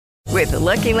With the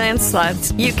Lucky Land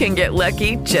Slots, you can get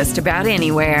lucky just about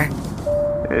anywhere.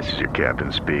 This is your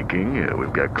captain speaking.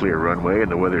 We've got clear runway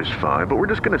and the weather's fine, but we're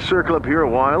just going to circle up here a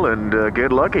while and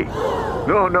get lucky.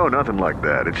 No, nothing like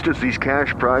that. It's just these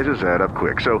cash prizes add up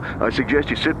quick. So I suggest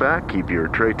you sit back, keep your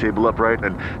tray table upright,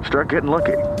 and start getting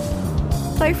lucky.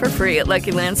 Play for free at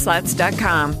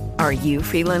LuckyLandSlots.com. Are you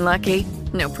feeling lucky?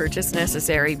 No purchase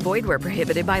necessary. Void where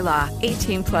prohibited by law.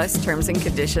 18+ terms and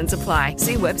conditions apply.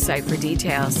 See website for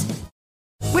details.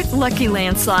 With Lucky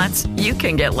Land Slots, you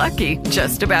can get lucky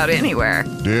just about anywhere.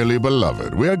 Dearly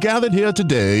beloved, we are gathered here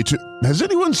today to... Has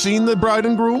anyone seen the bride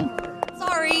and groom?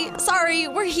 Sorry,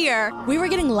 we're here. We were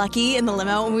getting lucky in the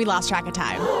limo and we lost track of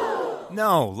time.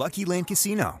 No, Lucky Land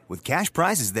Casino, with cash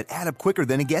prizes that add up quicker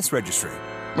than a guest registry.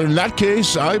 In that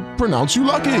case, I pronounce you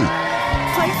lucky.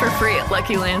 Play for free at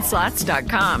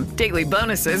LuckyLandSlots.com. Daily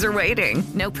bonuses are waiting.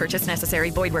 No purchase necessary.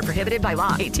 Void where prohibited by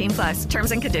law. 18+.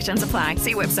 Terms and conditions apply.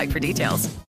 See website for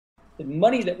details. The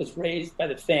money that was raised by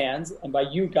the fans and by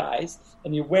you guys,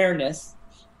 and the awareness,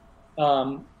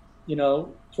 toward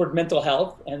mental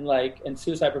health and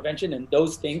suicide prevention and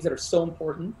those things that are so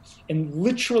important, and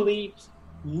literally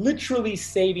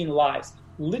saving lives.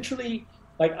 Literally,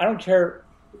 I don't care.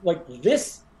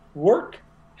 This work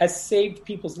has saved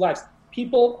people's lives.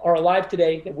 People are alive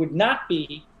today that would not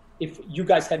be if you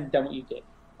guys hadn't done what you did.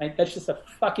 Right? That's just a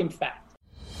fucking fact.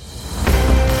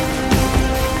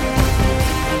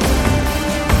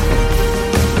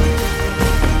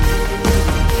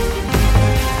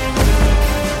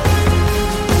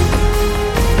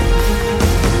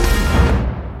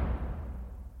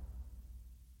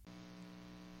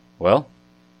 Well,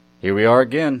 here we are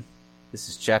again. This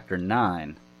is Chapter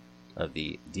 9 of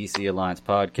the DC Alliance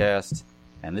podcast,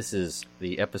 and this is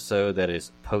the episode that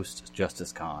is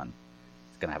post-Justice Con.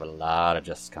 It's going to have a lot of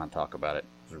Justice Con talk about it.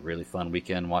 It was a really fun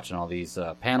weekend watching all these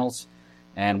panels,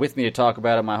 and with me to talk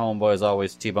about it, my homeboy as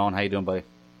always, T-Bone. How you doing, buddy?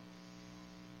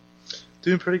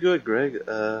 Doing pretty good, Greg.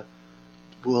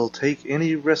 We'll take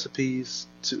any recipes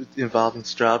involving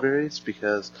strawberries,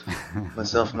 because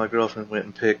myself and my girlfriend went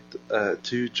and picked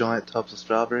 2 giant tubs of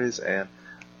strawberries, and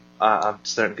I'm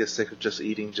starting to get sick of just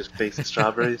eating basic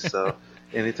strawberries. So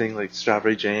anything like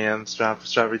strawberry jam,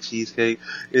 strawberry cheesecake,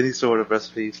 any sort of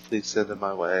recipes, please send them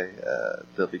my way.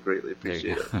 They'll be greatly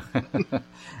appreciated.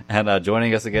 And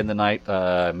joining us again tonight,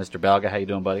 Mr. Balga. How you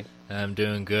doing, buddy? I'm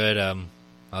doing good. I'll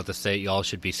have to say, y'all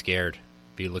should be scared.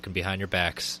 Be looking behind your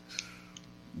backs.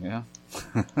 Yeah.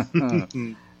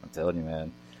 I'm telling you,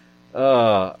 man.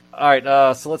 All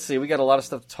right, so let's see. We got a lot of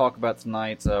stuff to talk about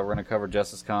tonight. We're going to cover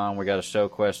Justice Con. We got a show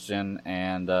question,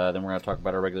 and then we're going to talk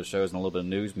about our regular shows and a little bit of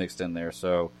news mixed in there.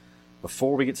 So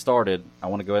before we get started, I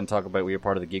want to go ahead and talk about we are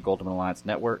part of the Geek Ultimate Alliance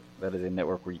Network. That is a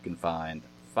network where you can find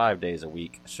 5 days a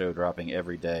week, a show dropping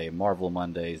every day. Marvel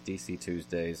Mondays, DC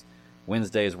Tuesdays,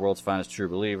 Wednesdays, World's Finest True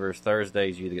Believers.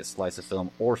 Thursdays, you either get Slice of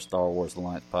Film or Star Wars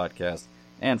Alliance podcast.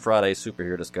 And Friday's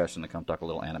superhero discussion to come talk a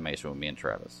little animation with me and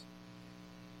Travis.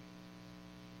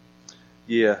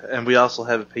 Yeah, and we also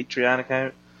have a Patreon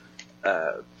account.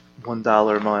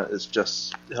 $1 a month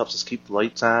helps us keep the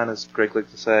lights on, as Greg likes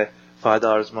to say.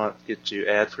 $5 a month gets you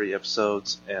ad-free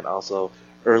episodes and also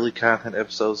early content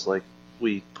episodes. Like,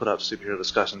 we put up superhero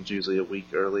discussions usually a week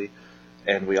early,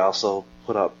 and we also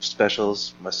put up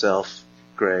specials. Myself,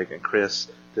 Greg, and Chris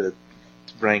did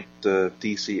ranked the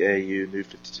DCAU New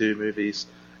 52 movies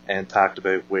and talked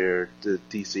about where the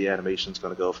DC animation is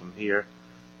going to go from here.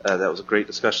 That was a great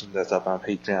discussion. That's up on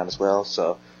Patreon as well.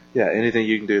 So, yeah, anything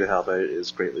you can do to help out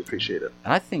is greatly appreciated.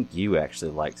 And I think you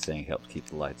actually like saying "help keep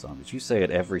the lights on," because you say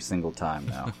it every single time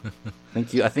now. I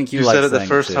think you like said it the saying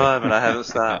first it time, and I haven't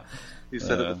stopped. You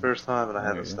said it the first time, and I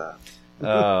haven't stopped.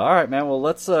 All right, man. Well,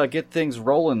 let's get things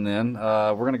rolling then.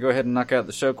 We're going to go ahead and knock out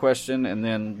the show question and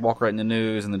then walk right into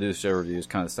news and then do the show reviews,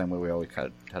 kind of the same way we always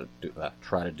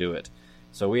try to do it.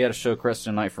 So we had a show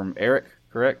question tonight from Eric,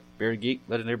 correct? Bearded Geek,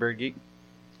 legendary Bearded Geek?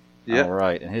 Yeah. All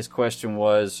right. And his question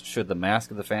was, should The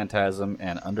Mask of the Phantasm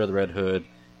and Under the Red Hood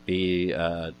be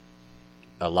a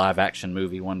live-action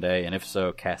movie one day? And if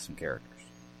so, cast some characters.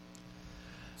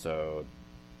 So,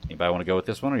 anybody want to go with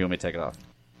this one, or you want me to take it off?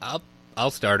 I'll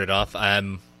start it off. Go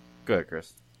ahead,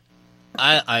 Chris.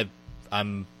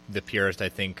 I'm the purist. I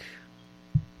think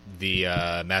the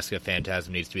Mask of the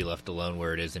Phantasm needs to be left alone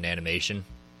where it is in animation.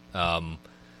 Okay.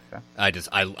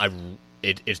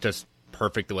 It's just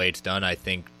perfect the way it's done. I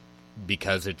think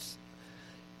because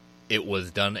it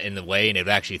was done in the way, and it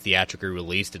actually theatrically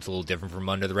released, it's a little different from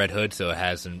Under the Red Hood, so it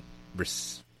hasn't,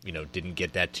 didn't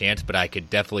get that chance. But I could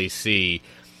definitely see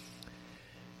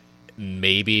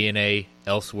maybe in a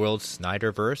Elseworlds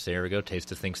Snyderverse, there we go,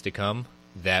 taste of things to come,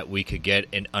 that we could get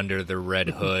an Under the Red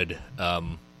Hood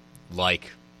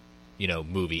like,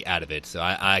 movie out of it. So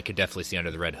I could definitely see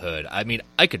Under the Red Hood. I mean,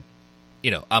 I could,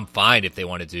 I'm fine if they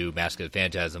want to do Mask of the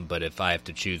Phantasm, but if I'm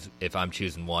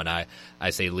choosing one, I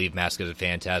say leave Mask of the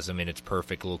Phantasm in its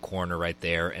perfect little corner right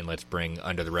there, and let's bring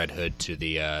Under the Red Hood to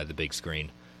the big screen.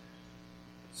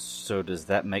 So does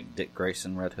that make Dick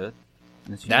Grayson Red Hood?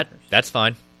 That's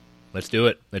fine. Let's do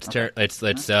it.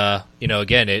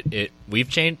 Again, we've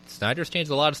changed. Snyder's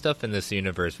changed a lot of stuff in this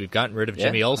universe. We've gotten rid of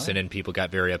Jimmy Olsen, and people got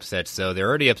very upset. So they're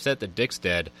already upset that Dick's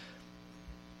dead.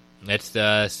 Let's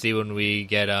see when we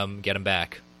get him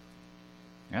back.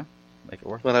 Yeah, make it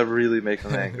work. When I really make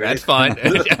him angry. That's fine.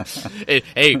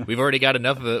 Hey, we've already got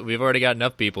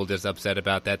enough people just upset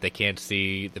about that. They can't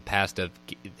see the past of,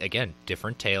 again,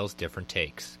 different tales, different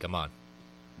takes. Come on.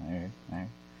 All right.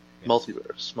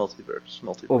 Multiverse.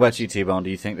 What about you, T-Bone? Do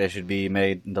you think they should be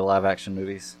made into live-action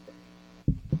movies?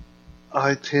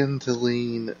 I tend to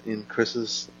lean in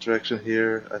Chris's direction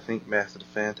here. I think Mask of the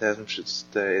Phantasm should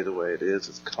stay the way it is.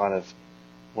 It's kind of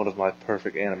one of my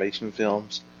perfect animation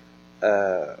films.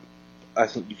 I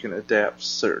think you can adapt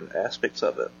certain aspects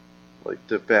of it, like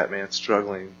the Batman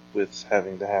struggling with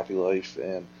having the happy life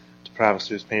and to promise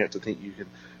to his parents. I think you can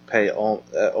pay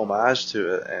homage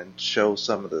to it and show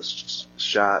some of the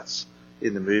shots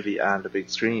in the movie on the big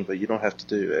screen, but you don't have to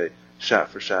do a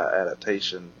shot-for-shot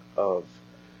adaptation of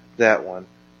that one.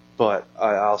 But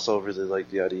I also really like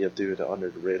the idea of doing the Under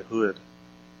the Red Hood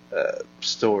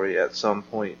story at some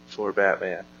point for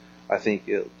Batman. I think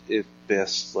it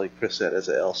best, like Chris said, as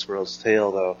an Elseworlds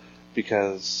tale, though,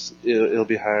 because it'll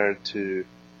be hard to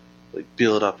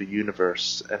build up a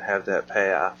universe and have that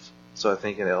payoff. So I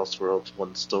think in Elseworlds,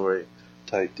 one story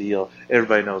type deal.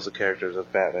 Everybody knows the characters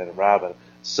of Batman and Robin.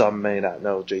 Some may not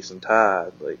know Jason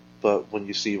Todd, but when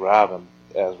you see Robin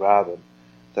as Robin,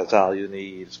 that's all you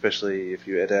need, especially if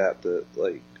you adapt it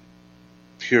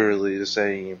purely the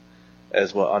same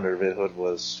as what Under the Red Hood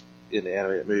was in the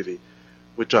animated movie,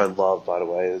 which I love, by the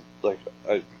way.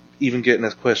 Even getting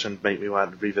this question made me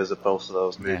want to revisit both of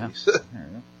those movies.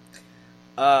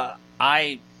 I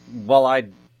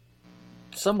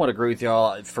somewhat agree with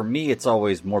y'all. For me, it's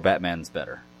always more Batman's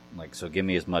better. So give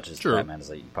me as much as Batman as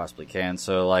you possibly can.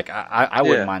 So, I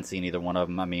wouldn't mind seeing either one of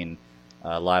them. I mean,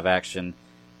 live action.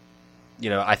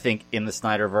 I think in the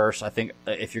Snyderverse,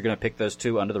 if you're going to pick those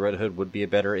two, Under the Red Hood would be a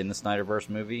better in the Snyderverse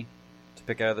movie to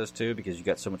pick out of those two, because you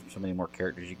got so many more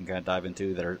characters you can kind of dive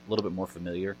into that are a little bit more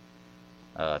familiar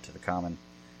to the common.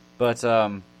 But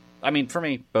for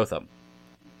me, both of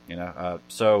them.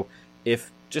 So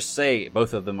if just say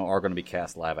both of them are going to be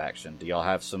cast live action, do y'all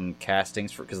have some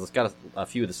castings for? Because it's got a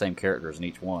few of the same characters in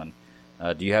each one.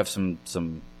 Do you have some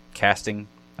casting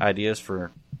ideas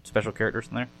for special characters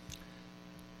in there?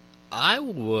 I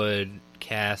would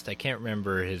cast, I can't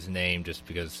remember his name just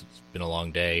because it's been a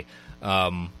long day,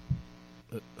 our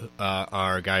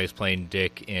guy who's playing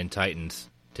Dick in Titans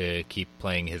to keep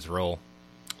playing his role.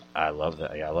 I love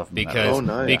that. Yeah, I love him.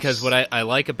 Because what I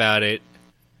like about it...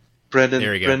 Brendan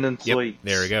Thwaites. Yep,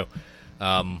 there we go.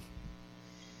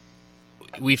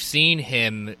 We've seen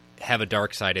him have a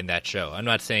dark side in that show. I'm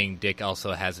not saying Dick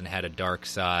also hasn't had a dark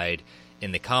side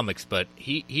in the comics, but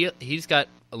he's got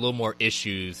a little more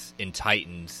issues in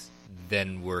Titans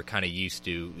than we're kind of used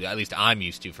to, at least I'm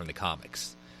used to from the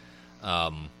comics.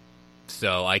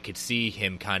 So I could see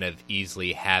him kind of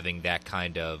easily having that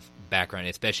kind of background,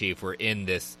 especially if we're in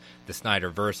the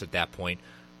Snyderverse at that point.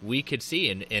 We could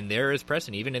see, and there is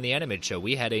precedent, even in the animated show,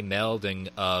 we had a melding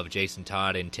of Jason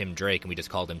Todd and Tim Drake, and we just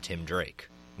called him Tim Drake,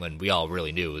 when we all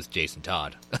really knew it was Jason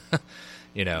Todd.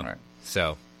 Right.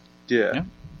 So. Yeah.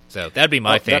 So that'd be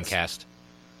my fan cast.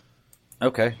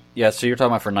 Okay. Yeah, so you're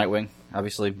talking about for Nightwing,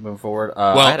 obviously, moving forward.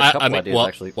 I had a couple ideas,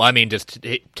 actually. Well, I mean, just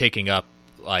taking up,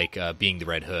 being the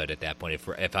Red Hood at that point.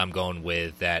 If I'm going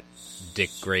with that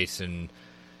Dick Grayson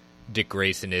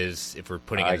is, if we're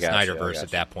putting in the Snyderverse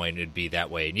at that point, it'd be that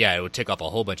way. And yeah, it would tick off a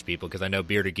whole bunch of people, because I know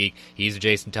Bearded Geek, he's a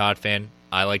Jason Todd fan.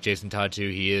 I like Jason Todd too.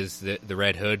 He is the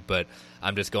Red Hood, but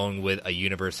I'm just going with a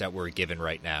universe that we're given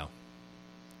right now.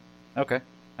 Okay,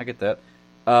 I get that.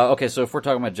 Okay, so if we're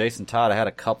talking about Jason Todd, I had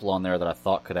a couple on there that I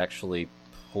thought could actually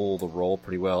pull the role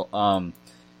pretty well.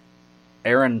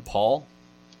 Aaron Paul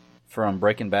from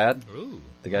Breaking Bad,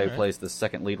 the guy who plays the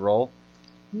second lead role.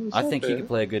 I think he could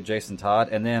play a good Jason Todd.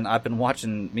 And then I've been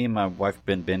watching, me and my wife have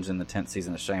been binging the 10th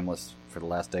season of Shameless for the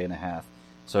last day and a half.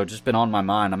 So it's just been on my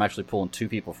mind. I'm actually pulling two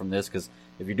people from this, because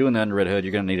if you're doing the Under Red Hood,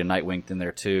 you're going to need a Nightwing in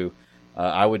there too.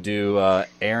 I would do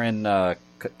Aaron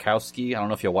Kowski. I don't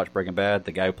know if you'll watch Breaking Bad.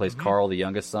 The guy who plays Carl, the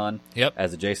youngest son,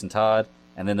 as a Jason Todd.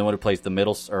 And then the one who plays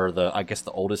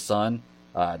the oldest son,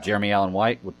 Jeremy Allen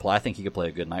White, would play. I think he could play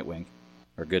a good Nightwing.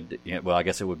 or good. Well, I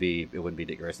guess it wouldn't be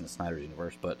Dick Grayson in Snyder's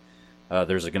universe, but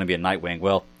there's going to be a Nightwing.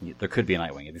 Well, there could be a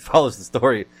Nightwing if he follows the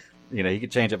story. He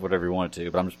could change up whatever he wanted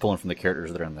to. But I'm just pulling from the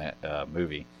characters that are in that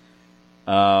movie.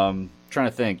 Trying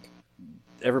to think.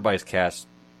 Everybody's cast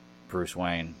Bruce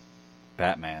Wayne,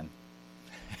 Batman.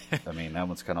 I mean, that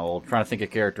one's kind of old. Trying to think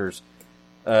of characters.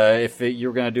 If you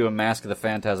were going to do a Mask of the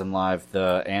Phantasm live,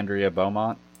 the Andrea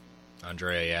Beaumont.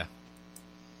 Andrea,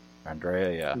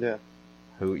 yeah. Yeah.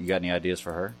 Who, you got any ideas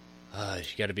for her?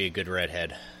 She got to be a good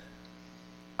redhead.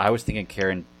 I was thinking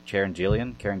Karen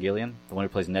Gillian, the one who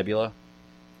plays Nebula,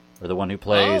 or the one who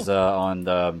plays on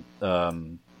the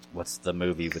what's the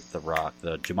movie with The Rock,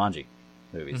 the Jumanji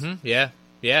movies. Mm-hmm. Yeah.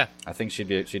 I think she'd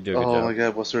do a good job. Oh my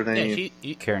God, what's her name?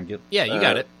 Yeah, Karen Gillian. Yeah, you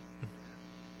got it.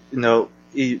 No,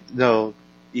 Isla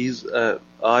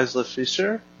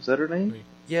Fisher. Is that her name?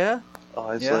 Yeah.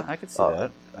 Isla. Yeah, I could see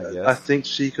that. I guess. I think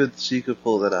she could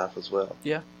pull that off as well.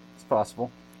 Yeah, it's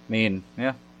possible. I mean,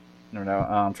 yeah. Never know.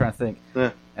 I'm trying to think.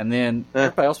 Yeah. And then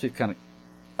everybody else be kind of.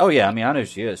 Oh yeah, I mean, I know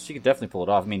she is. She could definitely pull it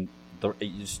off. I mean,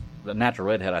 the natural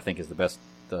redhead, I think, is the best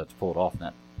to pull it off in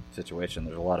that situation.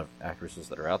 There's a lot of actresses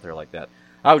that are out there like that.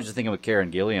 I was just thinking with Karen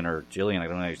Gillian or Gillian. I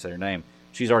don't know how you say her name.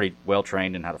 She's already well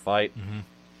trained in how to fight.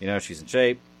 Mm-hmm. She's in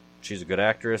shape. She's a good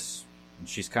actress. And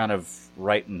she's kind of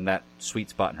right in that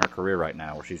sweet spot in her career right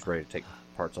now, where she's ready to take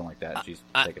parts on like that. And she's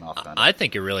taking off. I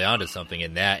think you're really onto something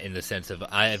in the sense of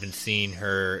I haven't seen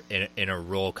her in a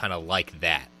role kind of like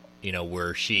that.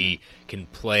 Where she can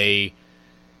play.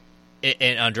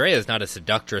 And Andrea is not a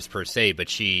seductress per se, but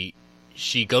she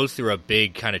goes through a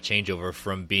big kind of changeover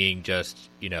from being just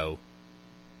your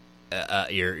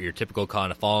typical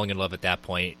kind of falling in love at that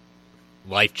point.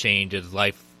 Life changes.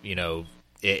 I don't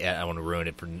want to ruin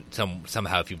it for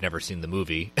somehow if you've never seen the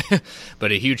movie,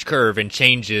 but a huge curve and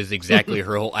changes exactly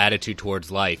her whole attitude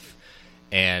towards life,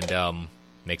 and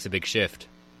makes a big shift.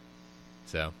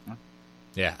 So,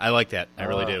 yeah, I like that. I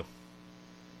really do.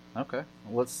 Okay,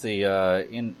 let's see.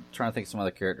 In trying to think of some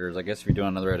other characters. I guess if you're doing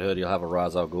another Red Hood, you'll have a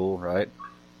Ra's al Ghul, right?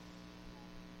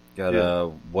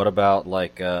 Got what about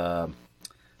I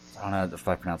don't know if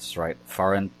I pronounce this right.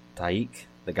 Farin Taik,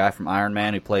 the guy from Iron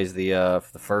Man who plays the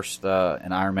first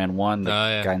in Iron Man 1, the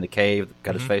guy in the cave that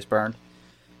got his face burned.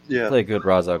 Yeah, play a good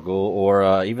Ra's al Ghul,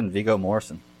 or even Viggo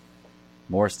Mortensen.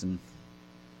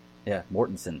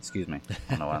 Excuse me.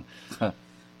 I don't know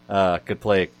why. Could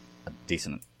play a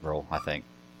decent role, I think.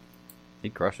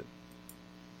 He'd crush it.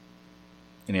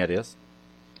 Any ideas?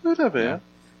 Not bad.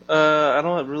 I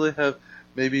don't really have.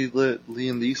 Maybe let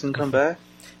Liam Neeson come back.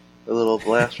 A little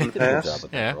blast from the past. Good job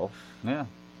with that role. Yeah.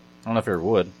 I don't know if he ever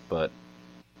would, but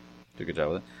do a good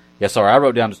job with it. Yeah, sorry, I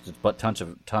wrote down just a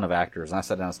ton of actors, and I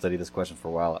sat down and studied this question for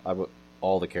a while. I wrote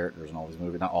all the characters in all these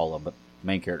movies. Not all of them, but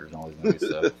main characters in all these movies.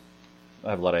 So I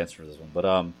have a lot of answers for this one.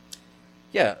 But,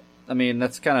 yeah, I mean,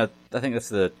 that's I think that's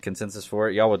the consensus for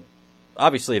it. Y'all would.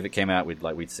 Obviously, if it came out,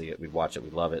 we'd see it, we'd watch it,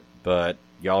 we'd love it. But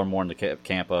y'all are more in the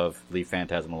camp of leave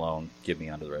Phantasm alone, give me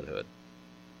Under the Red Hood.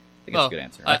 I think that's a good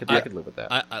answer. I could live with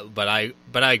that. But I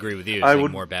agree with you.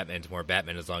 More Batman's more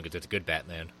Batman as long as it's a good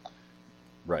Batman.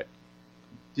 Right.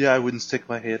 Yeah, I wouldn't stick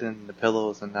my head in the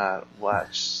pillows and not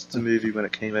watch the movie when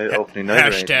it came out opening night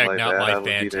or anything like that. I would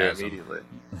be there immediately.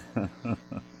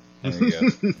 There you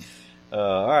go.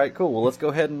 All right, cool. Well, let's go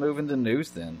ahead and move into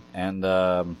news then.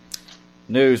 And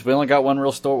news, we only got one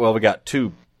real story. Well, we got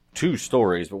two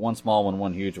stories, but one small one,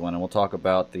 one huge one. And we'll talk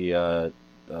about the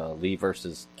Lee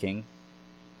versus King.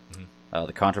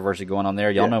 The controversy going on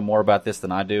there. Y'all know more about this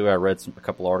than I do. I read a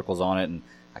couple articles on it, and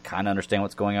I kind of understand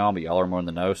what's going on, but y'all are more in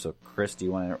the know. So, Chris, do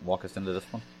you want to walk us into this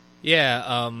one? Yeah,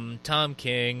 Tom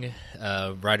King,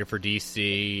 writer for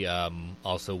DC,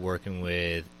 also working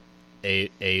with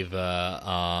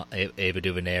Ava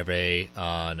DuVernay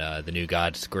on the New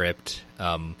God script.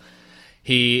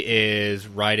 He is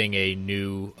writing a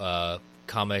new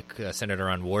comic centered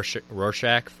around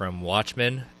Rorschach from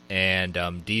Watchmen. And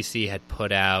DC had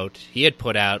put out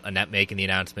making the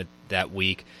announcement that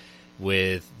week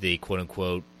with the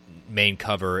quote-unquote main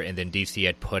cover, and then DC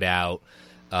had put out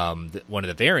one of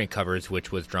the variant covers,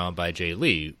 which was drawn by Jay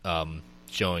Lee,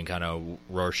 showing kind of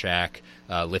Rorschach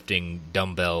lifting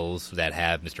dumbbells that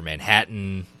have Mr.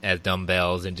 Manhattan as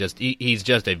dumbbells, and he's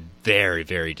just a very,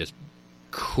 very just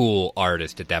cool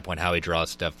artist at that point, how he draws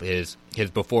stuff. His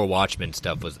before Watchmen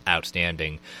stuff was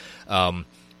outstanding.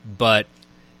 But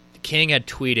King had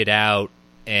tweeted out,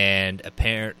 and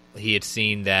apparently he had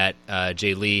seen that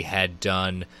Jay Lee had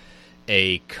done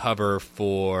a cover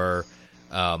for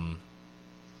Ethan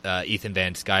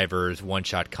Van Sciver's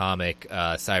one-shot comic,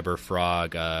 Cyber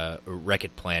Frog,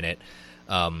 Wreck-It Planet,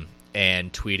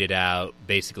 and tweeted out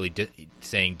basically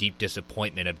saying deep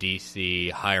disappointment of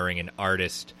DC hiring an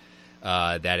artist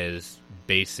that is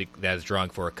drawing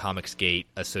for a Comicsgate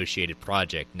associated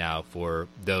project. Now, for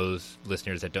those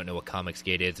listeners that don't know what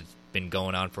Comicsgate is, it's been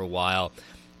going on for a while.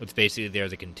 It's basically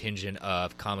there's a contingent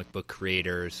of comic book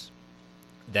creators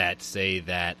that say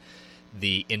that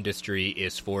the industry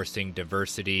is forcing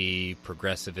diversity,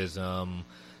 progressivism,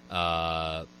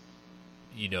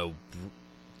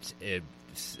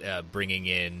 bringing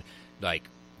in, like,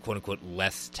 quote-unquote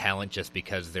less talent just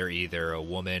because they're either a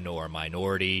woman or a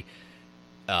minority.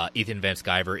 Ethan Van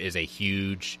Sciver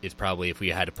is probably, if we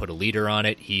had to put a leader on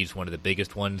it, he's one of the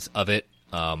biggest ones of it.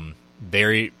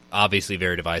 Very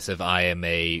divisive. I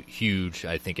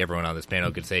think everyone on this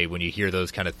panel could say when you hear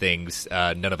those kind of things,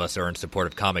 none of us are in support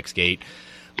of Comicsgate.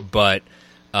 But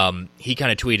he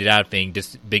kind of tweeted out being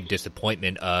big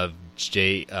disappointment of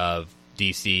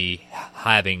DC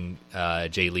having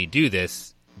Jay Lee do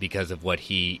this because of what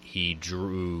he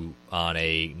drew on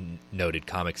a noted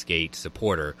Comicsgate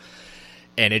supporter.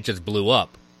 And it just blew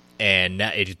up. And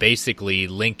it's basically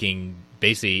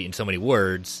in so many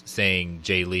words, saying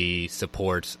Jay Lee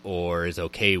supports or is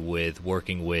okay with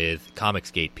working with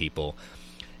Comicsgate people,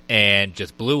 and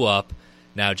just blew up.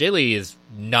 Now, Jay Lee is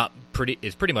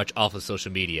pretty much off of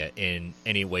social media in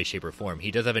any way, shape, or form.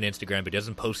 He does have an Instagram, but he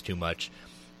doesn't post too much.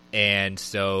 And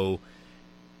so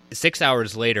 6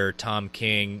 hours later, Tom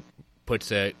King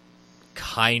puts I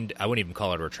wouldn't even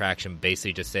call it a retraction,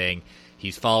 basically just saying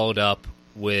he's followed up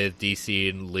with DC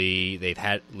and Lee.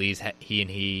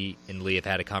 He and Lee have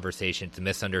had a conversation. It's a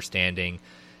misunderstanding.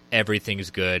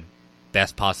 Everything's good.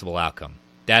 Best possible outcome.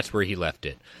 That's where he left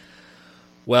it.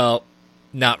 Well,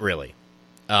 not really.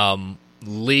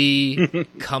 Lee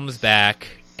comes back,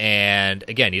 and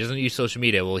again, he doesn't use social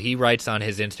media. Well, he writes on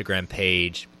his Instagram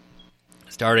page,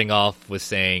 starting off with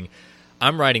saying,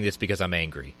 "I'm writing this because I'm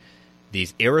angry.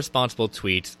 These irresponsible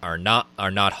tweets are not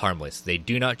harmless. They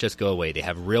do not just go away. They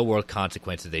have real-world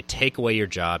consequences. They take away your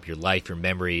job, your life, your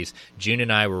memories. June and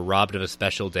I were robbed of a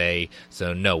special day,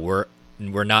 so no, we're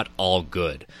not all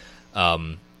good."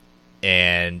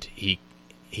 And he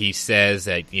says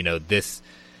that, this,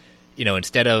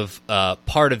 instead of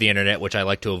part of the internet, which I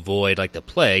like to avoid like the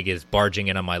plague, is barging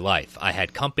in on my life. I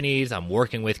had companies I'm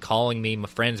working with calling me, my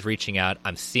friends reaching out.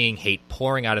 I'm seeing hate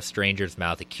pouring out of strangers'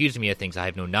 mouth, accusing me of things I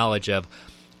have no knowledge of.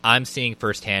 I'm seeing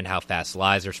firsthand how fast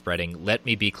lies are spreading. Let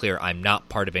me be clear, I'm not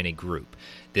part of any group.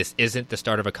 This isn't the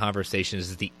start of a conversation.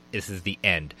 This is the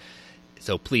end.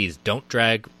 So please don't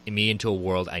drag me into a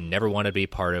world I never want to be a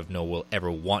part of, nor will ever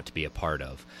want to be a part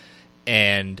of.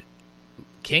 And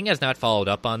King has not followed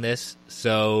up on this,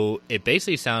 so it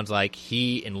basically sounds like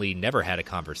he and Lee never had a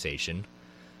conversation.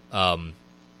 And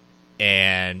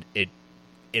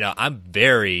I'm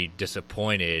very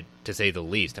disappointed, to say the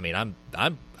least. I mean,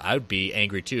 I would be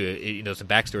angry too. Some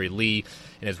backstory: Lee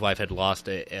and his wife had lost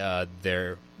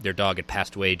their dog had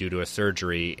passed away due to a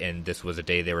surgery, and this was a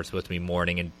day they were supposed to be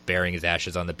mourning and burying his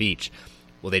ashes on the beach.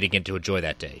 Well, they didn't get to enjoy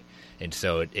that day, and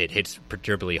so it hits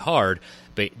particularly hard.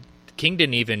 But King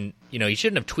didn't even, he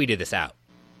shouldn't have tweeted this out.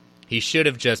 He should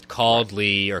have just called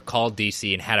Lee or called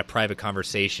DC and had a private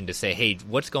conversation to say, hey,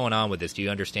 what's going on with this? Do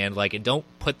you understand? And don't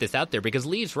put this out there, because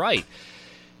Lee's right.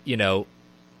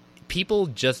 People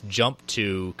just jump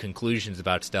to conclusions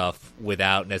about stuff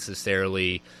without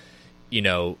necessarily,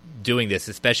 doing this,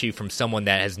 especially from someone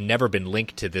that has never been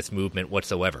linked to this movement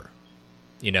whatsoever.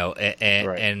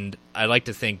 And I like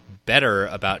to think better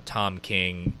about Tom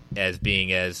King as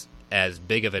being as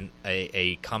big of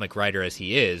a comic writer as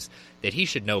he is, that he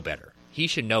should know better. He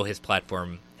should know his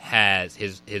platform has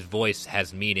his voice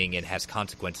has meaning and has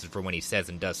consequences for when he says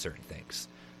and does certain things.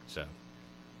 So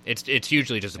it's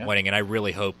hugely disappointing, and I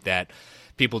really hope that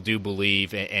people do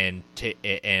believe, and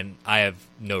I have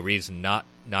no reason not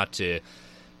to.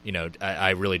 I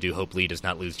really do hope Lee does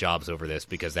not lose jobs over this,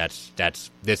 because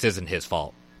this isn't his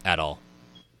fault at all.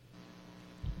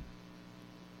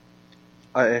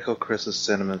 I echo Chris's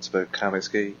sentiments about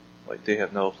Comicsgate. They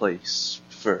have no place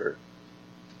for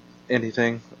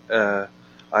anything. I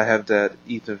have that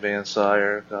Ethan Van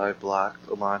Sciver guy blocked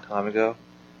a long time ago,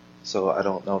 so I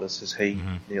don't notice his hate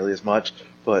nearly as much.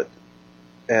 But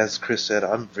as Chris said,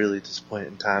 I'm really disappointed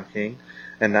in Tom King,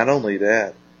 and not only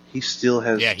that, he still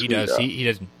has. Yeah, he does. He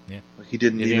doesn't. Yeah. He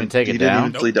didn't even take it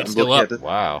down. It's still up.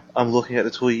 Wow. I'm looking at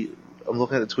the tweet. I'm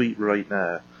looking at the tweet right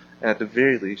now, and at the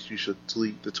very least, you should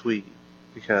delete the tweet,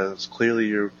 because clearly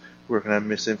you're working on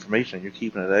misinformation. You're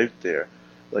keeping it out there.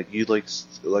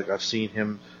 I've seen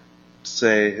him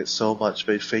say so much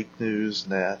about fake news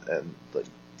and that, and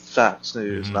Fox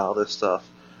News and all this stuff,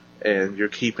 and you're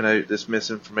keeping out this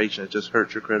misinformation. It just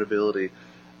hurts your credibility.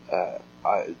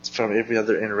 From every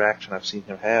other interaction I've seen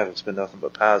him have, it's been nothing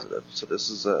but positive. So this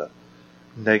is a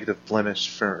negative blemish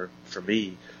for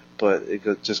me, but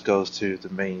it just goes to the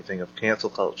main thing of cancel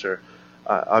culture.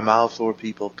 I'm all for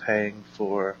people paying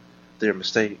for their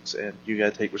mistakes, and you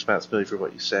got to take responsibility for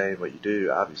what you say and what you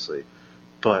do, obviously.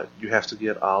 But you have to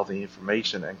get all the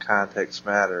information, and context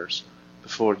matters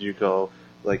before you go.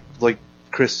 Like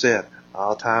Chris said,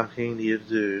 all Tom King needed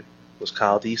to do was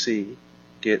call DC,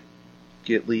 get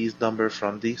Lee's number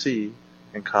from DC,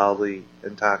 and call Lee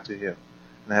and talk to him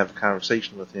and have a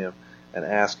conversation with him and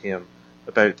ask him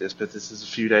about this. But this is a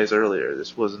few days earlier.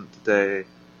 This wasn't the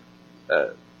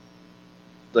day,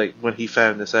 like when he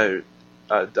found this out.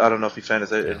 I don't know if he found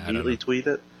this out and immediately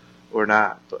tweeted or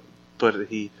not, but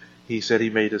he said he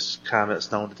made his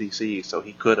comments known to DC, so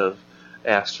he could have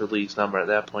asked for Lee's number at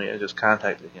that point and just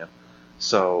contacted him.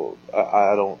 So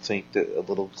I don't think that a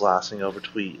little glossing over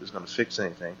tweet is going to fix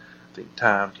anything. I think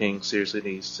Tom King seriously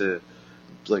needs to,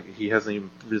 he hasn't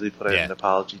even really put out an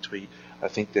apology tweet. I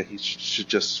think that he should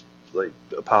just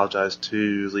apologize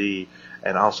to Lee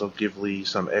and also give Lee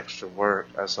some extra work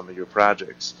on some of your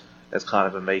projects as kind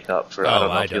of a make-up for. I don't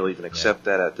know if he'll even accept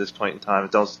that at this point in time.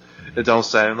 It don't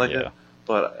sound like it,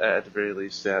 but at the very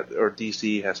least or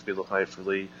DC has to be looking out for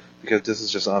Lee, because this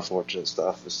is just unfortunate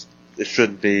stuff. It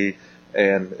shouldn't be,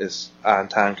 and it's on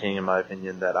Tom King, in my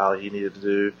opinion, that all he needed to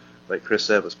do, like Chris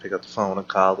said, was pick up the phone and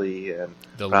call Lee. And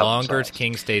the longer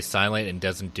King stays silent and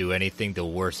doesn't do anything, the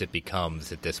worse it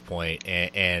becomes at this point.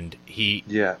 And he,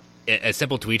 a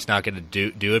simple tweet's not going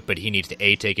to do it, but he needs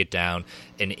to take it down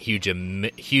and huge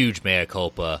mea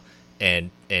culpa and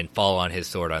fall on his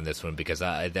sword on this one, because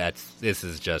this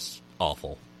is just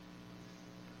awful.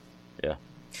 Yeah,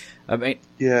 I mean,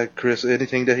 Chris,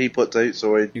 anything that he puts out,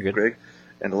 sorry, Greg,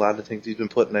 and a lot of the things he's been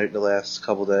putting out in the last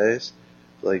couple of days,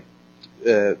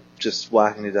 just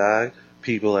walking the dog,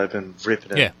 people have been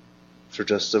ripping him for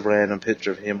just a random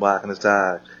picture of him walking his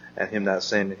dog and him not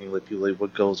saying anything. Like people,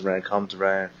 what goes around comes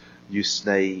around. You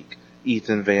Snake,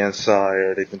 Ethan Van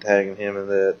Sire, they've been tagging him in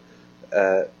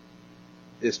that.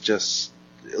 It's just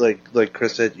like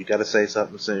Chris said, you got to say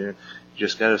something soon. You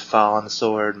just got to fall on the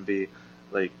sword and be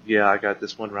like, yeah, I got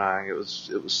this one wrong. It was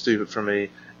stupid for me,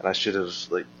 and I should have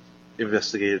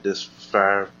investigated this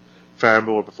far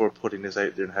more before putting this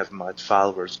out there and having my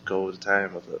followers go to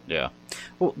town with it. Yeah.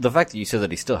 Well, the fact that you said that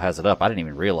he still has it up, I didn't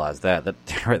even realize that.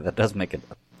 That does make it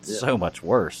so much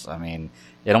worse. I mean,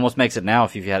 it almost makes it now,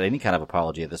 if you've had any kind of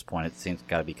apology at this point, it seems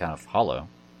got to be kind of hollow.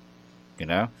 You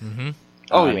know? Mm-hmm.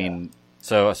 I mean,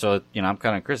 so I'm kind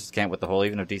of in Chris's camp with the whole,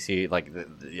 even if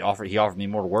DC, he offered me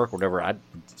more work or whatever, I'd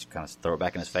just kind of throw it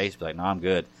back in his face, be like, no, I'm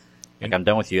good. I'm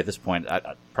done with you at this point.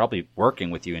 I'm probably working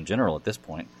with you in general at this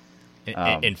point.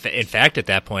 In fact, at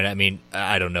that point, I mean,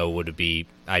 I don't know, would it be,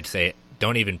 I'd say,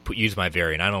 don't even use my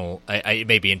variant. It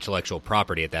may be intellectual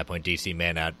property at that point. DC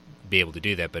may not be able to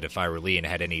do that, but if I were Lee and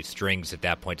had any strings at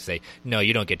that point to say, no,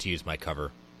 you don't get to use my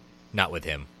cover. Not with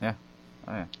him. Yeah.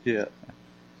 Oh, yeah.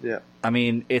 Yeah. I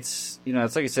mean, it's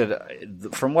like you said,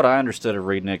 from what I understood of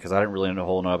reading it, because I didn't really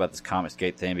know about this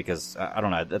Comicsgate thing, because I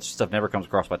don't know, that stuff never comes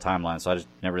across my timeline, so I just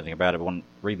never think about it. But when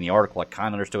reading the article, I kind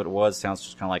of understood what it was. It sounds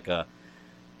just kind of like a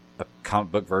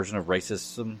comic book version of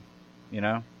racism,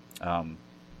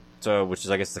 so which is,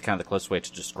 I guess, the kind of the closest way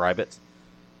to describe it.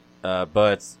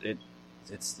 But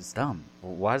it's dumb.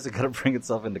 Why does it got to bring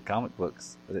itself into comic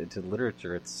books, into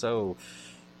literature? It's so.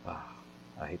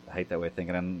 I hate that way of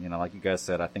thinking, and like you guys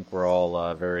said, I think we're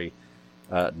all very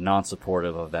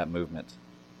non-supportive of that movement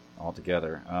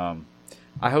altogether.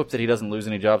 I hope that he doesn't lose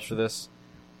any jobs for this,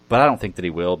 but I don't think that he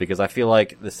will, because I feel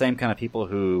like the same kind of people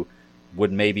who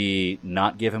would maybe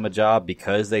not give him a job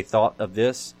because they thought of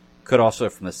this could also,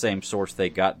 from the same source they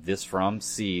got this from,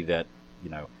 see that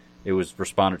it was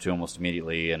responded to almost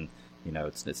immediately, and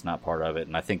it's not part of it.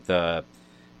 And I think the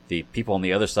people on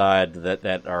the other side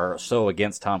that are so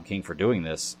against Tom King for doing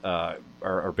this are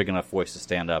a big enough voice to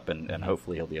stand up, and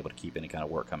hopefully he'll be able to keep any kind of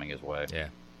work coming his way. Yeah.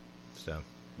 So,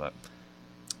 but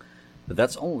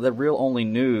that's the real only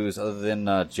news other than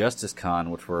JusticeCon,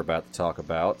 which we're about to talk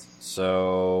about.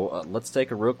 So let's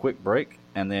take a real quick break,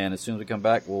 and then as soon as we come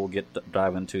back, we'll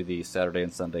dive into the Saturday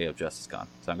and Sunday of JusticeCon.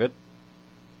 Sound good?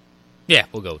 Yeah,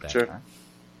 we'll go with that. Sure. Right.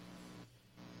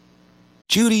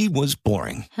 Judy was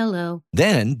boring. Hello.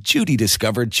 Then Judy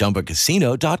discovered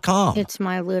ChumbaCasino.com. It's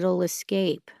my little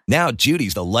escape. Now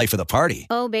Judy's the life of the party.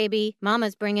 Oh, baby,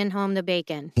 mama's bringing home the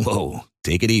bacon. Whoa,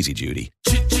 take it easy, Judy.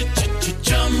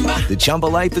 The Chumba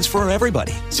life is for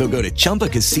everybody. So go to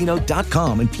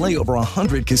ChumbaCasino.com and play over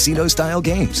 100 casino-style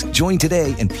games. Join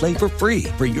today and play for free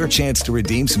for your chance to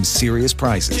redeem some serious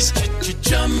prizes.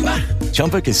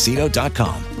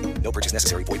 ChumbaCasino.com. No No purchase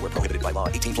necessary. Void where prohibited by law.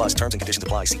 18 plus terms and conditions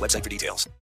apply. See website for details.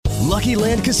 Lucky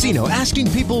Land Casino, asking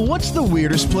people, what's the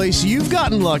weirdest place you've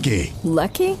gotten lucky?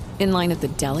 Lucky? In line at the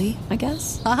deli, I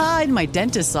guess? Aha, in my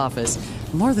dentist's office.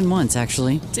 More than once,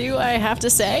 actually. Do I have to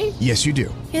say? Yes, you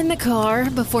do. In the car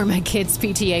before my kids'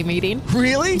 PTA meeting.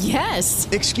 Really? Yes.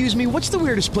 Excuse me, what's the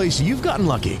weirdest place you've gotten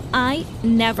lucky? I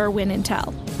never win and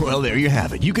tell. Well, there you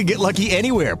have it. You can get lucky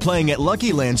anywhere, playing at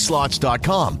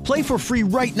LuckyLandSlots.com. Play for free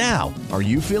right now. Are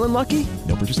you feeling lucky?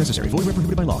 No purchase necessary. Void where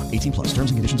prohibited by law. 18 plus.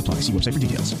 Terms and conditions apply. See website for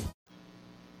details.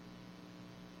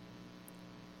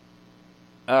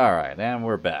 All right, and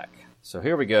we're back. So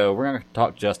here we go. We're going to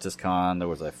talk Justice Con. There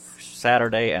was a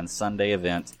Saturday and Sunday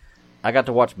event. I got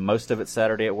to watch most of it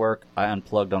Saturday at work. I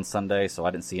unplugged on Sunday, so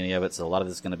I didn't see any of it. So a lot of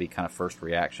this is going to be kind of first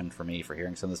reaction for me for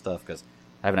hearing some of this stuff, because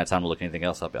I haven't had time to look anything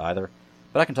else up either.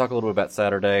 But I can talk a little bit about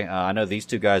Saturday. I know these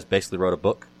two guys basically wrote a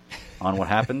book on what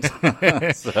happened.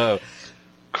 So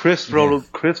Chris wrote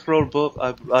a book. I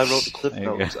wrote the clip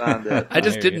notes on that. I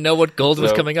just didn't know what gold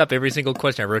was coming up. Every single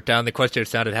question I wrote down, the question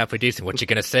sounded halfway decent. What you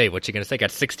gonna say? What you gonna say?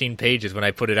 Got 16 pages when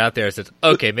I put it out there. I said,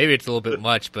 okay, maybe it's a little bit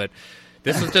much, but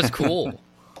this was just cool.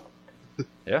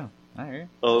 Yeah, I hear you.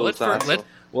 Oh, let's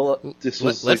this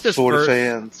was let's like just for first, the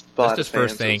fans. Let's just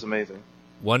first It thank was amazing.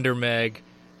 Wonder Meg,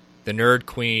 the Nerd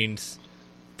Queens.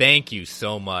 Thank you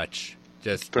so much.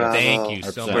 Just Bravo. thank you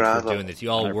so much for doing this. You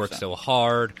all 100%. worked so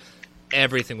hard.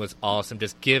 Everything was awesome.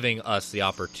 Just giving us the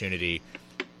opportunity.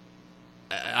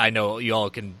 I know you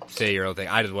all can say your own thing.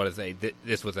 I just want to say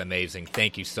this was amazing.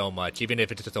 Thank you so much. Even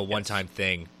if it's just a one-time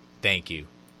thing, thank you.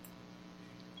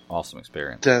 Awesome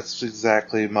experience. That's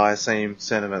exactly my same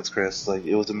sentiments, Chris. Like,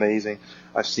 it was amazing.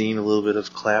 I've seen a little bit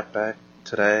of clapback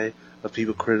today of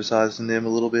people criticizing them a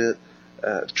little bit.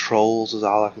 Trolls is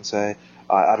all I can say.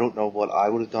 I don't know what I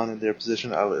would have done in their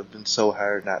position. I would have been so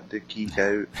hard not to geek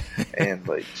out and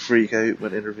like freak out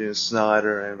when interviewing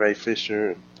Snyder and Ray Fisher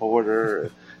and Porter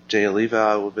and Jay Oliva.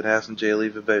 I would have been asking Jay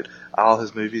Oliva about all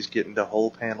his movies, getting the whole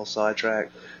panel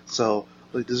sidetracked. So,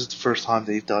 like, this is the first time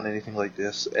they've done anything like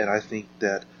this, and I think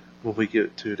that when we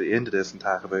get to the end of this and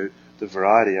talk about the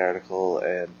Variety article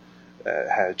and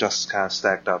how Justice Con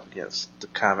stacked up against the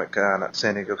Comic-Con at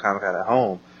San Diego Comic-Con at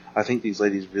home, I think these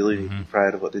ladies really need to be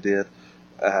proud of what they did.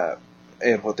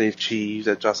 And what they've achieved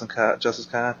at Justice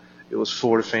Con, it was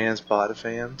for the fans, by the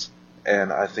fans,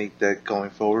 and I think that going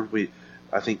forward,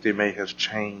 I think they may have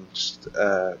changed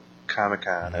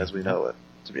Comic-Con as we know it,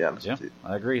 to be honest with you.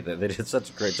 I agree. They did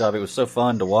such a great job. It was so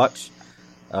fun to watch.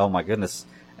 Oh my goodness.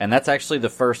 And that's actually the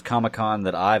first Comic-Con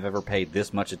that I've ever paid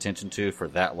this much attention to for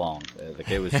that long.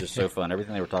 It was just so fun.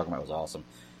 Everything they were talking about was awesome.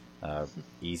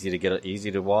 Easy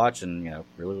to watch, and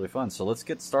really, really fun. So let's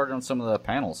get started on some of the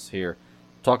panels here.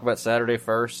 Talk about Saturday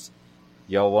first.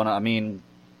 Y'all want to?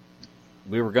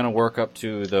 We were going to work up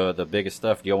to the biggest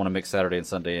stuff. Do y'all want to mix Saturday and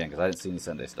Sunday in? Because I didn't see any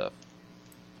Sunday stuff.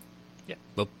 Yeah,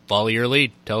 well, follow your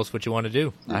lead. Tell us what you want to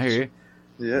do. I hear you.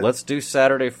 Yeah. Let's do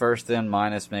Saturday first, then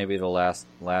minus maybe the last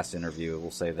interview. We'll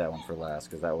save that one for last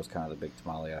because that was kind of the big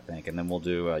tamale, I think. And then we'll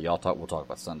do We'll talk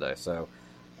about Sunday. So,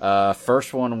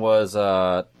 first one was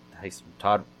Todd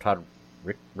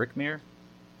Rickmere.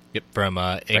 Yep, from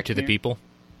Ink to the People.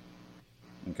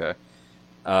 Okay.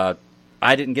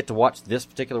 I didn't get to watch this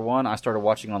particular one. I started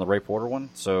watching on the Ray Porter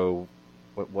one. So,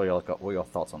 what are y'all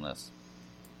thoughts on this?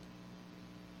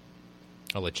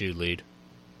 I'll let you lead.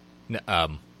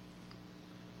 I've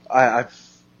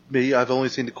only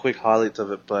seen the quick highlights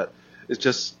of it, but it's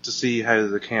just to see how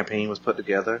the campaign was put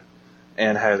together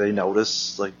and how they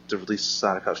noticed like the release of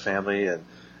Sonic Cut Family and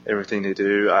everything they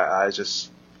do.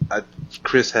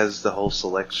 Chris has the whole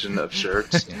selection of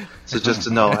shirts, so just to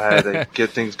know how they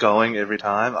get things going every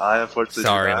time. I unfortunately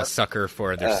I'm a sucker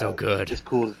for it. They're so good. It's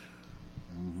cool.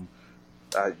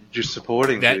 You're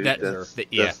supporting, dude.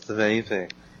 That's the main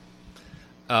thing.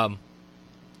 But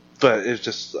it's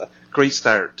just a great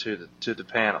start to the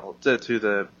panel, to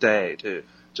the day,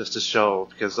 just to show,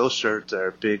 because those shirts are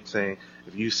a big thing.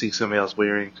 If you see somebody else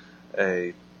wearing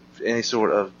any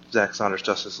sort of Zack Snyder's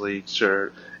Justice League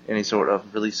shirt, any sort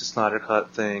of release of Snyder Cut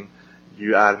thing,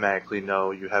 you automatically know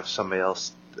you have somebody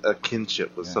else, a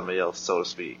kinship with somebody else, so to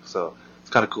speak. So it's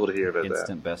kind of cool to hear about that.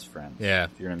 Instant best friend. Yeah.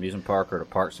 If you're in an amusement park or at a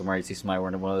park somewhere, you see somebody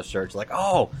wearing one of those shirts, like,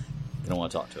 oh, you don't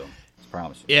want to talk to them. I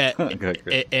promise you. Yeah,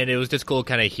 and it was just cool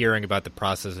kind of hearing about the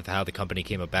process of how the company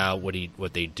came about, what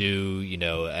they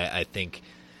do. I think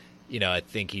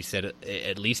he said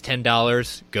at least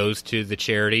 $10 goes to the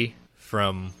charity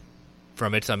from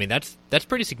it. So, I mean, that's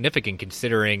pretty significant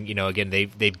considering, again,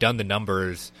 they've done the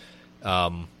numbers. I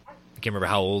can't remember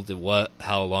how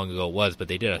long ago it was, but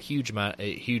they did a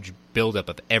huge buildup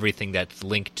of everything that's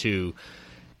linked to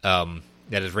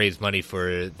that has raised money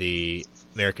for the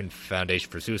American Foundation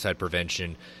for Suicide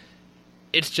Prevention.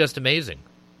 It's just amazing,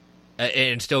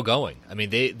 and still going. I mean,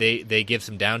 they give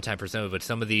some downtime for some of it, but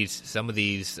some of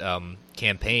these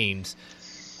campaigns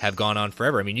have gone on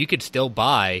forever. I mean, you could still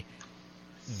buy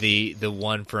the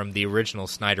one from the original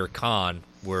Snyder Con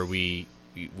where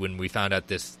when we found out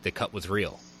the cut was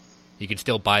real. You can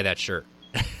still buy that shirt.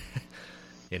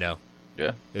 You know.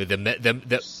 Yeah.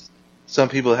 Some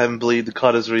people haven't believed the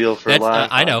cut is real for a while.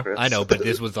 I know, but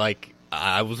this was like,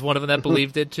 I was one of them that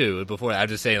believed it too. Before, I'm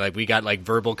just saying, like, we got like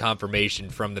verbal confirmation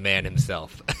from the man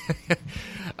himself.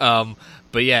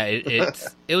 But yeah,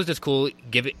 it was just cool.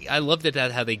 I loved it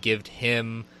how they gave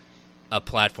him a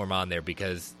platform on there,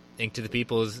 because Ink to the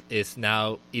People is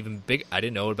now even big. I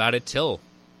didn't know about it till,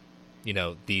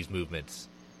 these movements,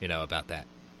 about that,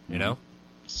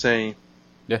 Same.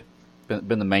 Yeah,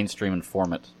 been the mainstream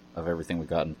informant of everything we've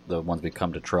gotten, the ones we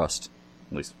come to trust,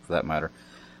 at least for that matter.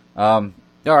 All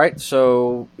right,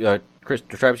 so Chris,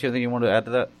 Travis, anything you want to add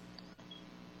to that?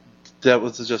 That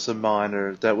was just a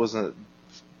minor. That wasn't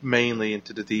mainly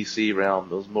into the DC realm.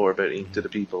 It was more about Ink to the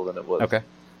People than it was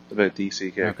about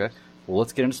DC characters. Okay. Well,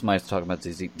 let's get into some nice talking about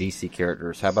these DC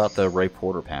characters. How about the Ray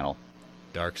Porter panel?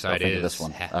 Darkseid is this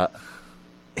one.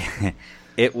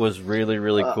 It was really,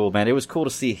 really cool, man. It was cool to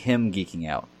see him geeking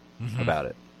out about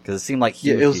it, because it seemed like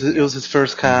it was his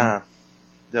first con.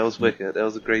 That was wicked. That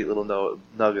was a great little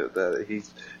nugget that he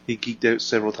geeked out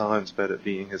several times about it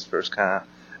being his first con.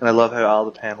 And I love how all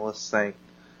the panelists thanked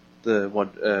the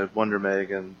Wonder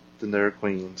Meg and the Nerd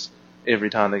Queens every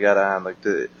time they got on. Like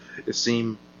it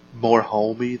seemed more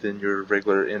homey than your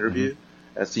regular interview.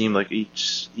 It seemed like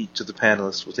each of the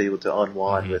panelists was able to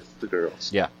unwind with the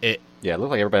girls. Yeah, it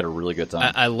looked like everybody had a really good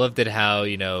time. I loved it how,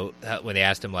 when they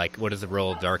asked him, like, what does the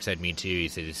role of Darkseid mean to you? He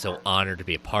said he's so honored to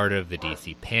be a part of the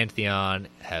DC Pantheon,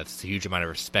 has a huge amount of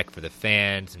respect for the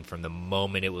fans, and from the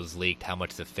moment it was leaked, how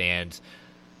much the fans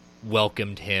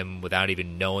welcomed him without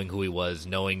even knowing who he was,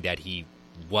 knowing that he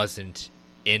wasn't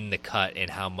in the cut, and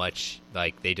how much,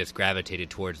 like, they just gravitated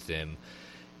towards him,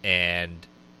 and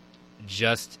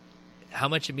just how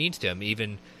much it means to him.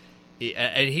 Even,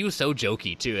 and he was so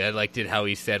jokey too. I liked it how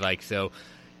he said, like,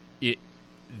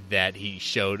 that he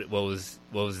showed what was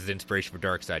his inspiration for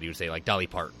Darkseid. He would say, like, Dolly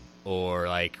Parton, or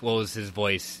like, what was his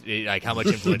voice, like how much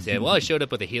influence he had. Well, I showed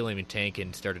up with a helium tank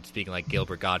and started speaking like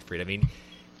Gilbert Gottfried. I mean,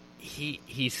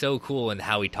 he's so cool in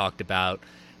how he talked about,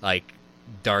 like,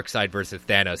 Darkseid versus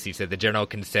Thanos. He said the general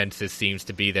consensus seems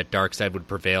to be that Darkseid would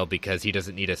prevail because he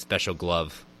doesn't need a special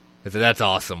glove. I said, that's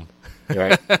awesome.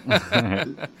 Right.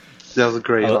 That was a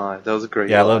great line. That was a great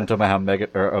line. I love him talking about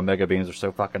how Omega beams are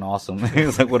so fucking awesome. He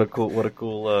was like, what a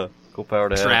cool power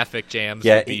to have. Traffic jams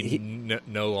would be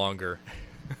no longer.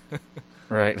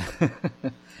 Right.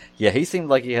 Yeah, he seemed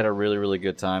like he had a really, really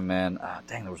good time, man.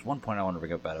 Dang, there was one point I wanted to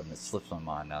bring up about him that slips my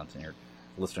mind now. I'm here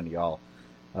listening to y'all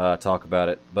talk about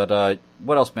it. But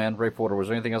what else, man? Ray Porter, was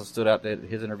there anything else that stood out at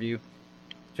his interview?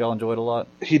 Did y'all enjoy it a lot?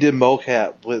 He did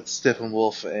mocap with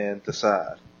Steppenwolf and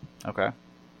Desaad. Okay.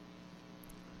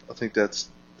 I think that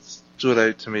stood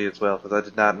out to me as well, because I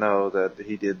did not know that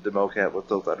he did the mocap with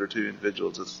those other two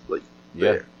individuals. It's like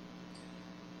there.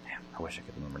 Damn, I wish I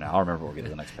could remember now. I'll remember we'll get to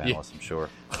the next panelist, I'm sure.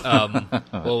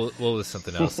 What was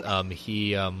something else?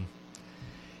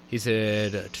 He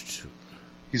said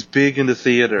he's big into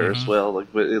theater as well.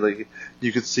 Like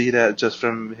you could see that just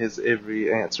from his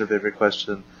every answer of every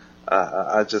question.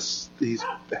 He's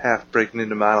half breaking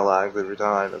into monologues every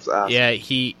time. It's awesome. Yeah,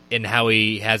 and how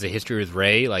he has a history with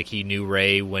Ray. Like, he knew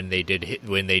Ray when they did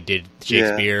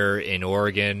Shakespeare in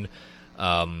Oregon.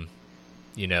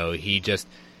 He just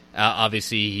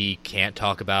obviously he can't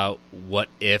talk about what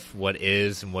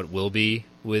is, and what will be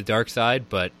with Darkseid.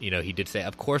 But he did say,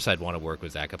 "Of course, I'd want to work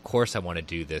with Zack. Of course, I want to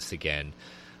do this again."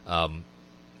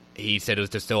 He said it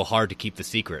was just so hard to keep the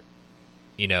secret.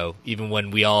 Even when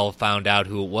we all found out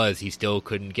who it was, he still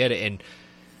couldn't get it. And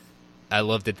I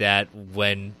loved it that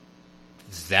when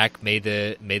Zack made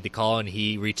the call and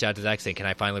he reached out to Zack saying, "Can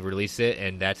I finally release it?"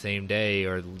 And that same day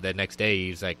or that next day,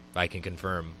 he's like, "I can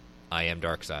confirm, I am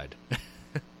Darkseid."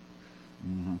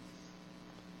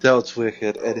 That was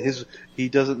wicked. And he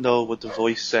doesn't know what the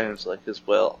voice sounds like as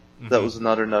well. That was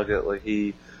another nugget. Like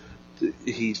he's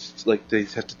like, they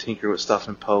have to tinker with stuff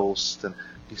in post, and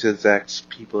he said Zack's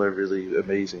people are really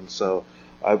amazing, so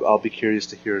I'll be curious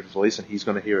to hear his voice, and he's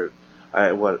going to hear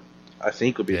it. What I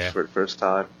think will be for the first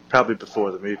time, probably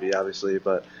before the movie, obviously,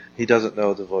 but he doesn't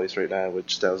know the voice right now,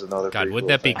 which that was another. God, wouldn't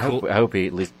that be cool? I hope he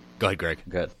at least. Go ahead, Greg.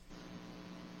 Good.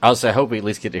 I would say I hope we at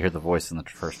least get to hear the voice in the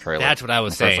first trailer. That's what I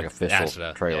was saying. First,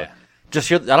 official trailer. Yeah. Just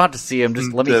hear. I don't have to see him.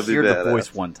 Just let me hear the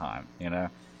voice one time. It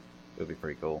would be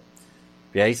pretty cool.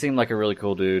 Yeah, he seemed like a really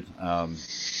cool dude. I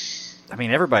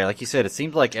mean, everybody, like you said, it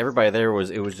seemed like everybody there was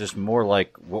just more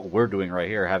like what we're doing right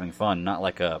here, having fun, not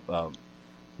like a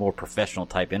more professional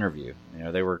type interview. You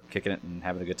know, they were kicking it and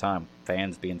having a good time.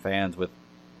 Fans being fans with,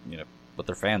 you know, what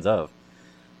they're fans of.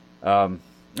 All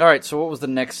right, so what was the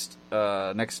next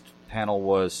panel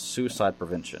was suicide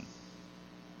prevention.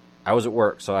 I was at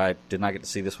work, so I did not get to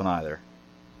see this one either.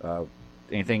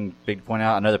 Anything big to point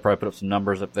out? I know they probably put up some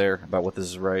numbers up there about what this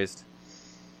has raised.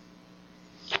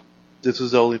 This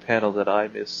was the only panel that I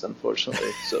missed,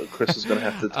 unfortunately. So Chris is going to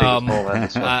have to take a small on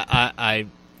this one. I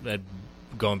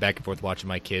going back and forth watching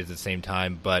my kids at the same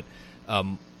time, but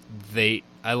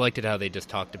I liked it how they just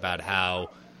talked about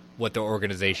how what the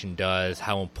organization does,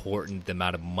 how important the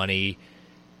amount of money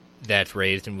that's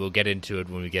raised, and we'll get into it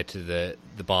when we get to the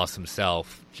boss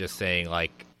himself, just saying,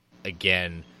 like,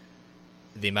 again,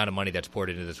 the amount of money that's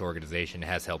poured into this organization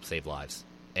has helped save lives,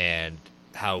 and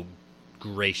how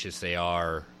gracious they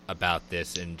are about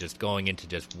this, and just going into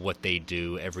just what they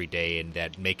do every day, and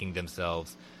that making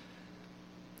themselves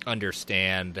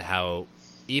understand how,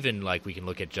 even like we can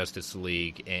look at Justice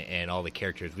League and all the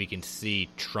characters, we can see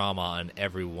trauma on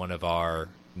every one of our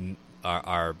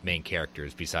main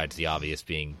characters, besides the obvious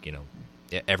being, you know,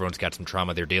 everyone's got some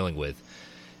trauma they're dealing with,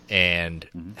 and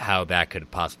how that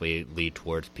could possibly lead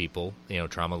towards people, you know,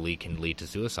 trauma can lead to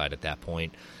suicide at that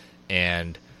point.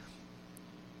 And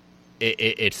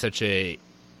it's an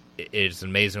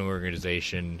amazing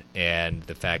organization, and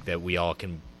the fact that we all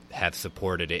can have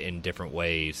supported it in different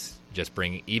ways,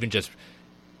 even just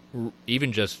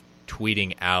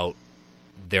tweeting out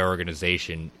their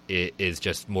organization is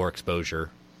just more exposure.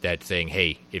 That's saying,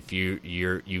 hey, if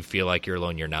you feel like you're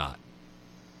alone, you're not,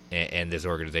 and this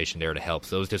organization there to help.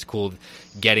 So it was just cool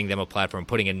getting them a platform,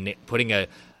 putting a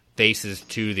faces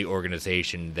to the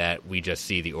organization that we just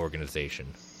see the organization.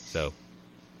 So,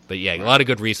 but yeah, a lot of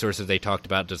good resources they talked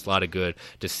about. Just a lot of good,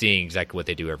 just seeing exactly what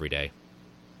they do every day.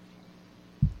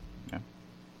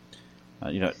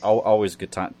 You know, always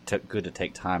good to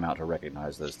take time out to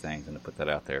recognize those things and to put that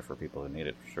out there for people who need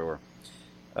it, for sure.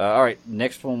 All right,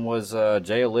 next one was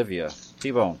Jay Olivia.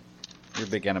 T-Bone, you're a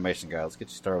big animation guy. Let's get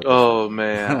you started with Oh,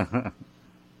 man.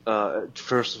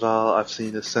 First of all, I've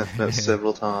seen this sentiment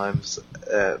several times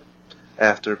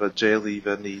after, but Jay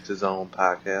Olivia needs his own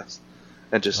podcast.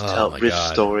 And just tell rich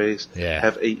stories. Yeah.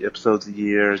 Have 8 episodes a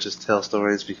year. Just tell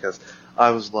stories, because I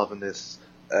was loving this.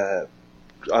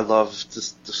 I love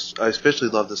this. I especially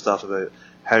love the stuff about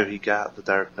how he got The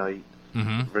Dark Knight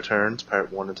Returns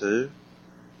Part 1 and 2,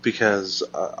 because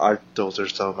those are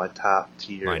some of my top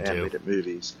tier animated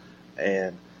movies,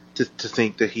 and to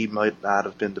think that he might not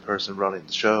have been the person running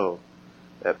the show,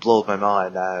 it blows my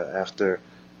mind now after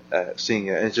seeing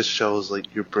it. And it just shows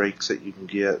like your breaks that you can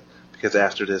get, because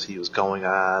after this he was going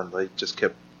on, like, just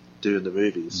kept doing the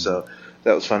movies. So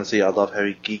that was fun to see. I love how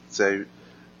he geeks out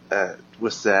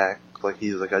with Zach. Like,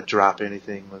 he's like, I drop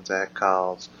anything when Zach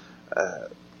calls.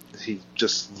 He's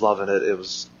just loving it. It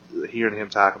was hearing him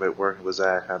talk about working with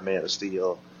Zach on Man of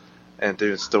Steel and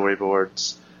doing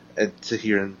storyboards, and to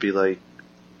hear him be like,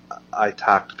 I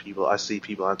talk to people, I see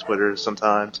people on Twitter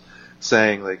sometimes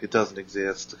saying, like, it doesn't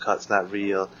exist, the cut's not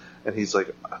real, and he's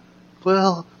like,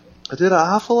 well, I did an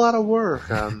awful lot of work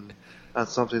on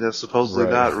something that's supposedly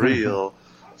not real.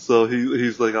 So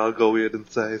he's like, I'll go in and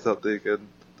say something, and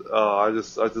I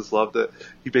just loved it.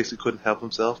 He basically couldn't help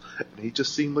himself, and he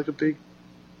just seemed like a big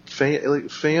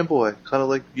fanboy, kind of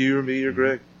like you or me or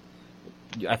Greg.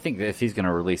 I think that if he's going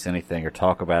to release anything or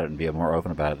talk about it and be more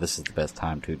open about it, this is the best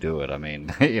time to do it. I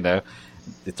mean, you know,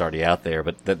 it's already out there,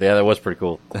 but that was pretty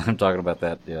cool. I'm talking about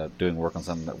that, doing work on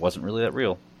something that wasn't really that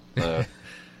real.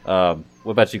 What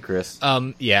about you, Chris?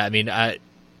 Yeah, I mean,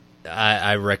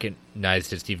 I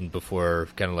recognized it even before,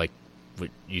 kind of like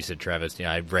what you said, Travis. You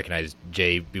know, I recognized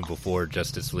Jay before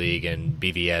Justice League and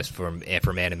BVS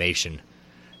from animation.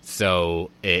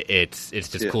 So it's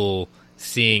just cool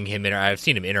seeing him I've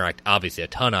seen him interact obviously a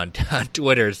ton on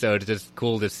Twitter. So it's just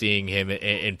cool to seeing him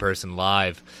in person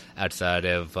live outside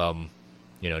of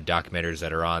documentaries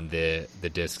that are on the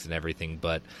discs and everything.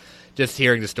 But just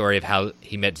hearing the story of how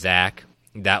he met Zach,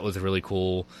 that was really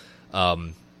cool.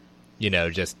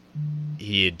 Just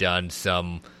he had done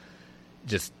some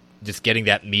just getting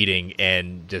that meeting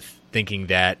and just thinking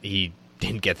that he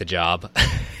didn't get the job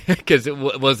because it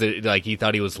was like he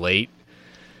thought he was late.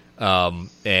 He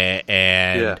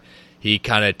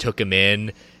kind of took him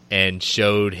in and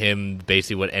showed him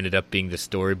basically what ended up being the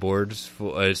storyboards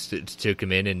for us. Took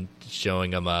him in and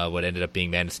showing him what ended up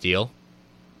being Man of Steel.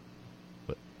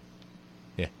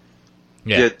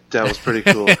 Yeah, that was pretty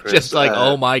cool, Chris. Just like,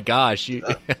 oh my gosh.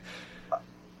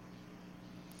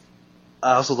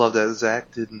 I also love that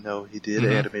Zack didn't know he did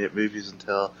animated movies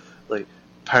until like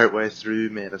partway through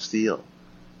Man of Steel,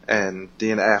 and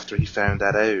then after he found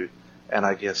that out, and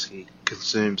I guess he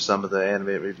consumed some of the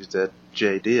animated movies that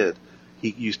Jay did, he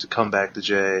used to come back to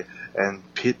Jay and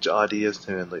pitch ideas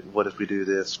to him, like, what if we do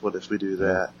this, what if we do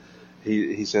that.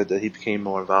 He said that he became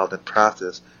more involved in the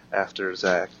process after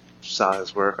Zack saw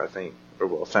his work, I think, or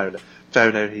well, found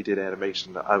out he did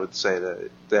animation. I would say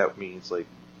that means like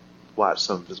watch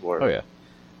some of his work. Oh yeah,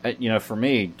 you know, for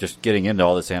me, just getting into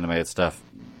all this animated stuff,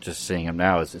 just seeing him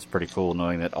now is pretty cool.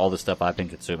 Knowing that all the stuff I've been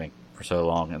consuming for so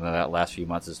long, and that last few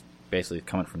months is basically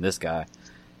coming from this guy.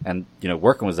 And you know,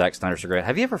 working with Zack Snyder's so great.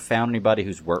 Have you ever found anybody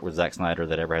who's worked with Zack Snyder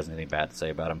that ever has anything bad to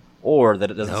say about him, or that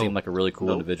it doesn't seem like a really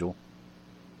cool individual?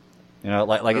 You know,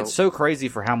 like it's so crazy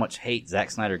for how much hate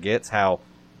Zack Snyder gets. How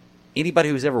anybody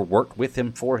who's ever worked with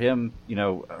him, for him, you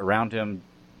know, around him,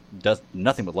 does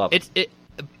nothing but love him.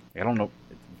 I don't know.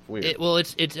 It's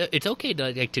weird. It's okay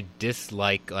to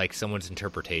dislike like someone's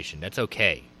interpretation. That's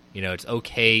okay. You know, it's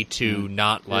okay to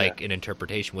not like an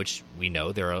interpretation, which we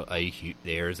know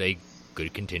there's a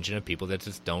good contingent of people that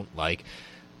just don't like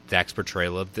Zack's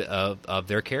portrayal of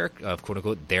their character, of quote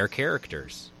unquote their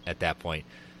characters. At that point,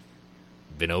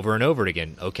 been over and over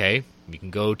again. Okay, you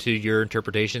can go to your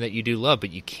interpretation that you do love,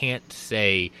 but you can't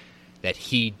say that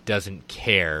he doesn't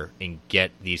care and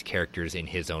get these characters in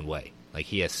his own way. Like,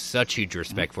 he has such huge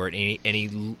respect for it,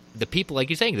 and the people, like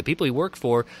you're saying, the people he worked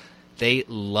for, they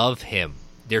love him.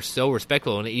 They're so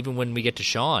respectful, and even when we get to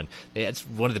Sean, that's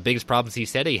one of the biggest problems he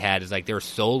said he had, is like they were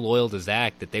so loyal to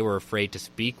Zack that they were afraid to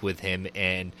speak with him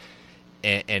and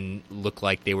look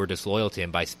like they were disloyal to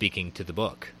him by speaking to the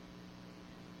book.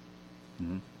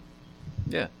 Mm-hmm.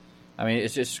 Yeah, I mean,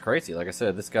 it's just crazy. Like I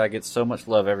said, this guy gets so much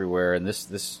love everywhere, and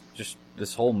this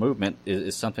whole movement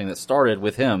is something that started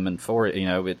with him, and for it, you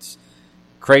know, it's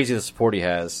crazy the support he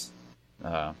has.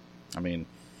 I mean,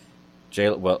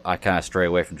 I kind of stray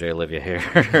away from Jay Olivia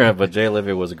here, but Jay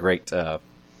Olivia was a great.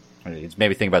 It's made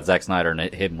me think about Zack Snyder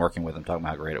and him working with him, talking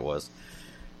about how great it was.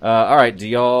 All right, do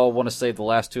y'all want to save the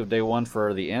last two of day one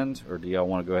for the end, or do y'all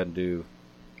want to go ahead and do?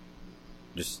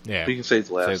 We can save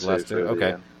the last two.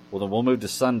 Okay. Well, then we'll move to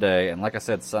Sunday, and like I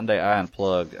said, Sunday I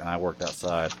unplugged and I worked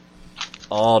outside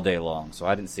all day long, so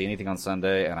I didn't see anything on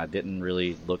Sunday, and I didn't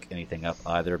really look anything up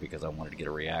either because I wanted to get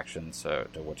a reaction to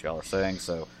what y'all are saying.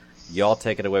 So y'all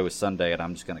take it away with Sunday, and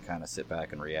I'm just going to kind of sit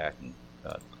back and react and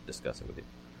discuss it with you.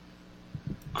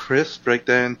 Chris, break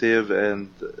down Dave and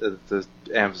the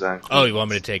Amazon Queens. Oh, you want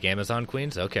me to take Amazon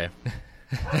Queens? Okay.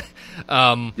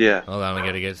 Yeah. Hold on, I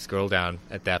gotta scroll down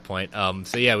at that point.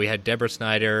 So yeah, we had Deborah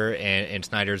Snyder and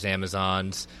Snyder's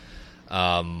Amazons.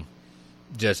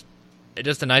 Just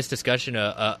a nice discussion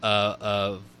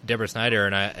of Deborah Snyder,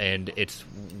 and it's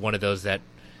one of those that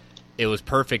it was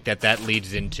perfect that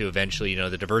leads into eventually, you know,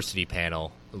 the diversity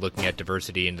panel, looking at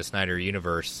diversity in the Snyder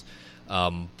universe.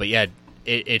 But yeah,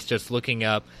 it's just looking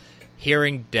up,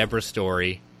 hearing Deborah's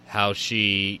story, how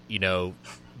she, you know,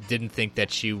 didn't think that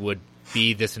she would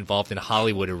be this involved in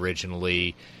Hollywood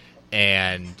originally,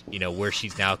 and you know where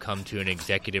she's now come to an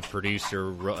executive producer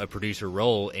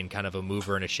role and kind of a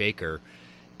mover and a shaker,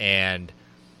 and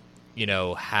you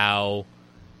know how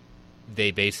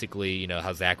they basically, you know,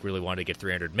 how Zack really wanted to get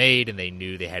 300 made, and they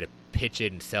knew they had to pitch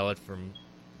it and sell it from,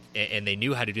 and they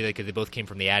knew how to do that because they both came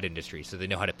from the ad industry, so they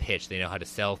know how to pitch, they know how to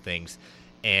sell things,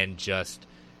 and just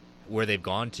where they've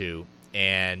gone to.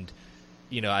 And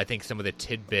you know, I think some of the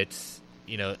tidbits,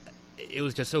 you know, it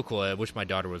was just so cool. I wish my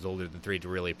daughter was older than 3 to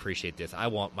really appreciate this. I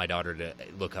want my daughter to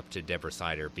look up to Deborah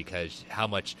Snyder because how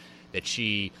much that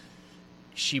she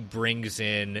brings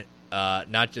in,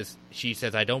 not just, she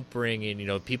says, I don't bring in, you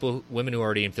know, women who are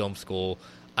already in film school.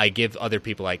 I give other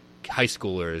people like high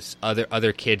schoolers,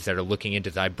 other kids that are looking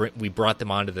into this. We brought them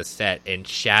onto the set and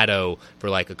shadow for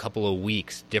like a couple of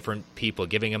weeks, different people,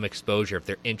 giving them exposure if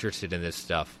they're interested in this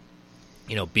stuff.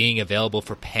 You know, being available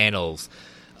for panels,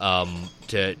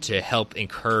 to help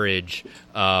encourage,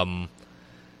 and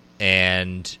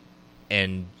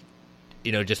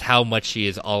you know, just how much she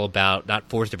is all about not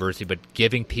forced diversity, but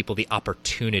giving people the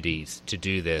opportunities to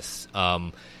do this.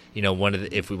 You know,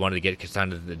 if we wanted to get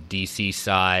onto the DC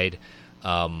side,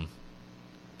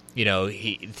 you know,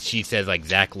 she says like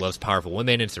Zack loves powerful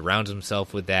women and surrounds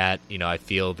himself with that. You know, I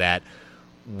feel that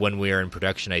when we are in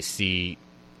production, I see,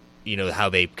 you know, how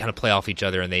they kind of play off each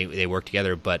other and they work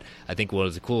together. But I think what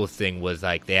was the coolest thing was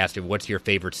like they asked her, what's your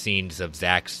favorite scenes of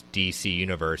Zack's DC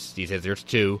universe? He says there's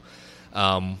 2.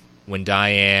 When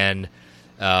Diane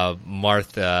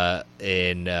Martha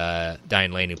in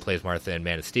Diane Lane, who plays Martha in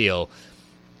Man of Steel,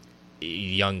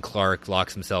 young Clark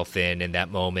locks himself in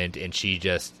that moment, and she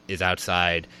just is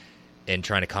outside and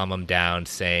trying to calm him down,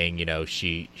 saying,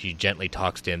 she gently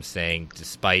talks to him, saying,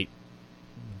 despite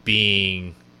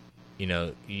being,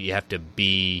 you have to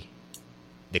be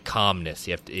the calmness.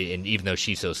 You have to, and even though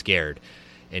she's so scared,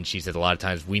 and she says a lot of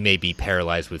times we may be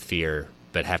paralyzed with fear,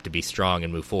 but have to be strong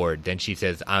and move forward. Then she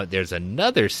says, there's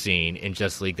another scene in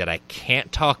Justice League that I can't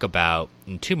talk about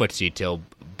in too much detail,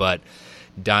 but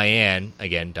Diane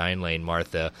Lane,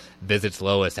 Martha, visits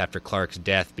Lois after Clark's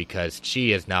death because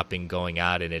she has not been going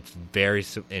out, and it's a very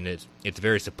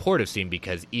supportive scene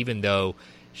because even though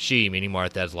she, meaning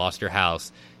Martha, has lost her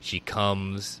house, she's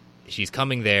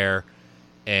coming there,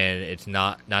 and it's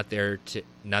not there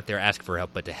asking for help,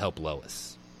 but to help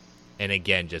Lois. And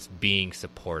again, just being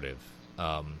supportive.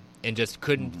 And just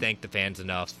couldn't thank the fans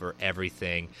enough for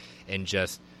everything, and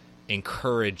just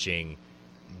encouraging,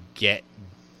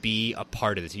 be a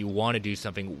part of this. You want to do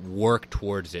something, work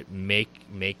towards it, make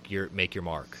your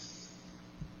mark.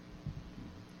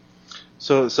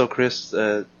 So Chris,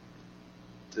 Martha's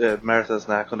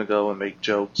not going to go and make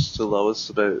jokes to Lois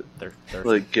about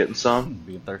like getting some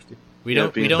being thirsty. We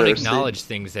don't acknowledge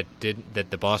things that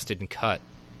the boss didn't cut.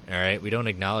 All right, we don't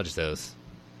acknowledge those.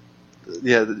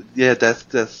 Yeah, that's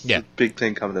the big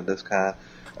thing coming to this con.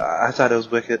 I thought it was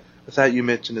wicked. I thought you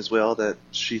mentioned as well that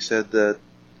she said that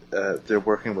they're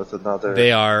working with another.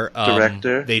 They are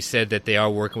director. They said that they are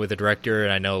working with a director,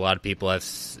 and I know a lot of people have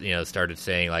started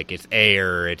saying like it's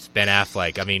Ayer, it's Ben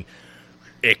Affleck. I mean,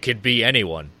 it could be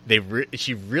anyone.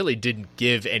 She really didn't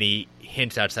give any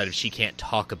hints outside of she can't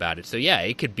talk about it. So yeah,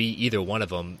 it could be either one of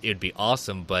them. It would be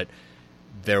awesome, but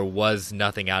there was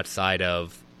nothing outside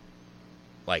of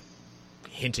like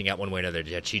hinting at one way or another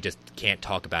that she just can't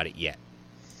talk about it yet.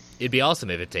 It'd be awesome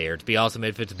if it's Ayer. It'd be awesome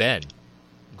if it's Ben.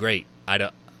 Great. I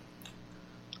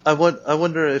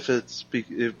wonder if it's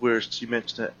where she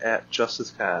mentioned it at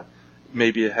JusticeCon.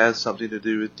 Maybe it has something to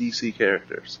do with DC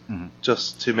characters. Mm-hmm.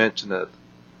 Just to mention it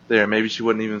there. Maybe she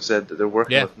wouldn't even said that they're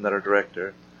working with another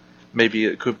director. Maybe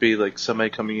it could be like somebody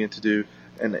coming in to do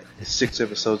a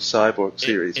 6-episode Cyborg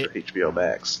series for HBO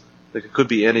Max. Like it could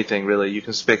be anything really. You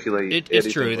can speculate.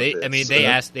 It's true. They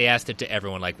asked it to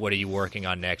everyone. Like, what are you working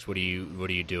on next? What are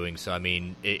you doing? So I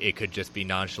mean, it could just be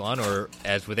nonchalant, or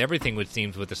as with everything, it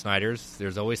seems with the Snyders,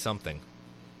 there's always something.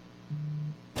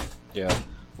 Yeah.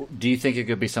 Do you think it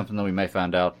could be something that we may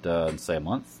find out in say a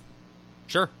month?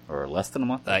 Sure. Or less than a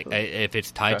month? If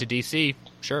it's tied to DC,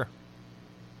 sure.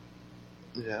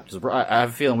 Yeah. I have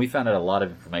a feeling we found out a lot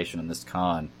of information in this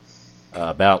con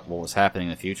about what was happening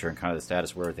in the future and kind of the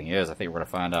status of where everything is. I think we're going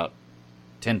to find out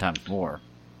 10 times more.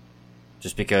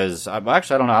 Just because, I don't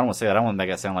know, I don't want to say that. I don't want to make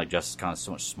it sound like Justice Con is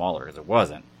so much smaller, because it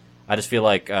wasn't. I just feel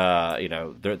like,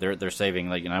 they're saving,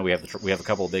 like, we have a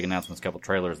couple of big announcements, a couple of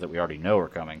trailers that we already know are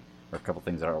coming, or a couple of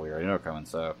things that we already know are coming,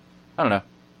 so, I don't know.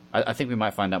 I think we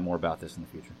might find out more about this in the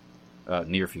future,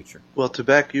 near future. Well, to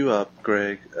back you up,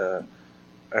 Greg,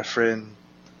 our friend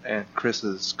and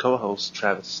Chris's co-host,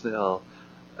 Travis Snell,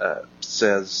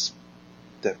 says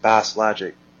that Boss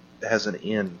Logic has an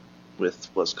in with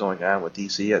what's going on with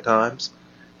DC at times.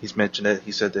 He's mentioned it.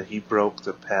 He said that he broke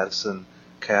the Pattinson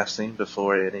casting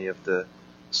before any of the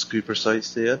scooper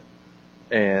sites did,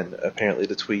 and apparently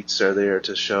the tweets are there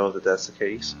to show that that's the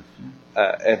case.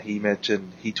 And he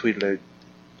tweeted out,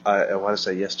 I want to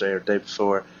say yesterday or the day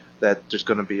before, that there's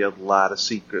going to be a lot of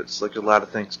secrets, like a lot of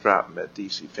things dropping at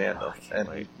DC fandom. And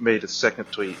he made a second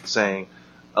tweet saying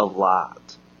a lot.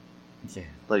 Yeah.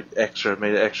 Like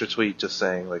made an extra tweet just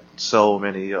saying like so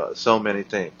many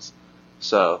things.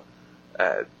 So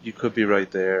you could be right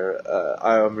there.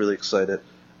 I'm really excited.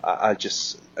 I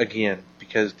just, again,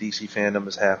 because DC fandom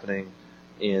is happening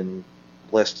in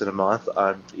less than a month,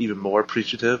 I'm even more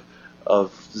appreciative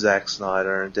of Zack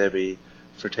Snyder and Debbie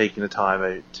for taking the time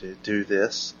out to do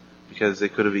this, because they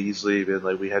could have easily been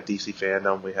like, we have DC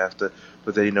fandom, we have to,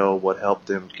 but they know what helped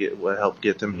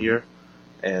get them here,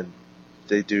 and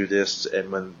they do this.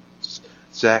 And when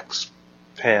Zack's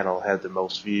panel had the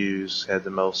most views, had the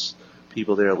most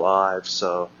people there live,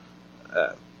 so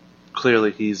clearly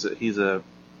he's a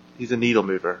needle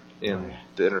mover in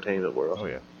the entertainment world. Oh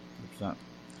yeah, 100%.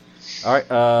 All right,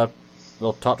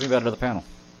 well, talk to me about another panel.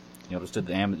 Just did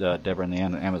the Deborah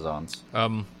and the Amazons.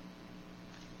 I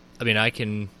mean, I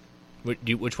can.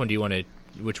 Which one do you want to?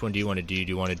 Which one do you want to do? Do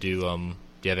you want to do? Do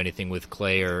you have anything with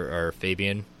Clay or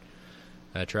Fabian,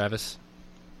 Travis?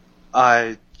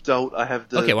 I don't. I have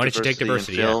the okay. Why don't you take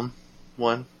diversity film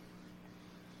one?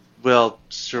 Well,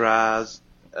 Shiraz,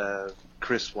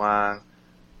 Chris Wang.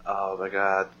 Oh my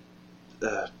God,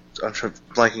 I'm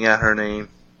blanking out her name.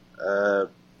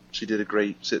 She did a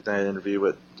great sit-down interview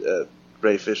with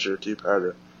Ray Fisher,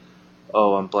 two-parter.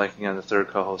 Oh, I'm blanking on the third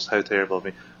co-host. How terrible of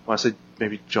me. want to say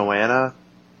maybe Joanna.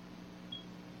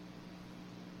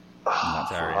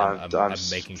 Sorry, I'm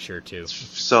making sure too.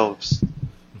 So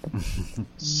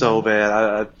bad.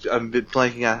 I've been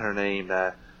blanking on her name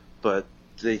now, but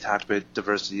they talked about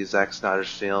diversity of Zack Snyder's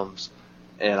films,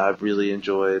 and I really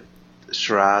enjoyed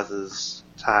Shiraz's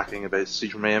talking about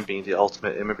Superman being the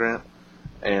ultimate immigrant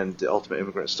and the ultimate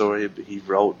immigrant story. He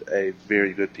wrote a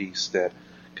very good piece that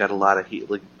got a lot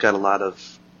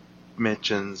of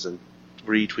mentions and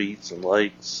retweets and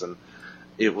likes, and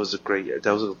it was a great.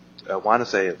 That was I want to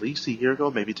say at least a year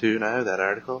ago, maybe 2 now, that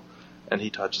article, and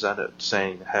he touches on it,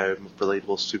 saying how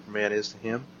relatable Superman is to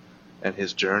him and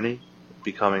his journey,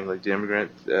 becoming like the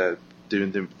immigrant, living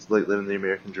the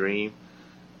American dream.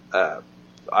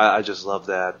 I just love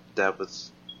that. That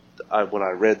was when I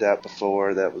read that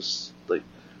before. That was like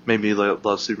made me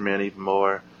love Superman even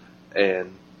more,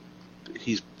 and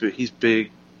he's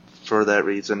big for that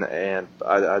reason. And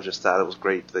I just thought it was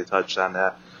great that they touched on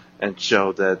that and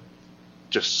showed that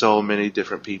just so many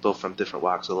different people from different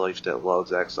walks of life that love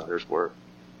Zack Snyder's work.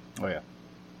 Oh yeah.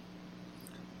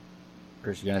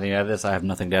 Chris, you got anything to add to this? I have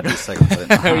nothing to add to this segment.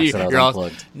 But You're all,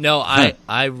 no,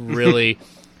 I really,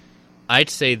 I'd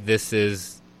say this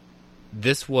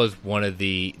was one of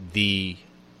the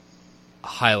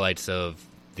highlights of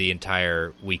the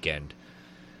entire weekend,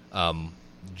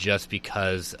 just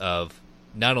because of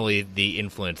not only the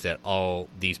influence that all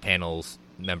these panels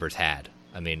members had.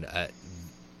 I mean,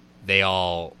 they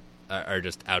all are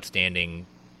just outstanding,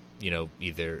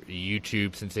 either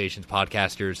YouTube sensations,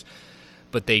 podcasters,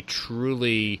 but they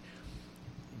truly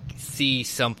see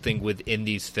something within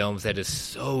these films that is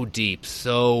so deep,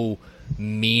 so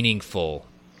meaningful.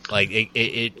 Like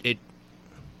it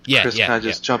yeah. Chris, can I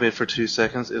just jump in for 2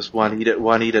 seconds? It's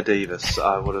Juanita Davis.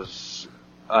 I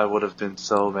would have been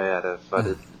so mad if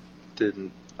I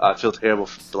didn't. I feel terrible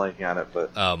for blanking on it,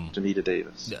 but Juanita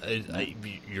Davis.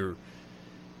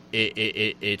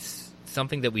 It's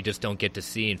something that we just don't get to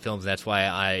see in films. That's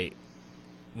why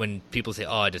when people say,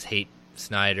 "Oh, I just hate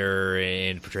Snyder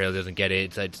and portrayal doesn't get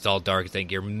it," it's all dark. I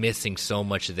think you're missing so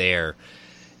much there,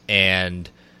 and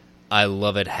I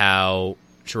love it how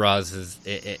Shiraz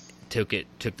took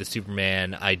the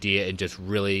Superman idea and just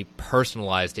really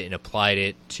personalized it and applied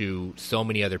it to so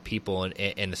many other people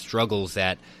and the struggles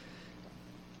that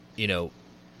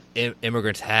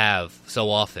immigrants have so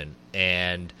often,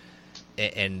 and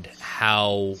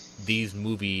how these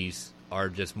movies are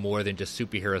just more than just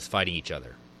superheroes fighting each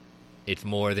other. It's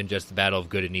more than just the battle of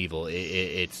good and evil.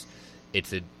 It's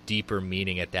a deeper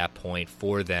meaning at that point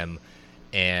for them.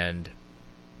 And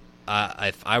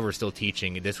if I were still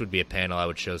teaching, this would be a panel I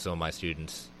would show some of my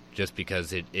students, just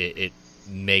because it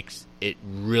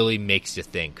really makes you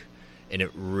think, and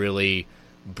it really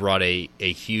brought a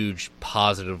huge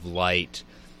positive light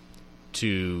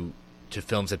to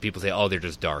films that people say, "Oh, they're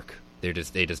just dark. They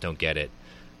just don't get it."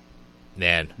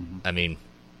 Man, I mean,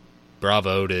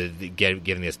 bravo to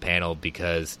giving this panel,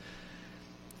 because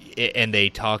and they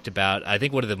talked about, I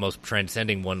think one of the most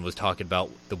transcending one was talking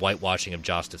about the whitewashing of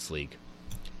Justice League.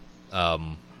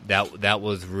 That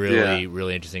was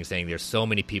really interesting, saying there's so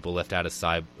many people left out of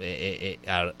out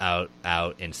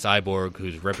in Cyborg,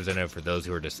 who's representative for those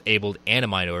who are disabled and a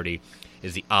minority,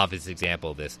 is the obvious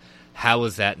example of this. How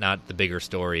is that not the bigger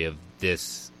story of the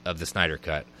Snyder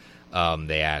Cut?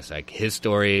 They asked, like, his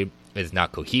story is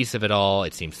not cohesive at all.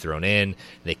 It seems thrown in.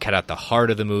 They cut out the heart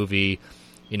of the movie.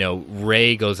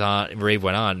 Ray went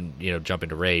on, jump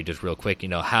into Ray just real quick,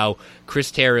 how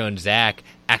Chris Terrio and Zach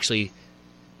actually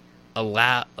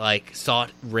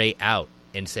sought Ray out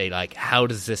and say, like, how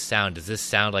does this sound? Does this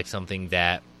sound like something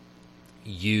that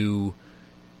you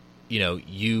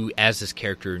as this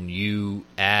character and you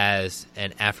as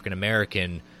an African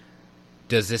American,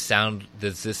 they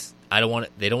don't want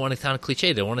to sound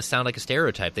cliche. They don't want to sound like a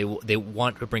stereotype. They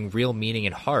want to bring real meaning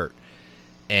and heart,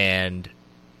 and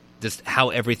just how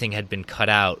everything had been cut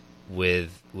out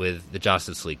with the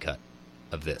Justice League cut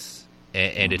of this,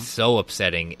 and it's so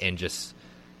upsetting. And just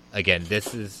again,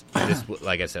 this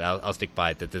like I said, I'll stick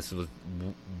by it, that this was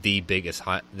the biggest.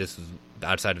 This was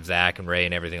outside of Zach and Ray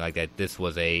and everything like that. This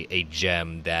was a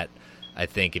gem that I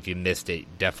think if you missed it,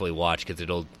 definitely watch, because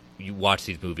you watch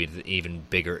these movies even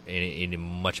bigger in a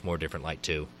much more different light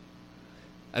too.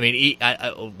 I mean,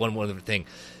 one other thing.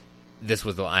 This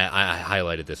was I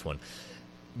highlighted this one.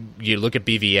 You look at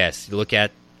BVS. You look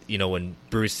at when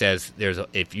Bruce says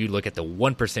if you look at the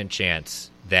 1% chance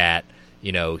that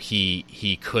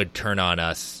he could turn on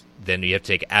us, then you have to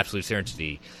take absolute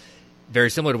certainty. Very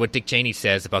similar to what Dick Cheney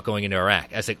says about going into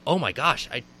Iraq. I was like, oh my gosh,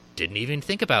 I didn't even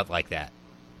think about it like that.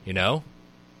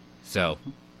 So,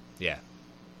 yeah.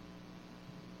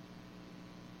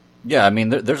 Yeah, I mean,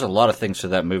 there's a lot of things to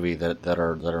that movie that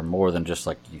are more than just,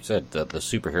 like you said, the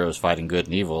superheroes fighting good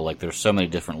and evil. Like, there's so many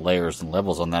different layers and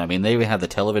levels on that. I mean, they even have the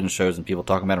television shows and people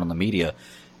talking about it on the media.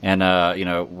 And,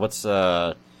 what's,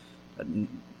 I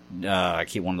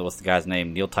keep wondering what's the guy's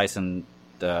name? Neil Tyson,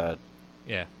 Yeah.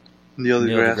 Neil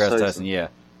deGrasse Tyson, yeah.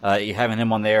 You having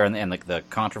him on there and like the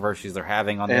controversies they're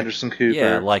having on Anderson there. Cooper.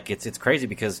 Yeah, like, it's crazy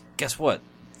because guess what?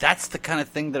 That's the kind of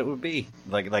thing that it would be.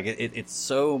 It's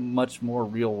so much more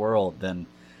real world than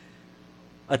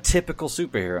a typical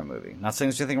superhero movie. Not saying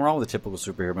there's anything wrong with a typical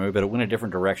superhero movie, but it went a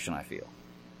different direction, I feel.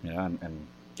 And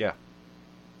yeah.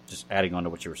 Just adding on to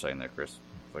what you were saying there, Chris.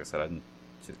 Like I said, I didn't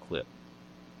see the clip.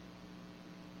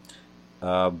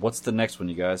 What's the next one,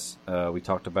 you guys? We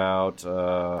talked about...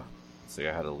 let's see,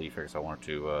 I had a leaf here because I wanted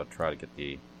to try to get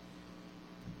the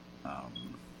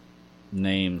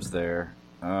names there.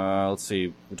 Let's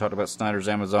see. We talked about Snyder's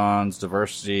Amazons,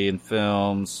 diversity in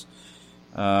films.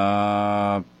 Chris,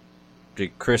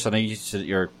 I know you said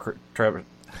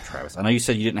Travis. I know you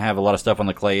said you didn't have a lot of stuff on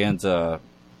the Clay Ends panel.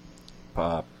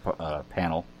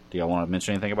 Do y'all want to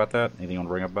mention anything about that? Anything you want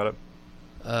to bring up about it?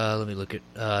 Let me look at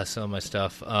some of my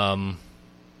stuff.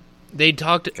 They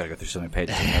talked. Gotta go through so many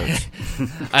pages of notes.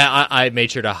 I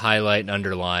made sure to highlight and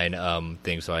underline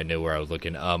things so I knew where I was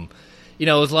looking. It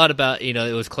was a lot about,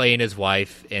 it was Clay and his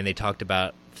wife, and they talked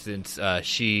about since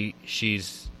she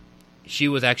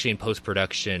was actually in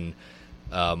post-production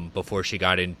before she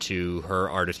got into her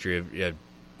artistry of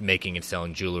making and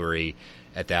selling jewelry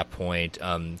at that point.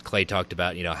 Clay talked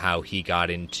about, how he got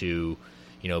into,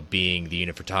 being the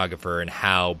unit photographer and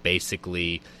how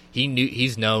basically he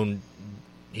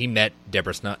met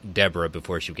Deborah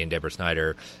before she became Deborah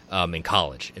Snyder in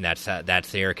college, and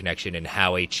that's their connection, and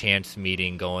how a chance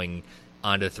meeting going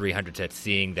onto the 300 set,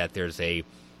 seeing that there's a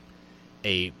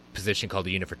position called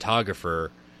the unit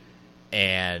photographer,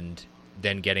 and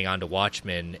then getting onto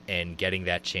Watchmen and getting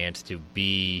that chance to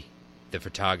be the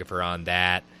photographer on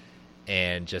that,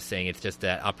 and just saying it's just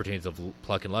that opportunities of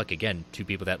pluck and luck. Again, two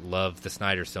people that love the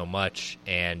Snyder so much,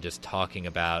 and just talking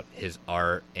about his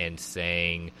art and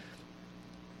saying,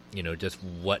 just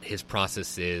what his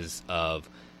process is of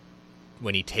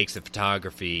when he takes the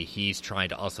photography, he's trying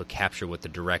to also capture what the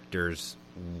directors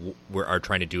are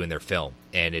trying to do in their film.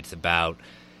 And it's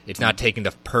not taking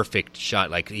the perfect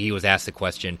shot. Like, he was asked the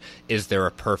question, is there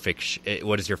a perfect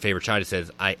what is your favorite shot? He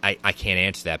says, I can't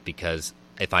answer that, because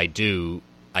if I do,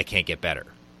 I can't get better.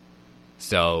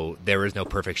 So there is no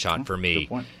perfect shot for me.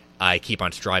 I keep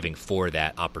on striving for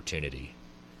that opportunity.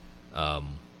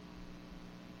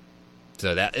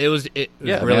 So that it was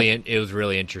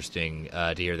really interesting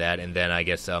to hear that. And then I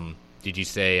guess did you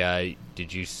say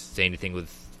anything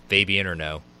with Fabian or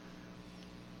no?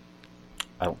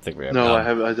 I don't think we have. No, I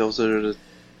have. Those are the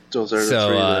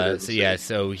three.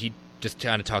 So he just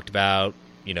kind of talked about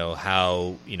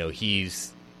how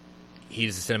he's a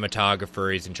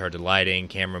cinematographer. He's in charge of lighting,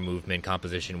 camera movement,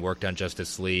 composition. Worked on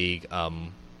Justice League.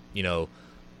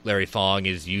 Larry Fong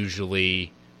is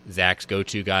usually Zach's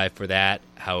go-to guy for that.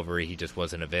 However, he just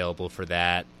wasn't available for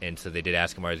that, and so they did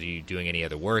ask him, "Are you doing any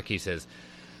other work?" He says,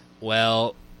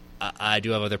 "Well, I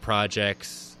do have other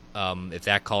projects. If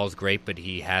Zach calls, great, but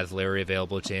he has Larry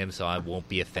available to him, so I won't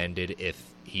be offended if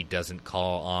he doesn't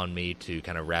call on me to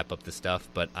kind of wrap up the stuff.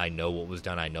 But I know what was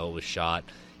done. I know it was shot."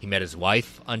 He met his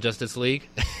wife on Justice League.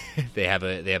 They have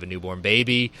a newborn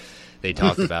baby. They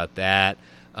talked about that.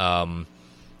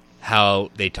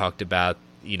 How they talked about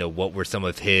what were some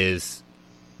of his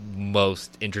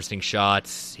most interesting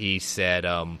shots. He said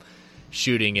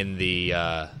shooting in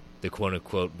the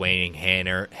quote-unquote Wayne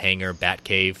Hangar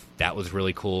Batcave, that was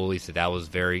really cool. He said that was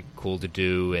very cool to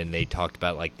do. And they talked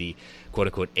about like the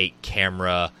quote-unquote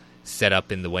 8-camera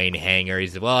setup in the Wayne Hangar. He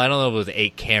said, well, I don't know if it was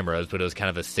 8 cameras, but it was kind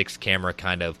of a 6-camera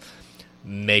kind of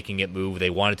making it move. They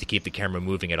wanted to keep the camera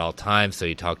moving at all times, so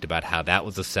he talked about how that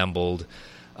was assembled.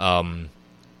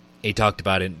 He talked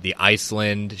about in the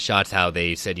Iceland shots, how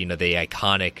they said,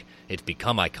 it's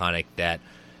become iconic that,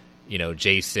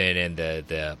 Jason and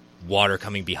the water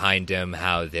coming behind him,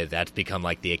 how that's become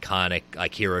like the iconic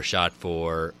like hero shot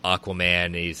for Aquaman.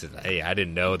 And he says, hey, I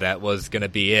didn't know that was going to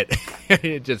be it.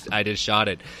 I just shot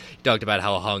it. He talked about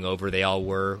how hungover they all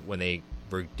were when they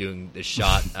were doing the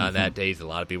shot on that day. A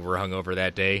lot of people were hungover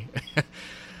that day.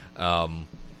 But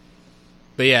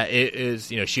yeah, it is,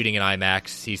 shooting in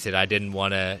IMAX. He said,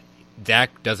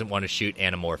 Zach doesn't want to shoot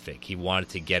anamorphic. He wanted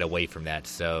to get away from that,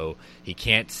 so he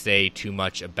can't say too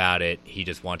much about it. He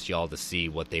just wants y'all to see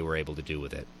what they were able to do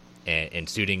with it. And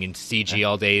shooting in CG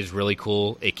all day is really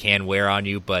cool. It can wear on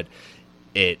you, but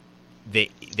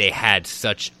they had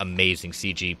such amazing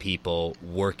CG people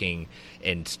working,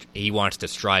 and he wants to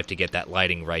strive to get that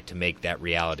lighting right to make that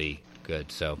reality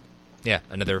good. So, yeah,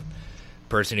 another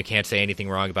person who can't say anything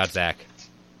wrong about Zack.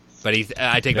 But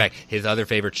I take back, his other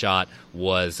favorite shot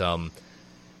was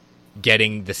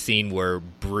getting the scene where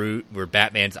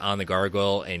Batman's on the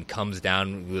gargoyle and comes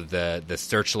down with the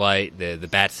searchlight, the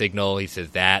bat signal. He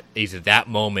says that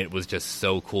moment was just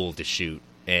so cool to shoot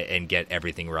and get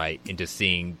everything right, and just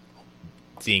seeing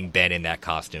Ben in that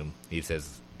costume. He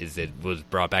says it was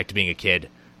brought back to being a kid.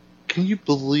 Can you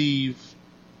believe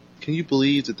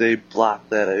that they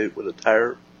blocked that out with a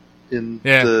tire in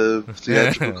the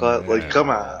theatrical cut? Like,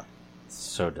 come on.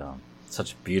 So dumb.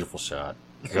 Such a beautiful shot.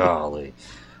 Golly.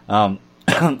 All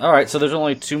right, so there's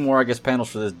only 2 more, I guess, panels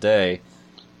for this day.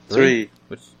 3.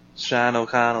 Sean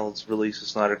O'Connell's released a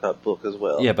Snyder Cut book as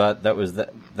well. Yeah, but that was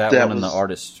that one and the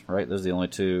artist, right? Those are the only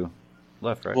 2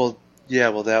 left, right? Well,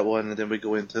 that one, and then we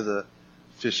go into the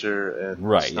Fisher and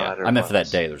Snyder. Yeah. I meant for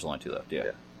that day, there's only 2 left.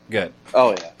 Yeah. Good.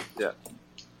 Oh yeah.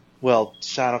 Well,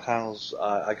 Sean O'Connell's.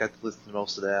 I got to listen to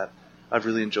most of that. I've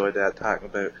really enjoyed that, talking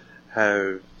about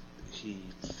how he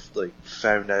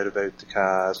found out about the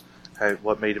cause,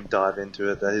 what made him dive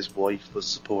into it, that his wife was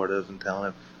supportive and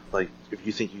telling him, if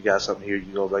you think you got something here,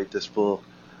 you go write this book.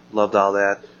 Loved all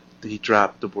that. He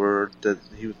dropped the word that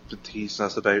he was teasing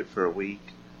us about for a week.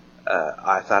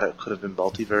 I thought it could have been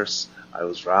Multiverse. I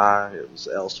was wrong. It was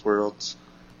Elseworlds,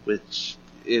 which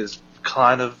is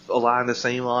kind of along the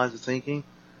same lines of thinking.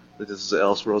 That this is an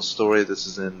Elseworlds story. This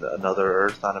is in another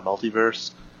Earth on a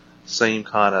multiverse. Same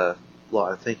kind of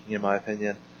line of thinking, in my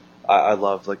opinion. I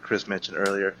love, like Chris mentioned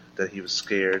earlier, that he was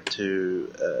scared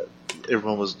to.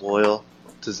 Everyone was loyal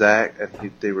to Zack,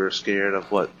 and they were scared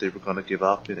of what they were going to give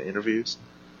up in interviews.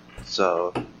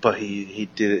 So, but he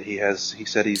did it. He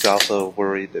said he's also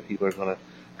worried that people are going to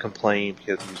complain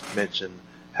because he's mentioned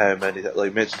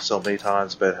mentioned so many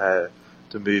times about how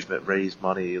the movement raised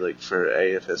money for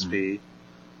AFSP.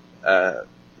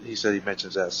 He said he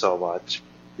mentions that so much.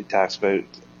 He talks about.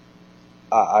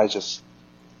 I just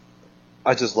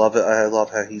love it. I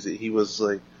love how he was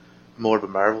more of a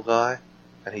Marvel guy,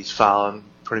 and he's fallen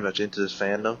pretty much into this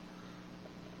fandom.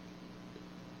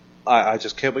 I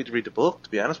just can't wait to read the book, to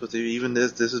be honest with you. Even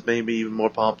this has made me even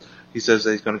more pumped. He says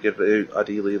that he's going to give it out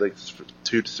ideally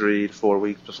 2 to 3 to 4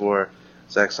 weeks before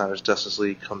Zack Snyder's Justice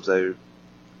League comes out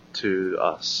to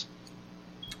us.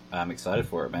 I'm excited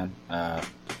for it, man.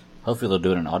 Hopefully they'll do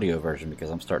it in an audio version, because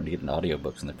I'm starting to get into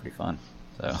audiobooks and they're pretty fun.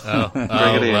 So. Bring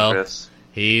it in, Chris.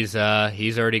 He's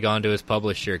already gone to his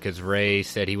publisher, because Ray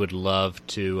said he would love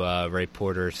to. Ray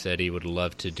Porter said he would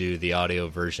love to do the audio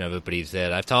version of it, but he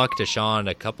said, I've talked to Sean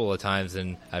a couple of times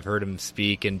and I've heard him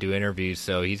speak and do interviews,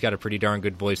 so he's got a pretty darn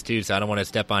good voice too. So I don't want to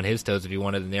step on his toes if he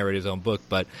wanted to narrate his own book,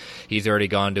 but he's already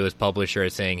gone to his publisher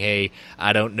saying, hey,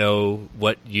 I don't know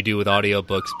what you do with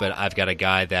audiobooks, but I've got a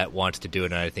guy that wants to do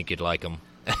it and I think you'd like him.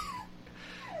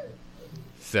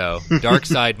 So,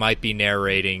 Darkseid might be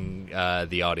narrating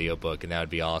the audiobook, and that would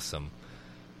be awesome.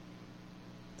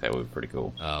 That would be pretty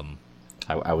cool.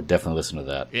 I would definitely listen to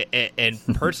that. And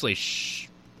personally,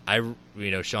 Sean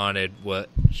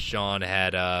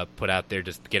had put out there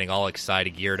just getting all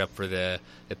excited, geared up for the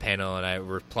panel, and I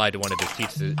replied to one of his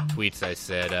tweets. I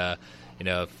said,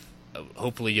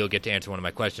 hopefully you'll get to answer one of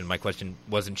my questions. My question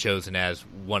wasn't chosen as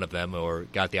one of them or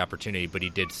got the opportunity, but he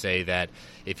did say that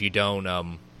if you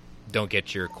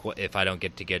if I don't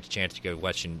get a chance to get a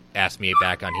question, ask me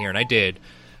back on here, and I did.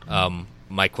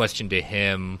 My question to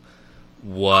him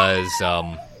was,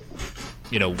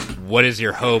 what is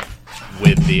your hope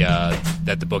with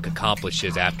that the book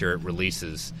accomplishes after it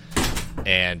releases?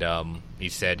 And he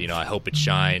said, I hope it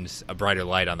shines a brighter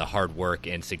light on the hard work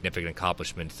and significant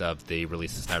accomplishments of the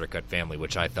release of Snyder Cut family,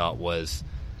 which I thought was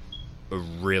a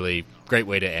really great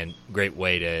way to end, great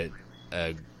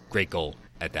goal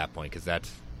at that point, because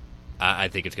I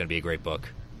think it's going to be a great book.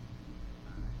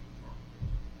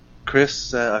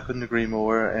 Chris, I couldn't agree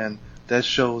more, and that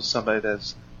shows somebody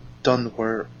that's done the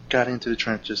work, got into the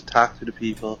trenches, talked to the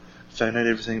people, found out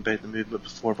everything about the movement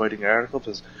before writing an article,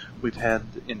 because we've had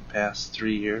in the past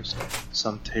 3 years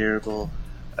some terrible,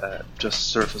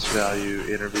 just surface value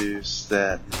interviews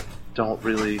that don't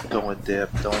really go in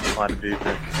depth, don't find the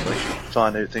movement,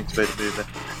 find out things about the movement,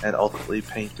 and ultimately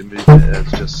paint the movement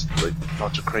as just a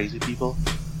bunch of crazy people.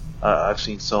 I've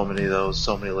seen so many of those,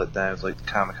 so many letdowns, like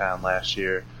Comic-Con last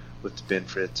year with the Ben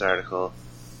Fritz article.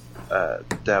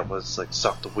 That was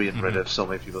sucked the wind right out of so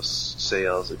many people's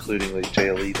sails, including Jay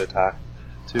Oliva talked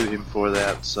to him for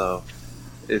that. So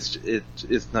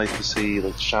it's nice to see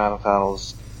Sean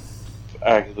O'Connell's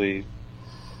arguably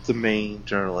the main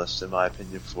journalist, in my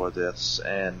opinion, for this,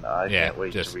 and I can't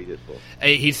wait to read it.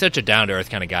 He's such a down-to-earth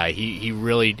kind of guy. He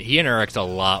really interacts a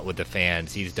lot with the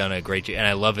fans. He's done a great job, and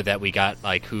I love it that we got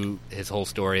his whole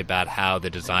story about how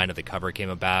the design of the cover came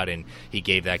about, and he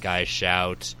gave that guy a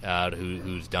shout out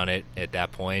who's done it at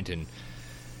that point, and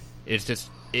it's just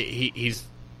it's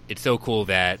so cool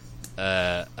that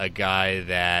a guy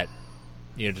that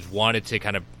just wanted to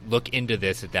kind of look into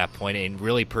this at that point and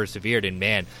really persevered, and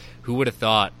man, who would have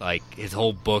thought, his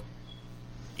whole book,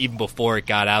 even before it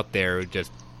got out there,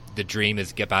 just the dream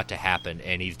is about to happen.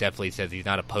 And he definitely says he's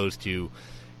not opposed to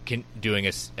doing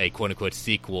a quote-unquote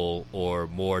sequel or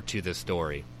more to the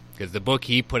story. Because the book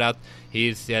he put out,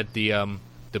 he said the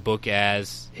book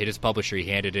as hit his publisher, he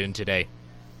handed it in today.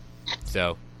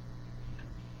 So.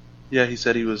 Yeah, he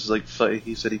said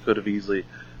he said he could have easily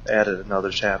added another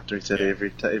chapter. He said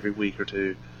every week or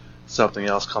two, something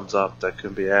else comes up that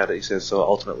can be added. He says, so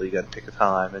ultimately you got to pick a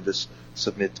time and just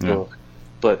submit the book.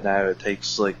 But now it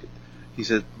takes, he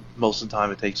said most of the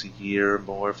time it takes a year or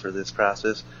more for this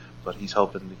process, but he's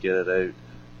hoping to get it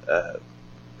out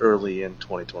early in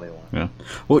 2021. Yeah.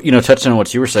 Well, touching on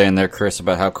what you were saying there, Chris,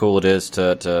 about how cool it is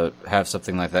to have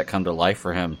something like that come to life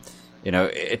for him.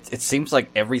 It seems like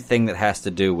everything that has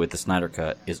to do with the Snyder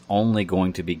Cut is only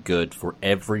going to be good for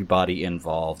everybody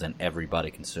involved and everybody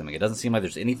consuming. It doesn't seem like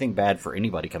there's anything bad for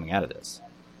anybody coming out of this.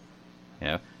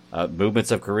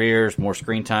 Movements of careers, more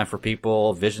screen time for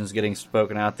people, visions getting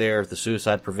spoken out there, the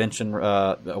suicide prevention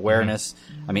awareness.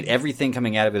 Mm-hmm. I mean, everything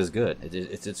coming out of it is good.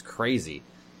 It's crazy.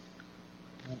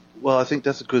 Well, I think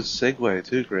that's a good segue,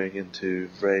 too, Greg, into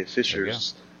Ray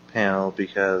Fisher's panel,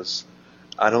 because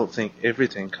I don't think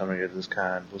everything coming out of this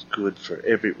kind was good for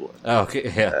everyone. Oh,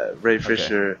 okay, yeah. Ray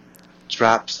Fisher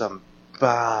dropped some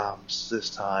bombs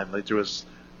this time. There was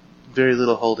very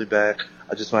little holding back.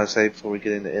 I just want to say, before we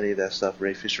get into any of that stuff,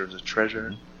 Ray Fisher is a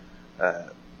treasure.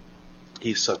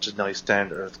 He's such a nice,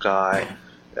 down-to-earth guy.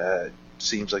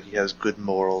 Seems like he has good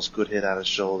morals, good head on his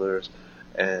shoulders,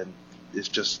 and is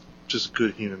just a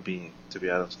good human being, to be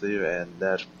honest with you. And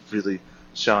that really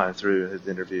shined through in his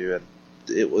interview. And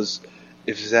it was...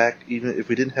 even if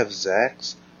we didn't have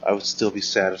Zach's, I would still be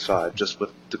satisfied just with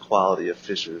the quality of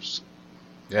Fisher's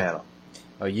panel.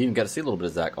 Oh, you even got to see a little bit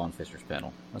of Zach on Fisher's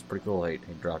panel. That's pretty cool. He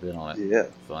dropped in on it. Yeah,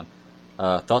 fun.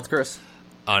 Thoughts, Chris?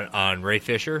 On Ray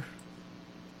Fisher?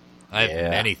 I have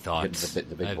many thoughts. The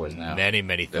big boys now.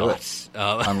 Many thoughts.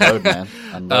 Unload, man.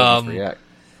 Unload and react.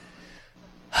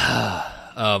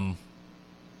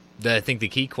 I think the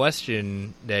key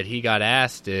question that he got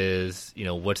asked is,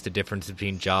 what's the difference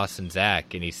between Joss and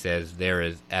Zach? And he says, there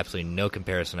is absolutely no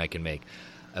comparison I can make.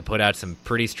 I put out some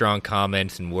pretty strong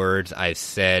comments and words I've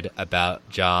said about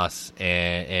Joss,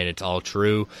 and it's all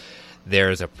true.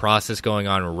 There is a process going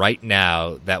on right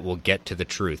now that will get to the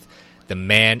truth. The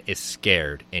man is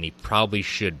scared, and he probably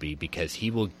should be, because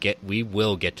we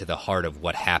will get to the heart of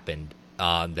what happened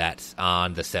on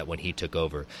the set when he took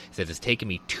over. He says, it's taken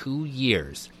me 2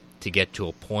 years to get to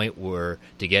a point where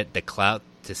to get the clout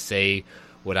to say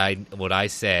what I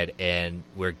said, and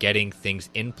we're getting things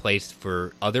in place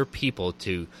for other people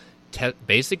to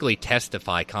basically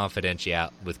testify with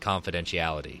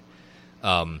confidentiality.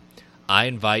 I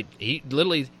invite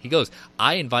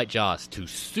Joss to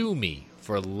sue me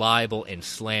for libel and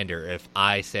slander if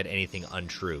I said anything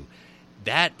untrue.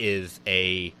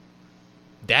 The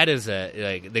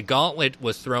gauntlet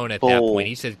was thrown at that point.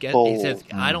 He says,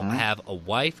 I don't have a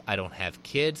wife, I don't have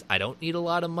kids, I don't need a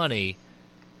lot of money.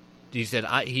 He said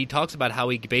he talks about how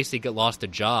he basically lost a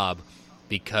job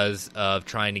because of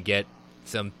trying to get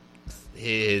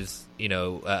his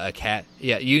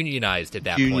unionized at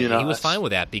that point. And he was fine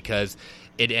with that because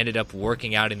it ended up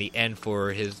working out in the end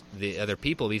for the other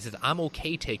people. He says, I'm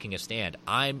okay taking a stand.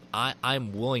 I'm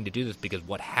willing to do this because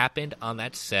what happened on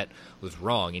that set was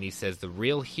wrong. And he says the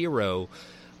real hero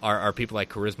are people like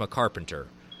Charisma Carpenter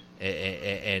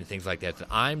and things like that. So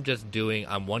I'm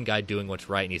one guy doing what's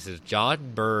right. And he says,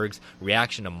 John Berg's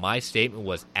reaction to my statement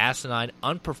was asinine,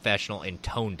 unprofessional, and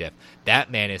tone deaf.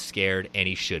 That man is scared, and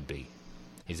he should be.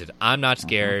 He said, I'm not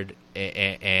scared,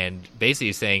 and basically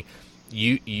he's saying,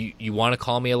 you want to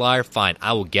call me a liar? Fine,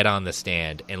 I will get on the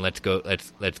stand and let's go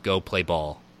play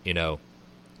ball.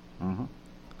 Mm-hmm.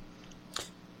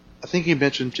 I think he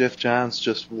mentioned Jeff Johns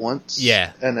just once.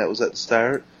 Yeah, and that was at the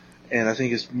start. And I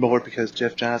think it's more because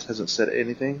Jeff Johns hasn't said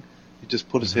anything. He just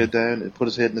put his head down and put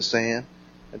his head in the sand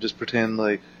and just pretend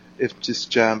like if this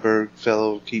John Berg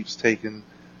fellow keeps taking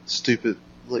stupid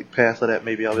path like that,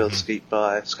 maybe I'll be able to skate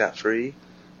by scot-free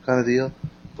kind of deal.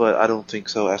 But I don't think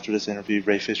so. After this interview,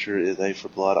 Ray Fisher is A for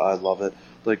blood. I love it.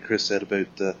 Like Chris said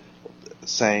about the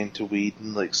saying to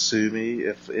Whedon, like, sue me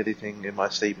if anything in my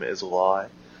statement is a lie.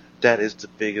 That is the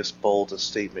biggest, boldest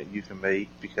statement you can make,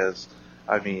 because,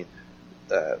 I mean,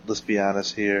 let's be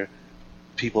honest here,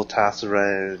 people toss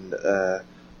around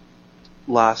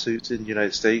lawsuits in the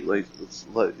United States, like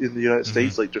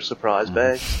they're surprise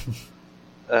bags.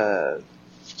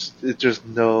 There's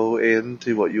no end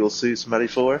to what you'll sue somebody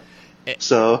for.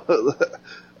 So,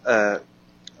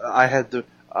 I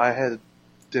had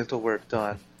dental work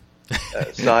done.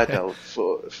 Side note,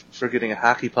 for getting a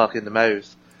hockey puck in the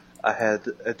mouth, I had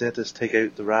a dentist take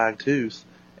out the rag tooth,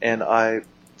 and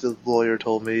the lawyer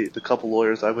told me, the couple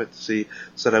lawyers I went to see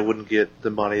said I wouldn't get the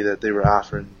money that they were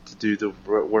offering to do the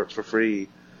work for free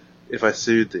if I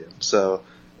sued them. So,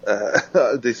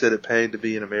 they said it paid to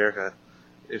be in America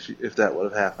if that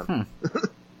would have happened.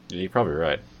 Yeah, you're probably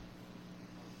right.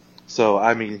 So,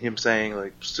 I mean, him saying,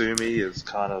 like, sue me is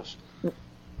kind of...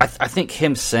 I think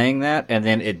him saying that, and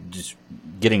then it just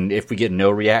if we get no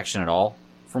reaction at all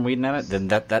from Whedon at it, then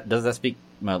does that speak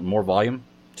more volume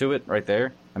to it right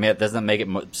there? I mean, doesn't that make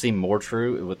it seem more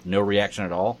true with no reaction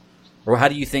at all? Or how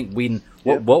do you think Whedon?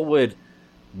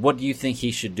 What do you think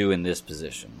he should do in this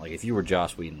position? Like, if you were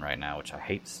Joss Whedon right now, which I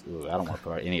hate, I don't want to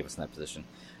put any of us in that position.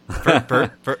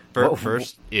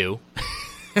 First, ew.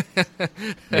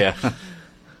 Yeah.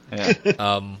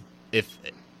 If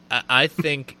I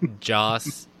think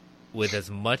Joss, with as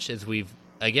much as we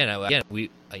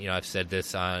I've said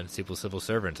this on Civil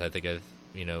Servants. I think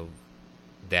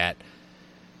that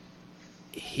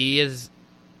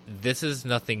this is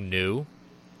nothing new.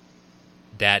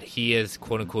 That he has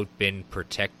quote unquote been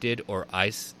protected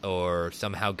or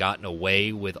somehow gotten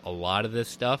away with a lot of this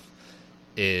stuff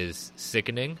is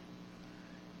sickening.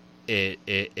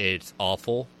 It's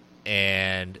awful,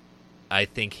 and I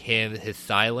think his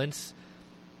silence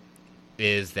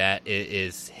is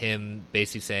him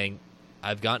basically saying,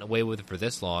 I've gotten away with it for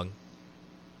this long.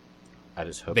 I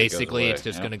just hope basically it goes away. It's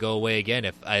just going to go away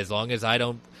again as long as I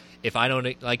don't,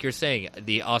 like you're saying,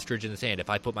 the ostrich in the sand, if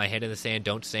I put my head in the sand,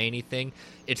 don't say anything,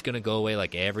 it's going to go away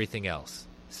like everything else.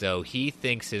 So he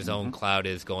thinks his own cloud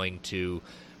is going to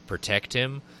protect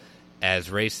him.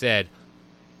 As Ray said,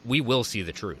 we will see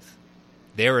the truth.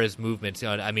 There is movements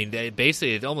on. I mean,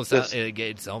 basically, it's almost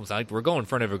like we're going in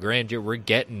front of a grand jury.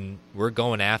 We're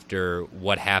going after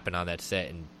what happened on that set,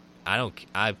 and I'm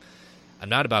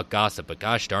not about gossip, but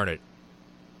gosh darn it.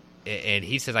 And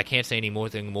he says I can't say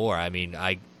anything more. I mean,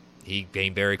 he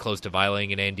came very close to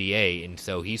violating an NDA, and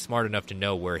so he's smart enough to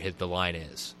know where the line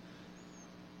is.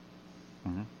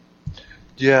 Mm-hmm.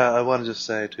 Yeah, I want to just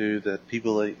say too that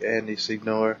people like Andy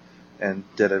Signor and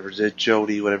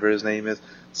Jody, whatever his name is,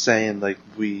 saying like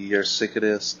we are sick of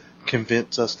this,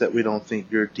 convince us that we don't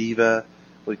think you're a diva,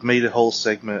 like made a whole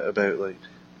segment about like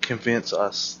convince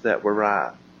us that we're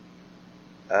right.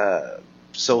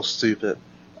 So stupid.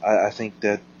 I think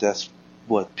that's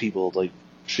what people like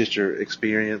Fisher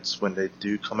experience when they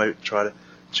do come out to try to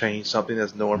change something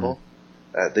that's normal.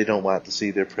 They don't want to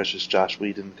see their precious Joss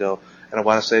Whedon go. And I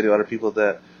want to say to other people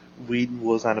that Whedon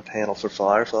was on a panel for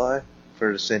Firefly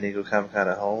for the San Diego Comic-Con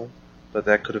at home, but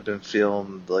that could have been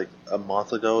filmed like a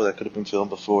month ago. That could have been filmed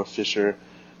before Fisher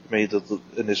made the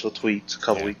initial tweets a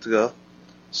couple weeks ago.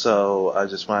 So I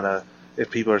just want to,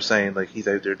 if people are saying like he's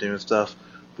out there doing stuff,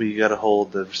 we got to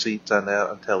hold the receipts on that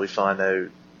until we find out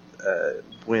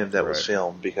when that was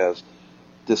filmed, because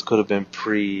this could have been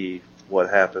pre what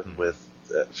happened with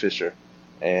Fisher.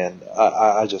 And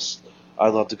I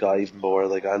love the guy even more.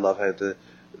 Like, I love how the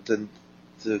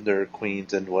Nerd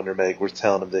Queens and Wonder Meg were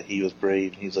telling him that he was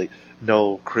brave. And he's like,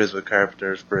 no, Charisma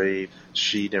Carpenter's brave.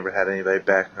 She never had anybody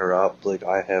backing her up. Like,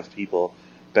 I have people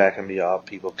backing me up,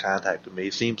 people contacting me.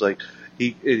 It seems like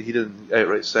he didn't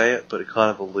outright say it, but it kind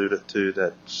of alluded to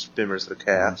that members of the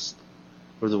cast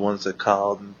were the ones that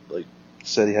called and like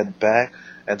said he had it back.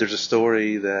 And there's a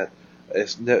story that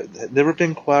it's never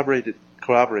been corroborated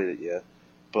yet,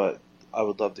 but I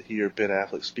would love to hear Ben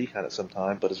Affleck speak on it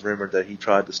sometime. But it's rumored that he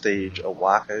tried to stage a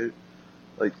walkout,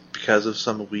 like because of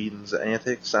some of Whedon's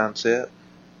antics on set,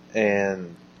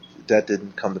 and that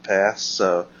didn't come to pass.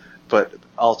 So, but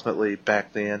ultimately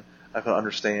back then, I can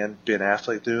understand Ben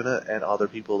Affleck doing it, and other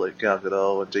people like Gal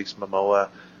Gadot and Jason Momoa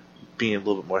being a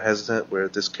little bit more hesitant, where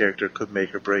this character could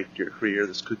make or break your career.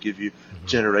 This could give you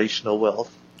generational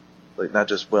wealth, like not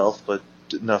just wealth, but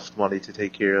enough money to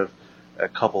take care of a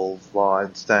couple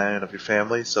lines down of your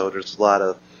family. So there's a lot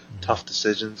of tough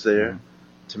decisions there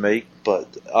to make.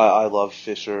 But I love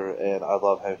Fisher, and I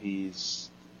love how he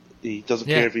doesn't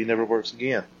care if he never works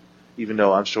again, even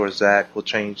though I'm sure Zach will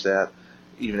change that,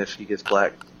 even if he gets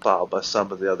blackballed by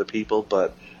some of the other people.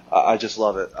 But I just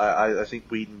love it. I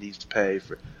think Whedon needs to pay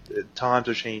for. Times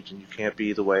are changing. You can't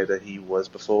be the way that he was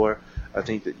before. I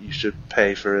think that you should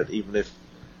pay for it, even if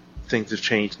things have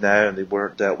changed now and they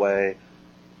weren't that way.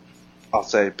 I'll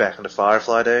say back in the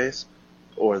Firefly days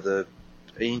or the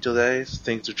Angel days,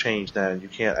 things have changed now, and you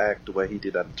can't act the way he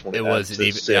did on 20. It wasn't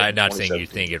even. I'm not saying you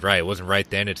think it right. It wasn't right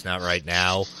then. It's not right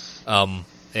now. No.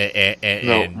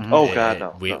 Oh God,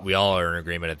 no. We all are in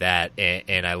agreement of that,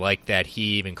 and I like that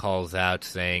he even calls out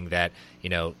saying that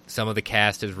some of the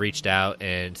cast has reached out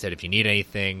and said if you need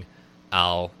anything,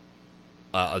 I'll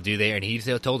do there. And he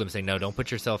told him saying no, don't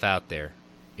put yourself out there.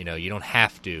 You don't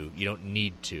have to. You don't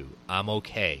need to. I'm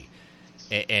okay.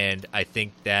 And I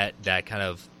think that kind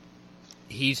of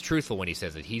he's truthful when he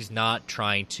says it. He's not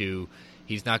trying to.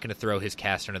 He's not going to throw his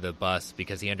cast under the bus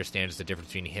because he understands the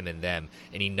difference between him and them,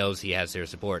 and he knows he has their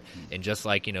support. And just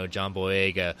like John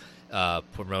Boyega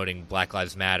promoting Black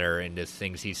Lives Matter and the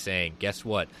things he's saying, guess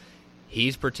what?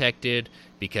 He's protected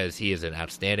because he is an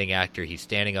outstanding actor. He's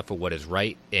standing up for what is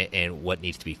right and what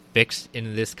needs to be fixed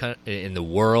in in the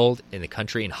world, in the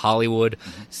country, in Hollywood.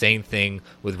 Mm-hmm. Same thing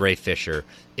with Ray Fisher.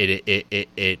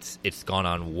 It's gone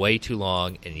on way too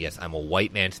long. And yes, I'm a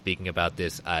white man speaking about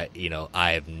this. I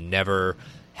have never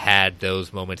had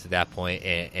those moments at that point.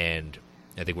 And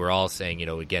I think we're all saying,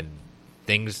 again,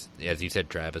 things, as you said,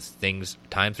 Travis,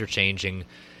 times are changing.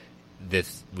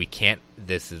 This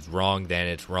is wrong then,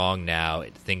 it's wrong now,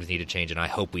 things need to change, and I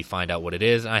hope we find out what it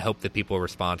is, and I hope the people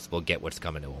responsible get what's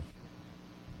coming to them.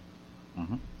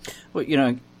 Mm-hmm.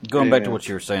 Well, going back to what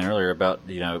you were saying earlier about,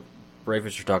 Ray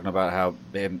Fisher talking about how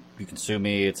you can sue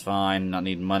me, it's fine, not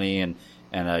needing money, and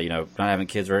not having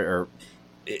kids, or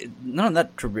none of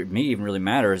that to me even really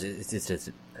matters. It's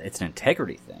an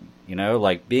integrity thing,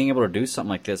 like being able to do something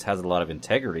like this has a lot of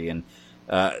integrity, and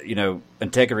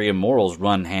integrity and morals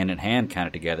run hand in hand kind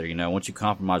of together. Once you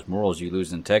compromise morals, you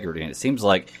lose integrity. And it seems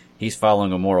like he's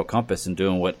following a moral compass and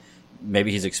doing what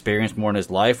maybe he's experienced more in his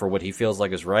life or what he feels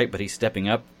like is right, but he's stepping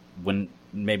up when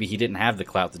maybe he didn't have the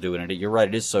clout to do it. And you're right,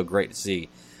 it is so great to see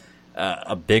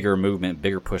a bigger movement,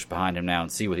 bigger push behind him now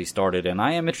and see what he started. And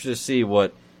I am interested to see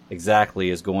what exactly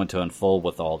is going to unfold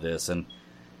with all this. And,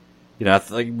 like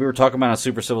we were talking about on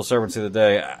Super Civil Servants the other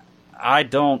day,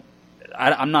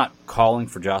 I'm not calling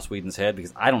for Joss Whedon's head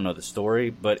because I don't know the story,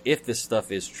 but if this stuff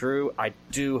is true, I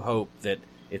do hope that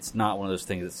it's not one of those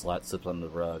things that slips under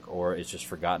the rug or it's just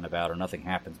forgotten about or nothing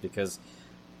happens, because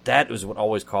that is what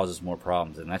always causes more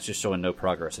problems, and that's just showing no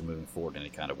progress in moving forward in any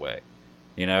kind of way.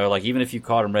 Like even if you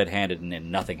caught him red-handed and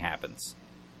then nothing happens,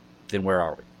 then where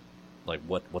are we? Like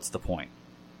what's the point?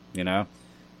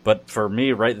 But for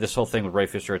me, right, this whole thing with Ray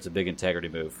Fisher, it's a big integrity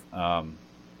move.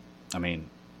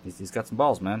 He's got some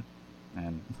balls, man.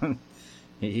 And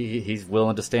he's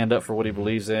willing to stand up for what he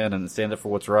believes in and stand up for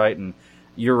what's right. And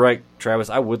you're right, Travis.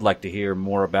 I would like to hear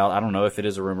more about. I don't know if it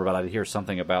is a rumor, but I'd hear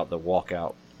something about the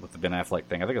walkout with the Ben Affleck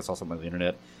thing. I think I saw something on the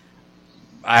internet.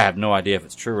 I have no idea if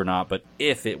it's true or not, but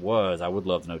if it was, I would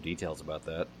love to know details about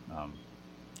that.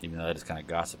 Even though that is kind of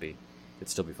gossipy, it'd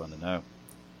still be fun to know.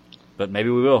 But maybe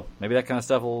we will. Maybe that kind of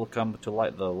stuff will come to the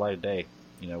light of day.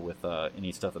 With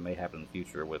any stuff that may happen in the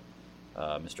future with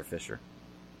Mr. Fisher.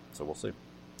 So we'll see.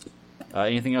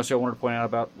 Anything else y'all wanted to point out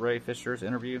about Ray Fisher's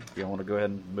interview? Do y'all want to go ahead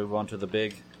and move on to the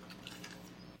big...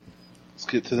 Let's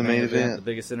get to the main event. The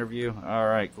biggest interview. All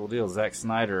right, cool deal. Zack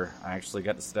Snyder. I actually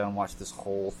got to sit down and watch this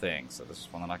whole thing, so this is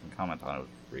one that I can comment on. It was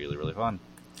really, really fun.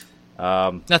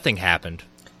 Nothing happened.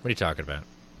 What are you talking about?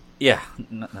 Yeah,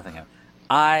 nothing happened.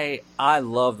 I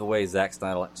love the way Zack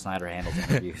Snyder handles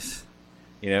interviews.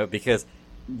 Because...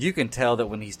 you can tell that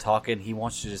when he's talking, he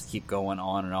wants to just keep going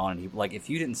on and on. And if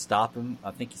you didn't stop him,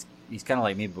 I think he's kind of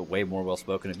like me, but way more well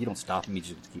spoken. If you don't stop him, he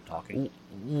just keep talking.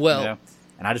 Well,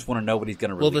 and I just want to know what he's going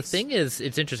to release. Well, the thing is,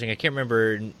 it's interesting. I can't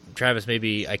remember, Travis.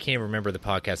 Maybe I can't remember the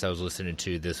podcast I was listening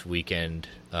to this weekend,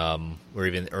 or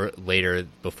even later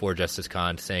before Justice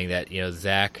Con, saying that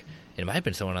Zack, and it might have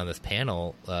been someone on this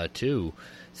panel too,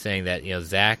 saying that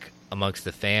Zack amongst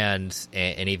the fans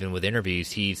and even with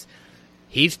interviews,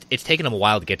 it's taken him a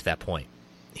while to get to that point.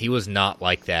 He was not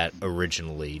like that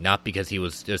originally, not because he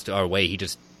was just our way. He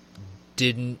just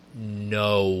didn't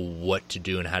know what to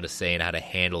do and how to say and how to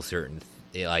handle certain,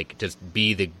 just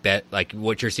be the best. Like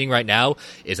what you're seeing right now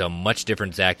is a much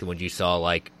different Zack than when you saw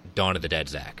Dawn of the Dead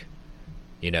Zack,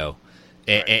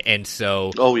 and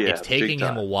so it's taking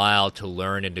him a while to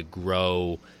learn and to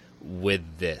grow with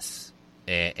this.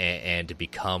 And to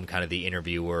become kind of the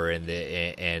interviewer and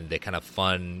the kind of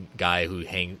fun guy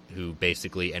who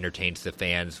basically entertains the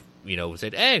fans,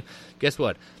 said, hey, guess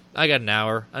what? I got an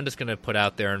hour. I'm just going to put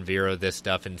out there on Vero this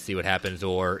stuff and see what happens.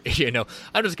 Or,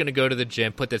 I'm just going to go to the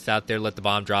gym, put this out there, let the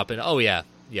bomb drop, and oh yeah,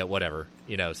 yeah, whatever,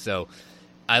 So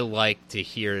I like to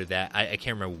hear that. I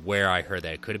can't remember where I heard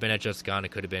that. It could have been at Just Gone.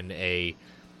 It could have been a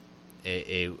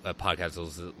podcast I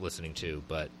was listening to,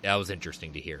 but that was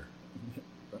interesting to hear.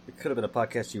 It could have been a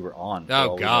podcast you were on.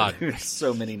 Oh, God. There's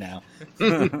so many now.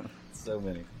 So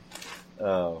many.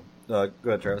 Oh, go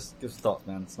ahead, Travis. Give us thoughts,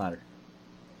 man. Snyder.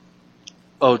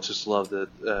 Oh, just love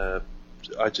that.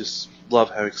 I just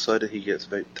love how excited he gets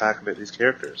about talking about these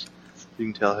characters. You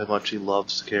can tell how much he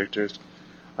loves the characters.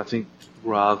 I think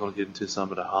we're all going to get into some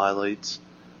of the highlights,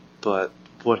 but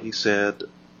what he said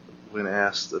when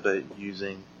asked about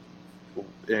using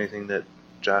anything that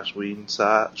Joss Whedon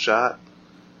shot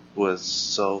was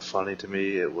so funny to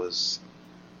me. It was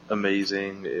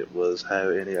amazing. It was how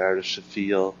any artist should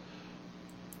feel.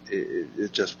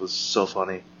 It just was so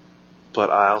funny. But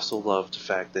I also loved the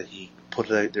fact that he put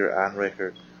it out there on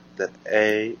record that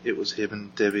A, it was him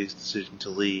and Debbie's decision to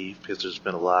leave because there's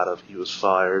been a lot of he was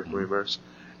fired rumors,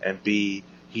 and B,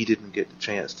 he didn't get the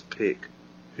chance to pick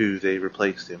who they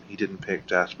replaced him. He didn't pick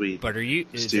Joss Whedon. But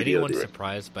is anyone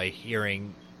surprised by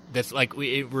hearing this? Like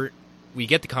we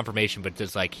get the confirmation, but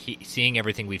just like seeing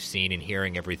everything we've seen and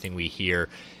hearing everything we hear,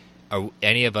 are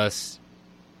any of us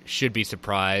should be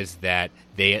surprised that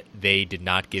they did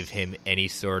not give him any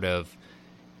sort of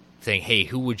saying, hey,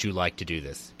 who would you like to do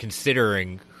this?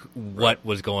 Considering what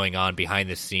was going on behind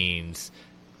the scenes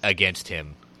against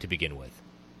him to begin with.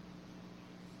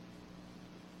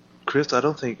 Chris, I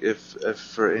don't think if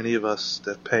for any of us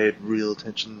that paid real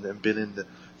attention and been in the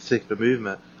thick of the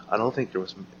movement, I don't think there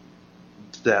was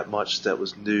that much that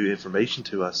was new information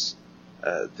to us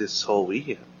this whole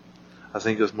weekend. I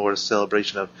think it was more a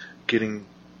celebration of getting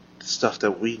stuff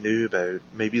that we knew about,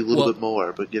 maybe a little bit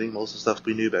more, but getting most of the stuff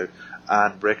we knew about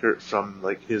on record from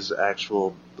like his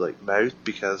actual like mouth,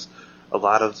 because a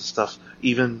lot of the stuff,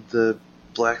 even the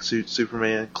Black Suit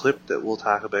Superman clip that we'll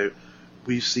talk about,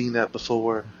 we've seen that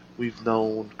before. We've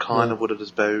known kind of what it is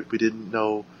about. We didn't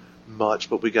know much,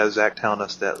 but we got Zach telling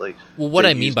us that like. Well, what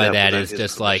I mean by that is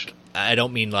just like, I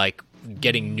don't mean like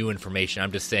getting new information.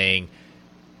 I'm just saying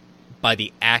by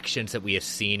the actions that we have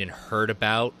seen and heard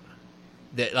about.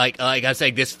 That, like I was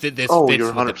saying, this fits with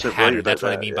the pattern. Right that's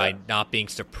what I mean by not being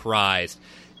surprised.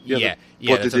 Yeah, that's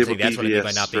what I'm saying. That's what I mean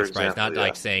by not being surprised. Not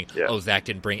like saying, "Oh, Zach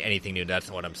didn't bring anything new." That's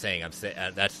not what I'm saying.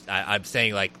 I'm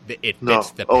saying like it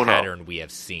fits the pattern we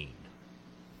have seen.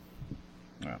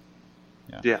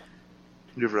 Yeah,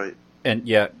 you're right. And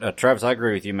Travis, I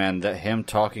agree with you, man. That him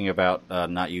talking about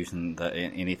not using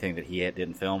anything that he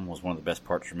didn't film was one of the best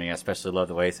parts for me. I especially love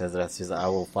the way he says it. He says, "I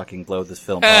will fucking blow this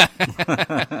film up."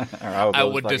 Or I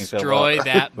would destroy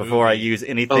that before I use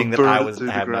anything that I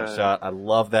have not shot. I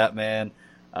love that, man.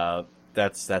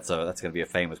 That's going to be a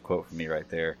famous quote for me right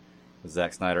there, with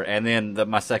Zack Snyder. And then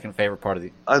my second favorite part of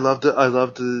the I loved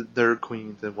the Nerd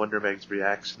Queens and Wonder Meg's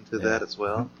reaction to that as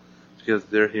well, because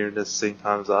they're hearing this same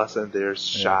time as us and they're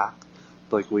shocked.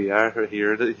 Like we are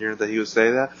hearing that he would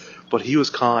say that, but he was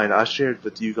kind. I shared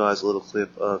with you guys a little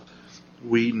clip of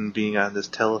Whedon being on this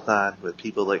telethon with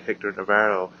people like Hector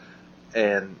Navarro,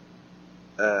 and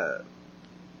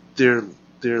they're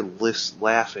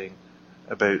laughing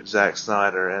about Zack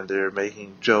Snyder, and they're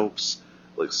making jokes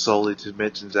like solely to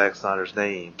mention Zack Snyder's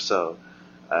name. So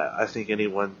I think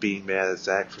anyone being mad at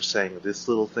Zack for saying this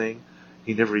little thing,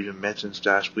 he never even mentions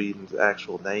Joss Whedon's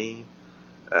actual name.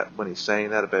 When he's saying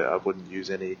that about I wouldn't use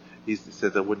any, he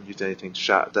said I wouldn't use anything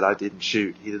shot that I didn't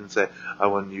shoot. He didn't say I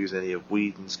wouldn't use any of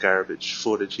Whedon's garbage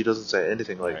footage. He doesn't say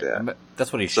anything like that.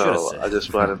 That's what he should have said. I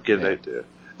just wanted to get it out there.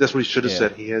 That's what he should have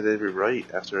said. He had every right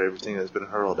after everything that's been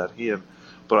hurled at him.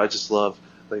 But I just love,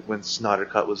 like when Snyder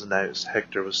Cut was announced,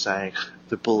 Hector was saying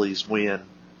the bullies win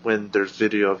when there's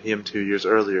video of him 2 years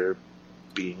earlier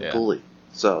being a bully.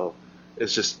 So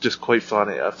it's just quite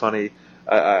funny.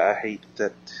 I hate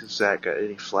that Zach got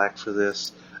any flack for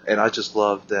this, and I just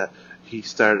love that he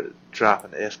started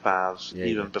dropping F-bombs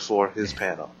even before his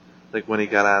panel. Like when he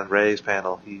got on Ray's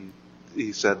panel,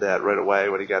 he said that right away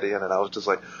when he got in, and I was just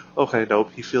like, okay,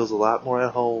 nope, he feels a lot more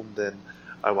at home than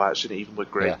I watched it, even with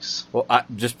Grace. Yeah. Well,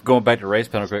 just going back to Ray's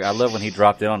panel quick, I love when he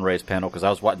dropped in on Ray's panel, because I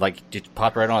was it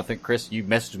popped right on. I think, Chris, you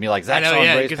messaged me like, Zach's on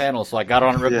Ray's panel, so I got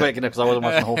on it real quick, and because I wasn't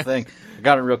watching the whole thing, I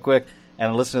got it real quick.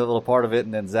 And I listened to a little part of it,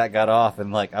 and then Zach got off,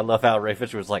 and like I love how Ray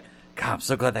Fisher was like, "God, I'm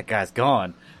so glad that guy's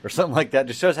gone," or something like that.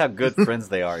 Just shows how good friends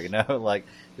they are, like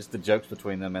just the jokes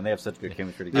between them, and they have such good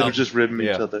chemistry together. They were just ribbing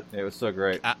each other. It was so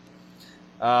great.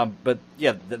 But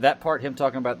yeah, that part, him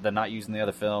talking about the not using the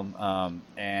other film,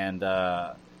 and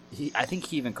I think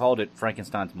he even called it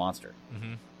Frankenstein's monster.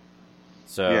 Mm-hmm.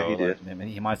 So Yeah, he did. I mean,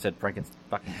 he might have said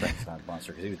Frankenstein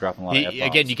monster because he was dropping a lot of F-bombs.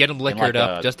 Again, you get him liquored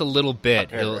up just a little bit,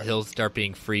 paragraph. he'll start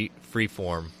being free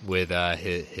form with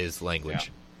his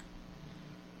language.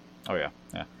 Oh yeah,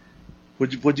 yeah. What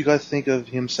do you guys think of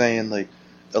him saying like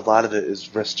a lot of it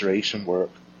is restoration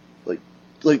work,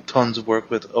 like tons of work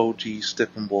with OG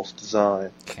Steppenwolf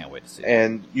design? Can't wait to see it.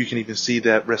 And you can even see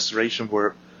that restoration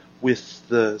work with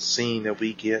the scene that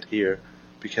we get here,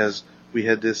 because we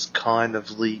had this kind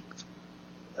of leaked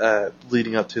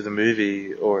leading up to the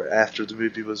movie or after the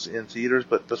movie was in theaters,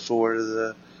 but before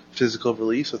the physical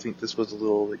release. I think this was a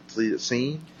little like deleted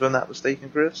scene, if I'm not mistaken,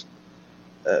 Chris.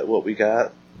 What we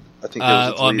got. I think there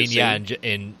was a deleted scene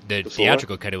in the before.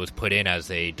 theatrical cut, it was put in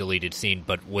as a deleted scene,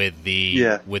 but with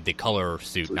the color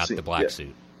suit, not the black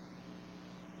suit.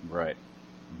 Right.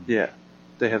 Yeah,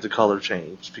 they have the color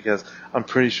changed because I'm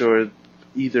pretty sure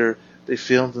either they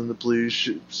filmed in the blue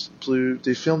suit,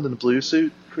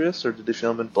 Chris, or did they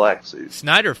film in black suit?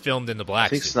 Snyder filmed in the black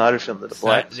suit. I think Snyder filmed in the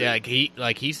black suit. Yeah,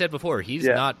 like he said before, he's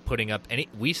not putting up any.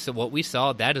 What we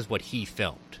saw, that is what he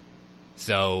filmed.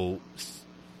 So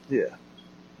yeah,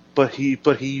 but he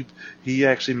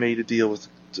actually made a deal with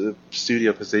the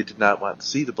studio because they did not want to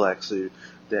see the black suit,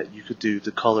 that you could do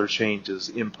the color changes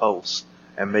in post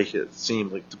and make it seem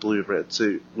like the blue and red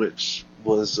suit, which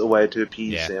was a way to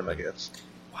appease them, I guess.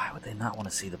 Why would they not want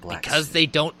to see the black because suit? they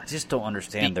don't. I just don't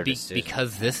understand their decision.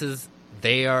 Because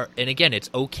they are, and again, it's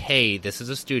okay. This is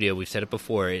a studio. We've said it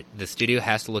before. The studio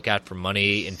has to look out for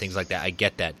money and things like that. I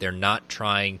get that. They're not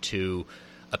trying to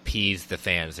appease the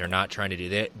fans. They're not trying to do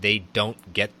that. They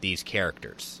don't get these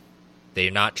characters. They're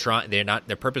not trying. They're not.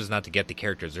 Their purpose is not to get the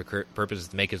characters. Their purpose is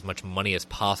to make as much money as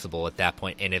possible at that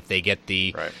point. And if they get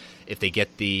the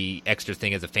extra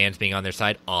thing as the fans being on their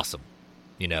side, awesome.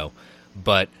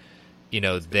 But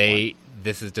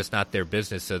this is just not their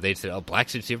business. So they said, "Oh, black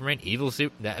suit Superman, evil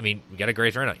suit." I mean, we got a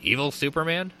great right now. Evil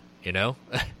Superman. Yeah.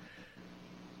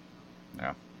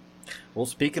 Well,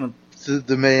 speaking of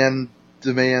the man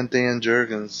Dan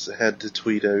Jurgens had to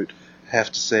tweet out,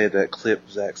 have to say that clip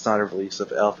Zack Snyder release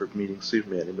of Alfred meeting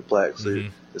Superman in the black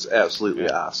suit is absolutely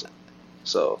awesome.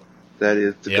 So that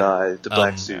is the guy, the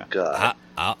black suit guy.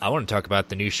 I want to talk about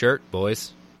the new shirt,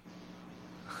 boys.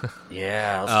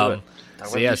 Yeah, let's do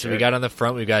it. So we got on the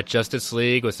front, we got Justice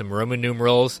League with some Roman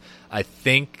numerals. I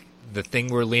think the thing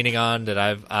we're leaning on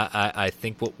I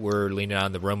think what we're leaning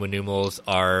on, the Roman numerals,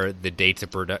 are the dates of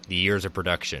the years of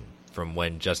production from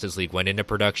when Justice League went into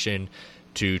production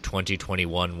to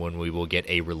 2021 when we will get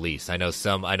a release. I know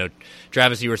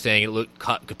Travis, you were saying it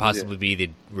could possibly be the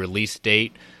release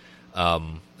date.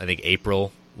 I think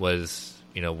April was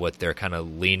what they're kind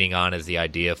of leaning on as the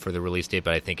idea for the release date,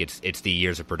 but I think it's the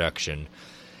years of production.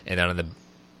 And then on the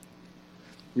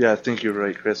I think you're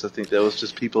right, Chris. I think that was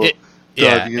just people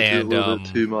diving into it a little bit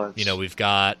too much. We've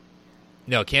got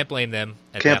can't blame them.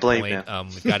 Can't blame them.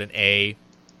 We've got an A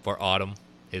for Autumn,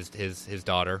 his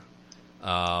daughter.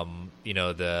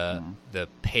 The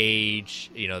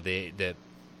page, the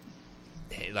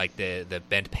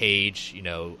bent page.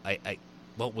 I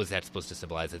what was that supposed to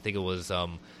symbolize? I think it was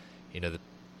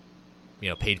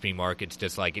page being marked. It's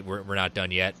just like we're not done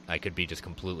yet. I could be just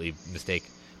completely mistaken.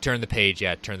 Turn the page.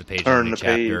 Turn the page. Turn the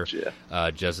chapter.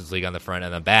 page. Justice League on the front,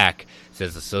 and the back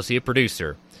says associate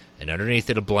producer, and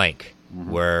underneath it a blank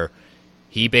where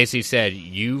he basically said,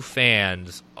 "You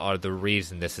fans are the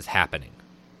reason this is happening.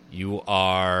 You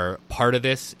are part of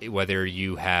this, whether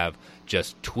you have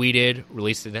just tweeted,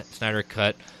 released the Snyder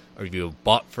Cut, or if you have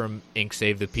bought from Ink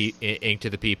to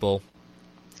the People.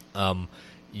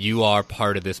 You are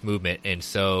part of this movement." And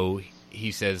so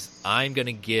he says, "I'm going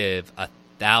to give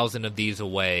 1,000 of these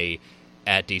away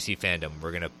at DC Fandom. We're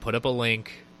going to put up a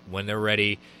link when they're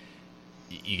ready.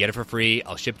 You get it for free.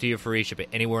 I'll ship it to you free. Ship it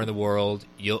anywhere in the world.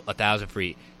 1,000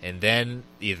 free." And then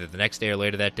either the next day or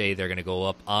later that day, they're going to go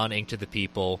up on Ink to the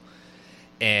People.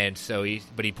 And so he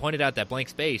pointed out that blank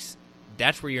space.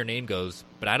 That's where your name goes,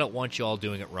 but I don't want you all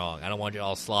doing it wrong. I don't want you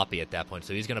all sloppy at that point.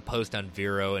 So he's going to post on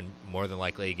Vero and more than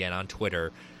likely again on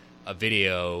Twitter a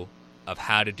video of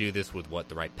how to do this with what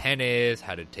the right pen is,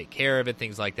 how to take care of it,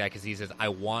 things like that. Because he says, I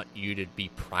want you to be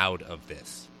proud of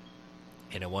this,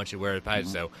 and I want you to wear it.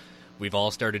 So we've all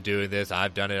started doing this.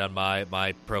 I've done it on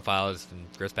my profile as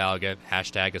Chris Balaga,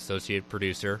 # associate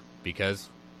producer, because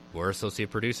we're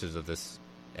associate producers of this.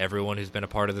 Everyone who's been a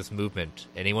part of this movement,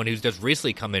 anyone who's just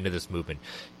recently come into this movement,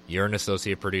 you're an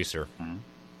associate producer.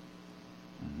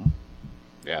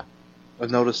 Yeah. I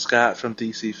noticed Scott from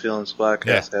DC Films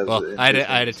Podcast has it. I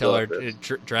had to tell her.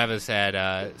 Travis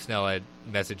Snell had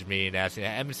messaged me and asked me,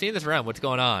 "I've been seeing this around. What's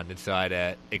going on?" And so I had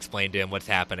to explain to him what's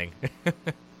happening.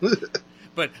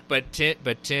 But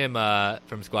Tim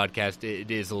from Squadcast,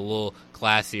 it is a little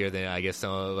classier than I guess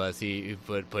some of us. He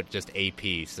put just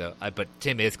AP. So, but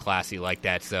Tim is classy like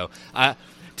that. So,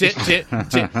 Tim is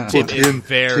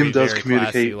very does very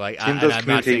communicate. classy. Tim does I'm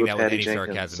not saying communicate that with with any Patty Jenkins,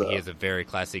 sarcasm. so. He is a very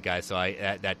classy guy. So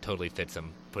that totally fits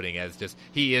him. Putting as just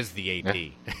he is the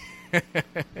AP.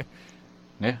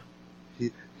 Yeah.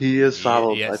 He is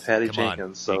followed Yes, by Patty come on.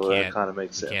 Jenkins, so that kind of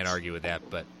makes sense. You can't argue with that,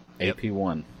 but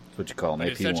AP1. That's what you call him,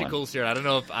 It's AP1. such a cool shirt. I don't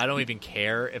know if I don't even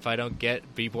care if I don't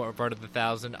be part of the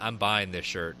 1,000. I'm buying this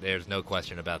shirt. There's no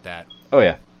question about that. Oh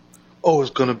yeah. Oh,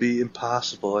 it's going to be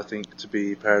impossible, I think, to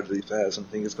be part of the 1,000. I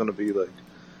think it's going to be like,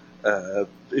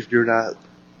 if you're not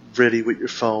ready with your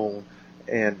phone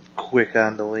and quick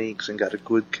on the links and got a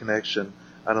good connection,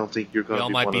 I don't think you're going We to all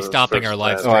be might one be of the stopping first our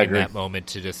live 1,000. stream that moment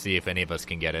to just see if any of us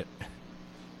can get it.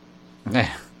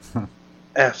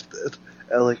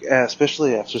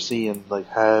 Especially after seeing like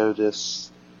how this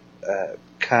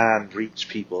con reached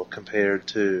people compared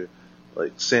to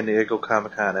like San Diego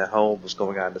Comic-Con at home was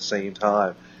going on at the same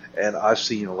time, and I've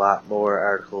seen a lot more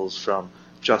articles from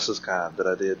JusticeCon than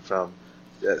I did from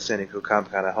San Diego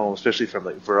Comic-Con at home, especially from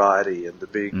like Variety and the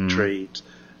big trades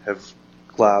have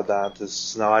glommed onto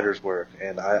Snyder's work,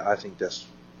 and I think that's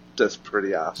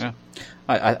pretty awesome. Yeah.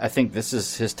 I think this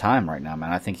is his time right now,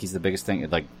 man. I think he's the biggest thing.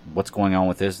 Like, what's going on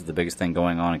with this is the biggest thing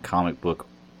going on in comic book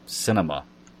cinema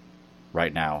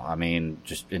right now. I mean,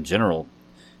 just in general.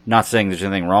 Not saying there's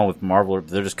anything wrong with Marvel.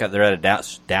 They're at a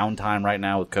downtime right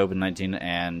now with COVID-19,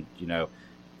 and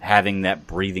having that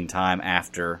breathing time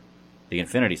after the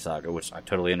Infinity Saga, which I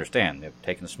totally understand. They've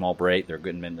taken a small break. They're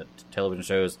getting into television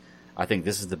shows. I think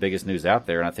this is the biggest news out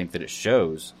there, and I think that it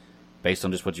shows, based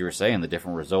on just what you were saying, the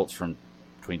different results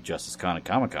between JusticeCon and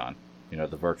Comic-Con,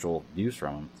 the virtual views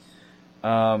from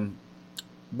them.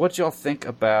 What y'all think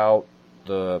about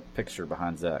the picture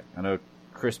behind Zach? I know,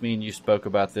 Chris, me and you spoke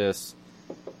about this.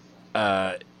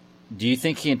 Do you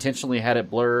think he intentionally had it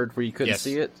blurred where you couldn't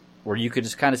see it? Where you could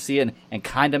just kind of see it and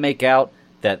kind of make out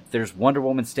that there's Wonder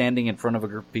Woman standing in front of a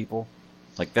group of people?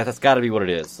 Like, that's got to be what it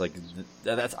is. Like,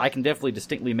 I can definitely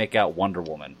distinctly make out Wonder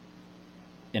Woman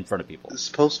in front of people. It's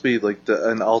supposed to be like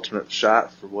an alternate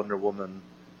shot for Wonder Woman,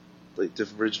 like the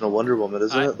original Wonder Woman,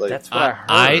 isn't it? Like, that's what I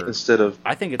heard.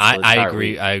 I think it's. I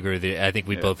agree. I agree with you. I think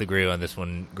we both agree on this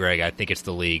one, Greg. I think it's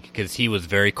the League because he was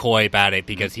very coy about it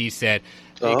because he said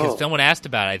because someone asked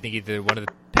about it. I think either one of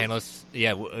the panelists,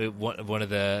 one of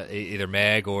the either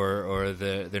Meg or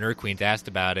the Nerd Queens asked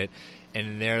about it,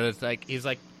 and he's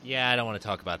like, yeah, I don't want to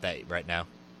talk about that right now.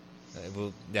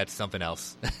 That's something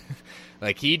else.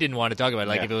 Like, he didn't want to talk about it.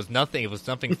 Like, if it was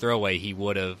something throwaway, he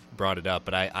would have brought it up.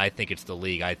 But I think it's the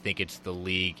League. I think it's the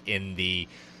League in the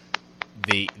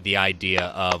idea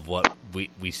of what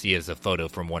we see as a photo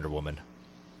from Wonder Woman.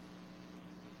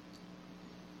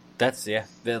 That's,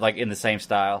 like in the same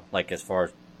style, like as far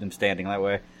as them standing that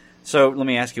way. So let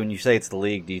me ask you, when you say it's the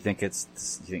League, do you think it's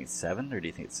 7 or do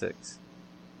you think it's 6?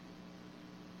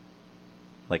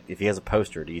 Like, if he has a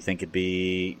poster, do you think it'd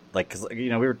be like, because we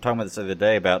were talking about this the other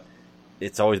day about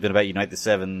it's always been about Unite the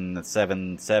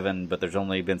 7, but there's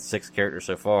only been 6 characters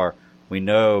so far. We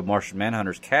know Martian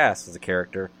Manhunter's cast as a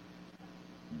character.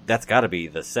 That's got to be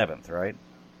the 7th, right?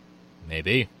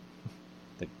 Maybe.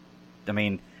 I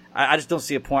mean, I just don't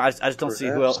see a point. I just don't see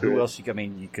who else you could. I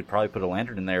mean, you could probably put a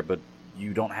Lantern in there, but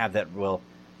you don't have that. Well,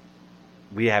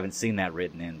 we haven't seen that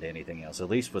written into anything else. At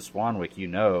least with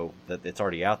Swanwick, that it's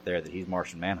already out there that he's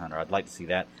Martian Manhunter. I'd like to see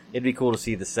that. It'd be cool to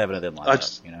see the 7 of them line up.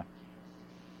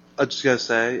 I just gotta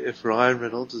say, if Ryan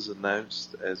Reynolds is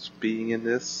announced as being in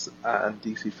this on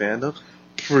DC Fandom,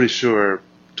 pretty sure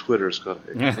Twitter's gonna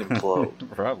implode.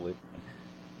 Probably.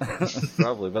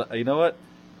 But you know what?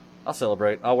 I'll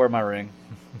celebrate. I'll wear my ring.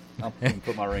 I'll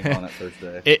put my ring on that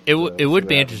Thursday. It would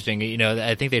be interesting.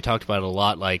 I think they talked about it a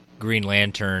lot, like Green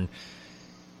Lantern.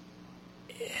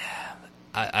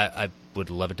 I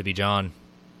would love it to be John.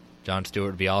 John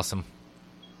Stewart would be awesome.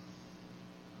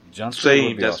 John Stewart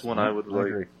would be that's awesome. one I would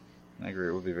like. I agree.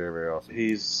 It would be very, very awesome.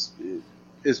 He's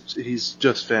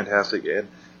just fantastic, and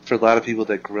for a lot of people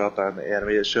that grew up on the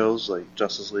animated shows like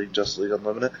Justice League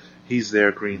Unlimited, he's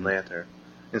their Green Lantern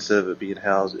instead of it being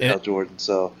Hal Jordan.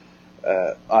 So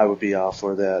I would be all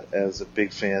for that as a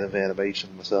big fan of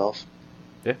animation myself.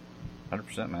 Yeah,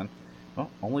 100%, man. Well,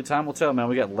 only time will tell, man.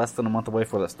 We got less than a month away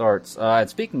before that starts. And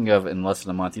speaking of in less than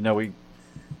a month, he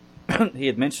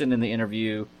had mentioned in the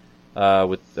interview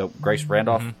with Grace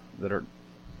Randolph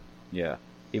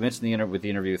he mentioned the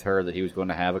interview with her that he was going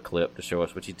to have a clip to show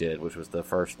us, which he did, which was the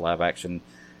first live-action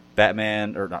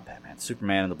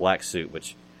Superman in the black suit,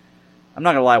 which I'm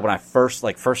not going to lie, when I first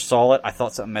saw it, I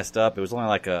thought something messed up. It was only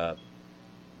like a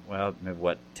well,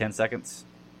 maybe 10 seconds?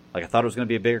 Like, I thought it was going to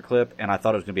be a bigger clip, and I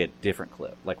thought it was going to be a different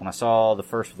clip. Like, when I saw the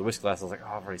first with the whiskey glass, I was like,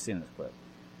 oh, I've already seen this clip.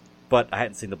 But I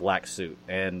hadn't seen the black suit.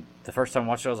 And the first time I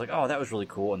watched it, I was like, oh, that was really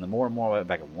cool. And the more and more I went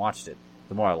back and watched it,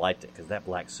 the more I liked it, because that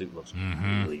black suit looks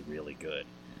really, really good.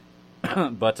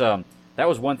 But that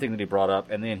was one thing that he brought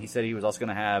up. And then he said he was also going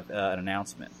to have an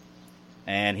announcement.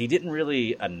 And he didn't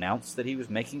really announce that he was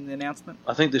making the announcement.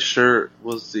 I think the shirt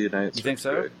was the announcement. You think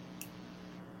so?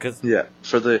 Yeah,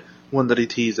 for the one that he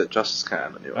teased at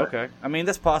JusticeCon, anyway. Okay. I mean,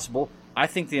 that's possible. I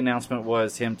think the announcement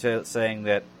was him saying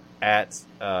that at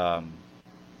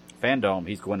Fandom,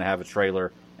 he's going to have a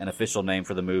trailer, an official name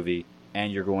for the movie,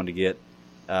 and you're going to get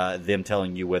them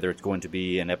telling you whether it's going to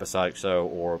be an episodic show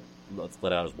or let's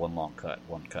let out as one cut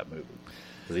movie.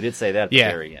 Because he did say that at the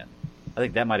very end. I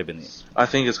think that might have been the... I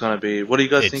think it's going to be... What do you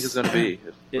guys think it's going to be?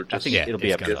 I think it'll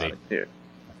be episodic. Here.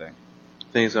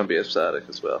 I think it's going to be episodic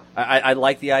as well. I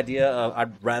like the idea of...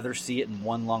 I'd rather see it in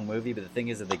one long movie, but the thing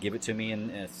is, if they give it to me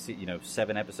in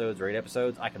 7 episodes or 8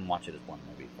 episodes, I can watch it as one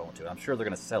movie if I want to. I'm sure they're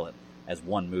going to sell it as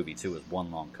one movie, too, as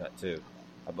one long cut, too.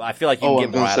 I feel like you can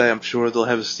get more out of it. I'm sure they'll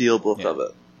have a steelbook of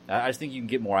it. I just think you can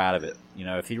get more out of it.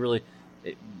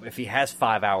 If he has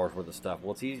 5 hours worth of stuff,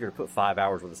 well, it's easier to put 5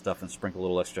 hours worth of stuff and sprinkle a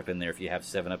little extra in there if you have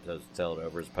 7 episodes to tell it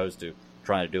over, as opposed to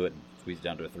trying to do it and squeeze it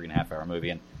down to a 3.5 hour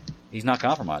movie. And he's not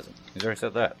compromising. He's already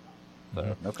said that.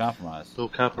 So, no compromise. No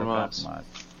compromise.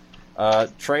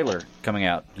 Trailer coming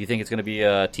out. Do you think it's going to be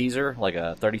a teaser, like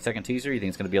a 30-second teaser? Or you think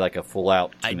it's going to be like a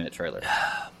full-out 2-minute trailer?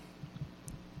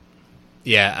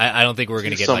 Yeah, I don't think we're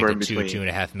going to get like the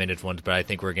 2.5 minutes ones, but I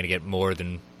think we're going to get more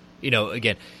than,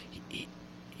 again,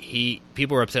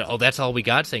 people were upset. Oh, that's all we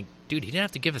got. Saying, dude, he didn't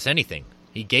have to give us anything.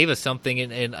 He gave us something,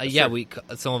 and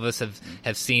some of us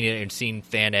have seen it and seen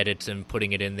fan edits and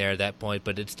putting it in there at that point.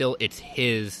 But it's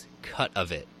his cut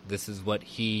of it. This is what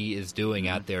he is doing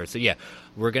out there. So yeah,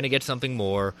 we're gonna get something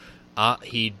more.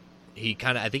 He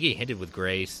kind of, I think he hinted with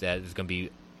Grace that it's gonna be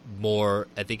more.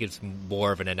 I think it's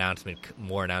more of an announcement,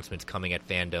 more announcements coming at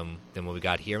Fandom than what we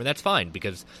got here, and that's fine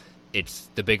because it's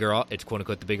quote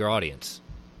unquote the bigger audience.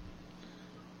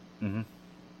 Mm-hmm.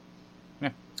 Yeah.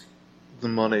 The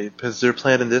money, because they're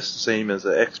planning this the same as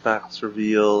an Xbox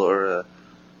reveal or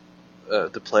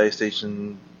the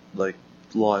PlayStation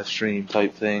live stream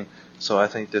type thing. So I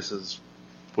think this is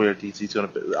where DC's going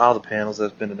to be. All the panels that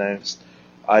have been announced,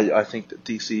 I think that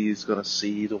DC is going to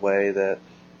see the way that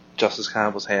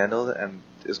JusticeCon was handled and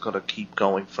is going to keep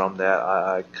going from that.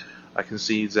 I can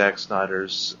see Zack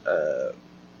Snyder's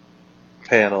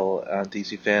panel on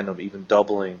DC Fandom even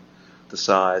doubling the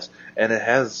size, and it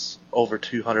has over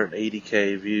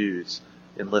 280k views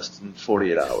in less than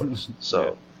 48 hours.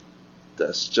 So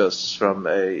that's just from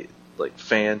a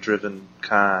fan-driven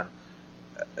con.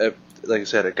 Like I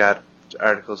said, it got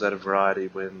articles out of Variety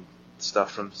when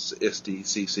stuff from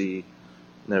SDCC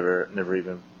never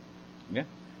even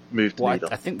moved the needle.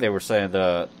 I think they were saying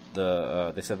they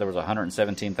said there was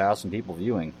 117,000 people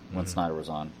viewing when Snyder was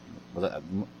on.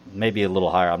 Maybe a little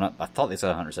higher. I thought they said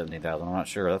 117,000. I'm not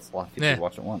sure. That's a lot of people who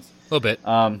watch it once. A little bit.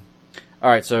 All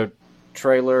right. So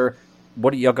trailer.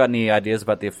 What do y'all got? Any ideas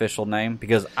about the official name?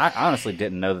 Because I honestly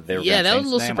didn't know that they were. Yeah, that was a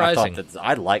little surprising. I thought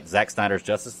I like Zack Snyder's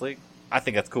Justice League. I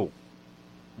think that's cool.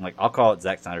 I'll call it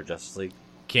Zack Snyder Justice League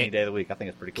any day of the week. I think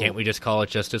it's pretty cool. Can't we just call it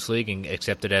Justice League and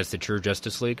accept it as the true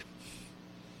Justice League?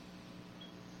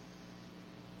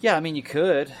 Yeah, I mean you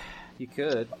could. You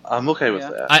could. I'm okay with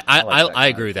that. I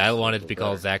agree with that. I wanted it to be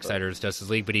called Zack Snyder's Justice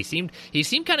League, but he seemed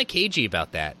kind of cagey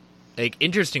about that.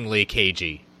 Interestingly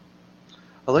cagey.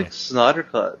 I like Snyder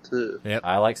Cut too. Yep.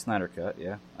 I like Snyder Cut.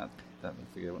 Yeah, that's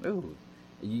a good one. Ooh,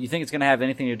 you think it's going to have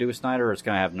anything to do with Snyder, or it's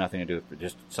going to have nothing to do with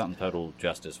just something total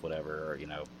justice, whatever, or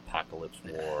Apocalypse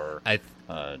War? I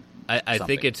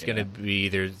think it's going to be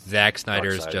either Zack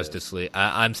Snyder's Justice League.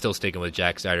 I'm still sticking with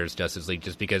Zack Snyder's Justice League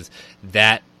just because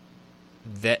that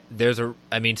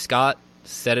Scott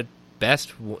said it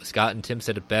best. Scott and Tim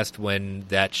said it best when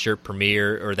that shirt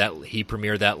premiered, or that he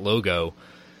premiered that logo,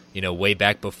 way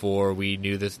back before we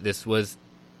knew this was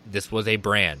a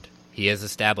brand. He has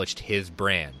established his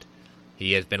brand.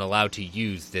 He has been allowed to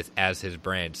use this as his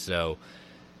brand. So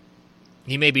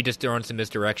he may be just throwing some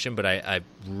misdirection, but I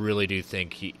really do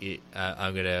think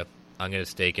I'm gonna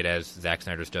stake it as Zack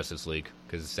Snyder's Justice League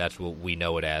because that's what we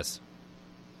know it as.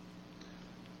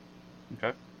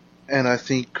 Okay. And I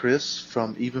think, Chris,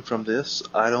 from this,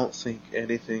 I don't think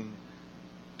anything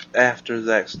after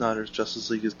Zack Snyder's Justice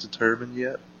League is determined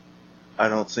yet. I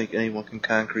don't think anyone can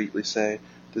concretely say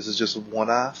this is just a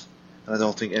one-off, and I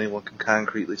don't think anyone can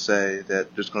concretely say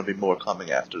that there's going to be more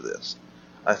coming after this.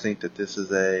 I think that this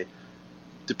is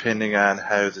depending on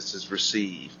how this is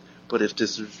received, But if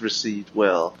this is received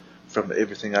well, from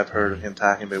everything I've heard of him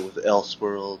talking about with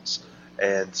Elseworlds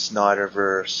and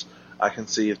Snyderverse, I can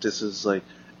see if this is like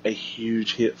a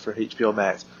huge hit for HBO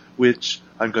Max, which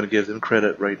I'm going to give them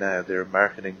credit right now. They're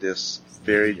marketing this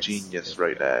very genius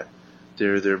right now.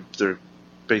 They're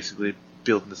basically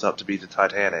building this up to be the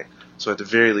Titanic. So at the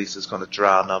very least, it's going to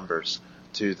draw numbers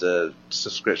to the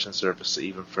subscription service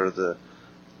even for the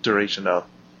duration of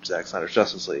Zack Snyder's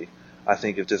Justice League. I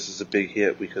think if this is a big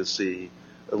hit, we could see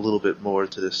a little bit more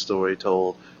to this story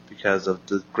told because of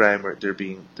the groundwork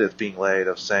that's being laid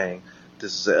of saying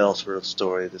this is an Elseworld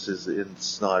story, this is in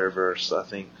Snyderverse. I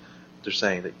think they're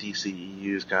saying that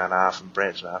DCEU's gone off and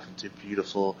branching off into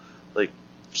beautiful, like,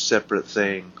 separate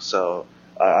things. So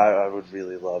I would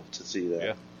really love to see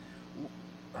that.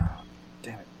 Yeah.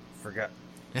 Damn it, forgot.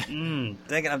 Dang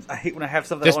it! I hate when I have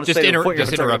something I want to just say.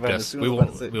 Just interrupt us. We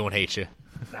won't hate you.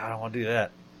 No, I don't want to do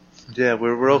that. Yeah,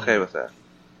 we're okay with that.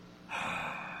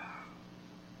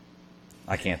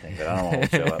 I can't think of it. I don't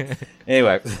want to show up.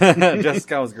 Anyway, Justice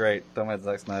Con was great. Talking about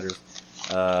Zack Snyder's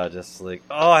Justice League.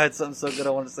 Oh, I had something so good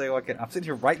I wanted to say. I'm sitting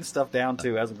here writing stuff down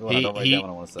too as I'm going. I don't write down what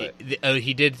I want to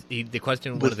say. The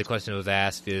question. One of the questions was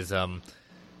asked is,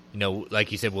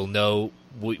 like you said,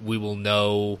 we will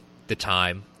know the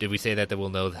time. Did we say that we'll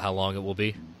know how long it will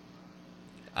be?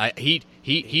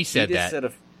 He said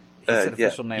that. He said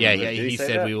official name. Yeah, he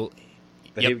said that? We will.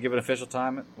 But he would give an official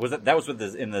time. Was that was with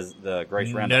the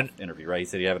Grace Randolph interview, right? He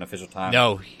said you have an official time.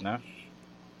 No.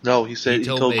 No, he said he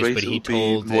told Grace, but he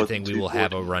told the thing we will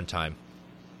have a runtime.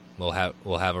 We'll have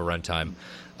a runtime.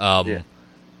 I'm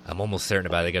almost certain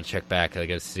about it. I got to check back. I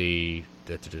got to see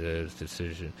the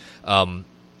decision.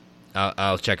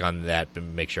 I'll check on that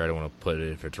and make sure I don't want to put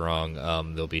it if it's wrong.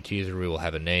 There'll be a teaser. We will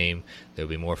have a name. There'll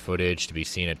be more footage to be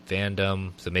seen at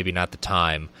Fandom. So maybe not the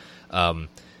time.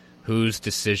 Whose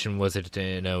decision was it?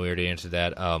 No, we already answered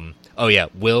that.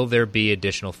 Will there be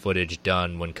additional footage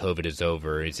done when COVID is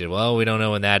over? He said, well, we don't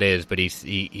know when that is, but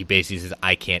he basically says,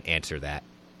 I can't answer that.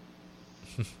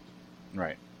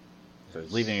 Right. So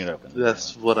he's leaving it open.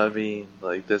 That's what I mean.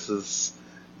 Like, this is...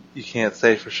 You can't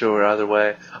say for sure either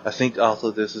way. I think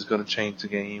also this is going to change the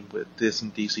game with this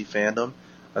and DC Fandom.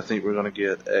 I think we're going to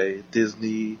get a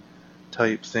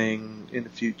Disney-type thing in the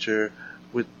future,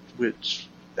 which...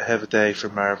 have a day for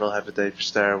Marvel, have a day for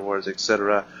Star Wars,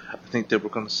 etc. I think that we're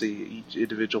going to see each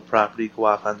individual property go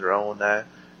off on their own now,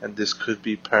 and this could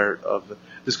be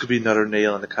this could be another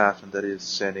nail in the coffin that is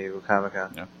San Diego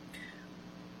Comic-Con. Yeah.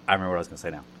 I remember what I was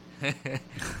going to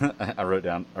say now. I wrote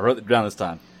it down this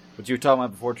time. What you were talking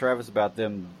about before, Travis, about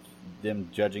them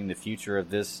judging the future of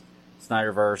this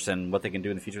Snyderverse and what they can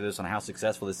do in the future of this and how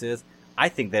successful this is. I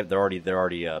think that they're already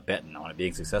betting on it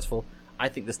being successful. I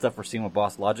think the stuff we're seeing with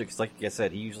Boss Logic, because like I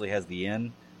said, he usually has the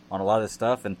in on a lot of this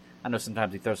stuff, and I know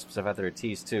sometimes he throws some stuff out there to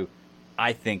tease too.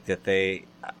 I think that they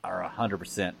are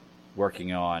 100%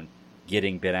 working on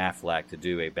getting Ben Affleck to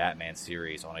do a Batman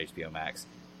series on HBO Max.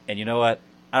 And you know what?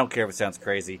 I don't care if it sounds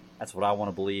crazy. That's what I want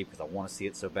to believe because I want to see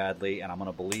it so badly, and I'm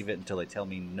going to believe it until they tell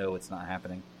me no, it's not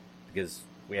happening. Because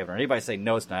we haven't heard anybody say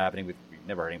no, it's not happening. We've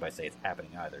never heard anybody say it's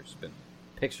happening either. It's been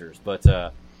pictures,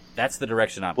 but that's the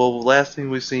direction I'm. Well, the last thing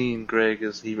we've seen, Greg,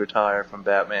 is he retired from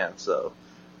Batman. So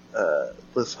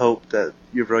let's hope that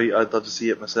you're right. I'd love to see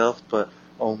it myself, but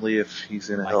only if he's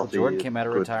in a Michael healthy, Jordan came out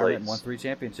of retirement place. and won 3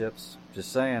 championships.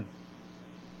 Just saying.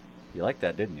 You liked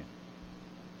that, didn't you?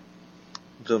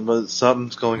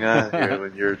 Something's going on here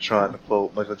when you're trying to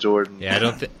quote Michael Jordan. Yeah, I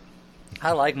don't think.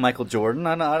 I like Michael Jordan.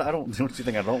 I don't. Don't you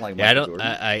think I don't like Michael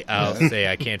Jordan? I'll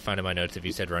say I can't find in my notes if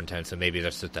you said runtime, so maybe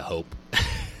that's just a hope.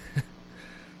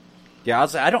 Yeah, I'll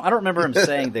say I don't remember him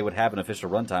saying they would have an official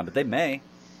runtime, but they may.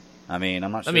 I mean,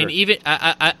 I'm not sure. I mean, even we'll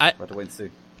have to wait and see.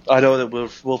 I know that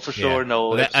we'll for sure know.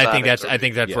 Well, I think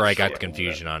that's where I got the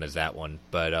confusion on is that one.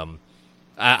 But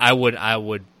I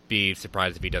would be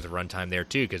surprised if he does a runtime there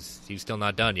too, because he's still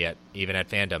not done yet. Even at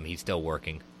Fandom, he's still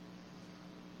working.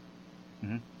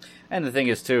 Mm-hmm. And the thing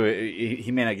is too,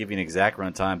 he may not give you an exact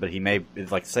runtime, but he may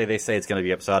they say it's going to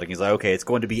be episodic. He's like, okay, it's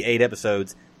going to be 8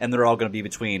 episodes, and they're all going to be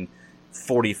between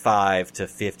 45 to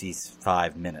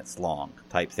 55 minutes long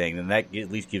type thing. Then that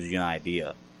at least gives you an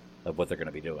idea of what they're going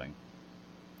to be doing.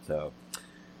 So,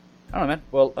 I don't know, man.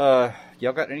 Well,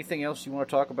 y'all got anything else you want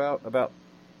to talk about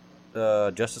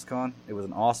Justice Con? It was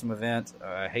an awesome event.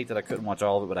 I hate that I couldn't watch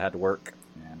all of it, but I had to work,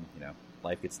 and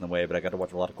life gets in the way. But I got to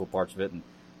watch a lot of cool parts of it, and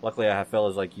luckily I have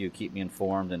fellows like you keep me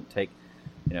informed and take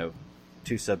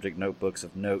 2 subject notebooks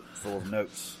full of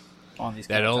notes on these.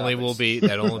 That only will be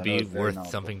worth knowledgeable.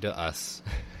 something to us.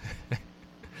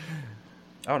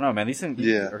 Oh no, man! These things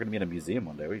are going to be in a museum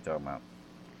one day. What are you talking about?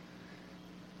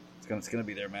 It's going to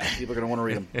be there, man. People are going to want to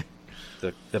read them.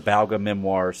 The Balga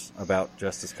memoirs about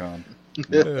Justice Con.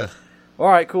 All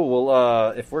right, cool.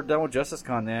 Well, if we're done with Justice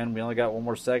Con, then we only got one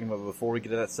more segment. But before we get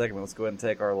to that segment, let's go ahead and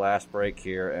take our last break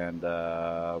here, and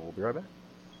we'll be right back.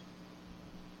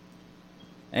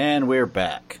 And we're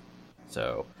back.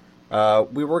 So,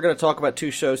 we were going to talk about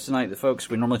 2 shows tonight, folks.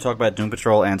 We normally talk about Doom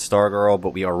Patrol and Stargirl, but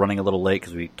we are running a little late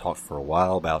because we talked for a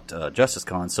while about Justice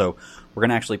Con. So, we're going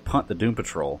to actually punt the Doom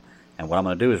Patrol. And what I'm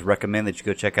going to do is recommend that you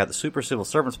go check out the Super Civil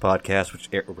Servants podcast, which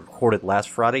recorded last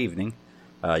Friday evening.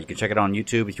 You can check it on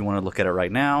YouTube if you want to look at it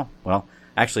right now. Well,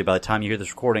 actually, by the time you hear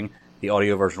this recording, the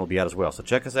audio version will be out as well. So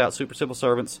check us out, Super Civil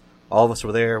Servants. All of us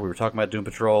were there. We were talking about Doom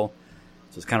Patrol.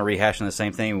 So it's kind of rehashing the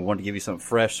same thing. We wanted to give you something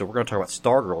fresh. So we're going to talk about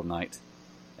Stargirl tonight.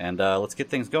 And let's get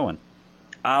things going.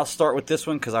 I'll start with this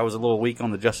one because I was a little weak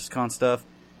on the Justice Con stuff.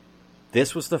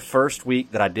 This was the first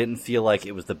week that I didn't feel like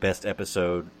it was the best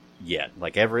episode yet.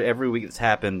 Like every week that's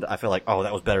happened, I feel like, oh,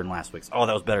 that was better than last week's. Oh,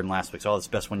 that was better than last week's. Oh, that's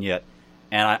the best one yet.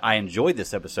 And I enjoyed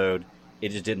this episode. It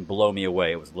just didn't blow me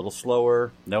away. It was a little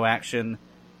slower, no action,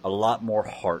 a lot more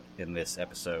heart in this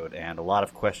episode, and a lot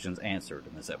of questions answered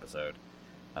in this episode.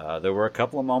 There were a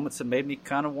couple of moments that made me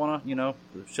kind of want to,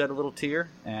 shed a little tear,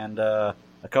 and a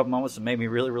couple moments that made me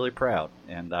really, really proud.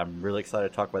 And I'm really excited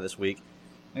to talk about this week.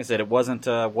 Like I said, it wasn't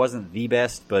the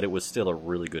best, but it was still a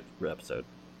really good episode.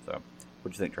 So,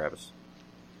 what'd you think, Travis?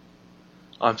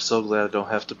 I'm so glad I don't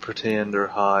have to pretend or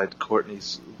hide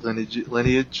Courtney's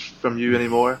lineage from you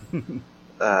anymore.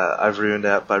 I've ruined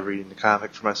that by reading the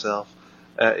comic for myself.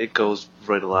 It goes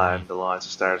right along the lines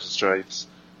of Stars and Stripes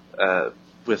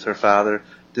with her father.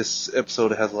 This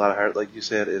episode has a lot of heart, like you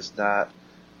said. It's not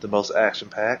the most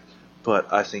action-packed,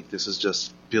 but I think this is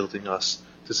just building us.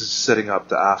 This is setting up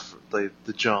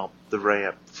the jump, the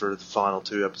ramp for the final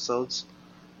 2 episodes,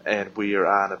 and we are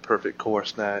on a perfect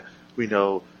course now. We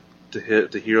know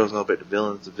the heroes know about the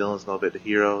villains know about the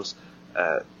heroes.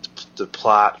 The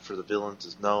plot for the villains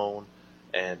is known,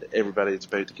 and everybody's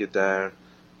about to get down.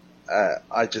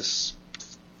 I just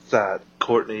thought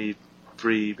Courtney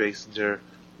Bree Basinger,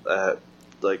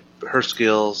 like her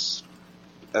skills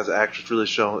as an actress really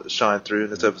shine through in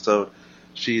this episode.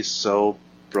 She's so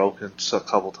broken a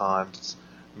couple times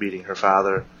meeting her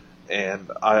father,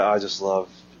 and I just love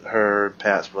her and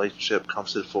Pat's relationship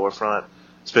comes to the forefront.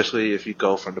 Especially if you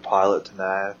go from the pilot to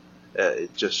now,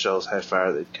 it just shows how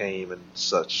far they came in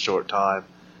such a short time.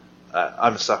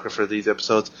 I'm a sucker for these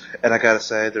episodes, and I gotta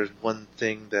say, there's one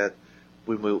thing that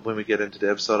when we get into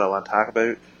the episode I want to talk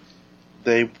about.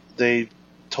 They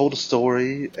told a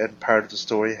story, and part of the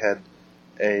story had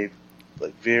a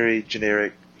very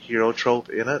generic hero trope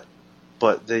in it,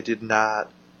 but they did not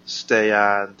stay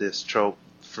on this trope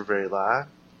for very long.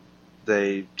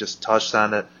 They just touched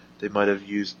on it. They might have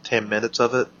used 10 minutes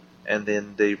of it, and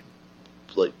then they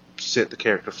sent the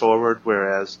character forward.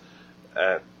 Whereas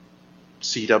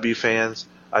CW fans,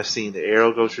 I've seen the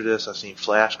Arrow go through this. I've seen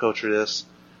Flash go through this.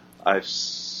 I've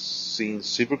seen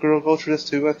Supergirl go through this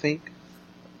too. I think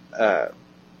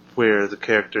where the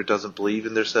character doesn't believe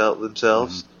in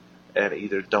themselves, and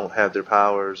either don't have their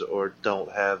powers or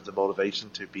don't have the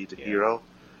motivation to be the hero.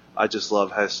 I just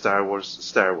love how Stargirl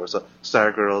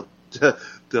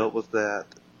dealt with that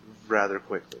rather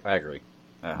quickly. I agree,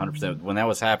 100%. When that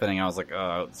was happening, I was like,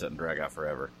 "Oh, it's going to drag out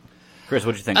forever." Chris,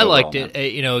 what do you think? I liked it.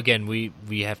 Again, we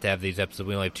have to have these episodes.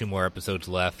 We only have 2 more episodes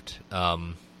left.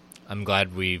 I'm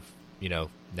glad we've,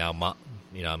 now,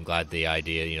 I'm glad the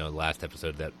idea, last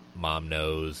episode that Mom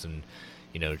knows, and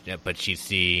but she's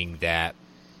seeing that,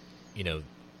 her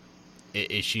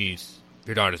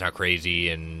daughter's not crazy,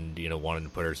 and wanting to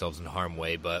put herself in harm's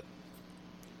way, but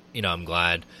I'm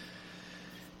glad.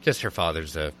 Just her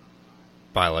father's a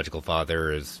biological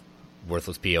father is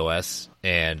worthless POS,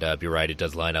 and you're right, it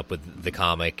does line up with the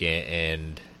comic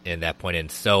and that point.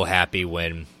 And so happy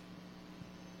when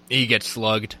he gets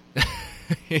slugged,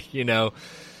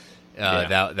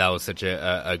 that was such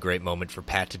a great moment for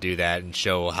Pat to do that and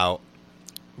show how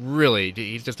really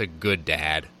he's just a good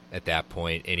dad at that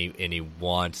point, and he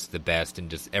wants the best, and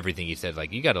just everything he says,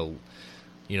 like, you gotta,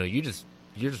 you're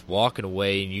just walking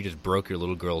away, and you just broke your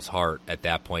little girl's heart at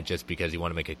that point just because you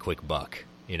want to make a quick buck.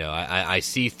 I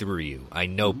see through you. I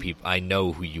know people. I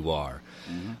know who you are.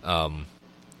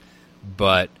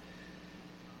 But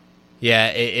yeah,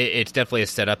 it's definitely a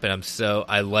setup, and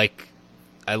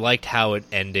I liked how it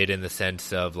ended in the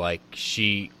sense of the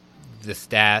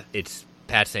staff. It's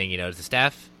Pat saying, the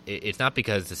staff. It's not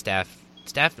because the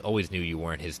staff always knew you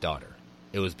weren't his daughter.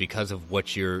 It was because of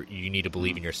what you need to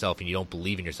believe in yourself, and you don't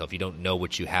believe in yourself. You don't know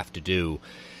what you have to do.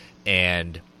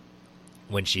 And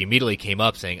when she immediately came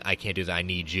up saying, I can't do that, I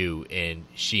need you, and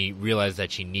she realized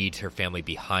that she needs her family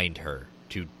behind her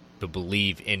to to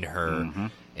believe in her,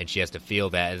 and she has to feel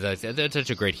that. That's such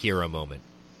a great hero moment.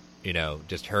 You know,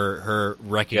 just her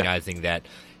recognizing that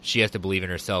she has to believe in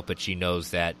herself, but she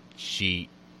knows that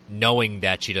knowing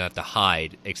that she doesn't have to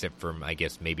hide, except from, I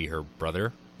guess, maybe her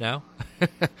brother now.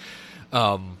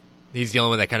 He's the only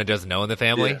one that kind of doesn't know in the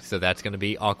family, so that's going to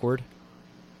be awkward.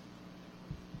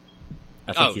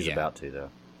 I think he's about to, though.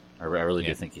 I really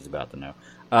do think he's about to know.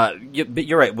 But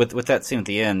you're right. With that scene at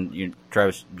the end,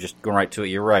 Travis, just going right to it,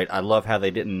 you're right. I love how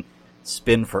they didn't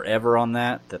spin forever on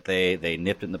that they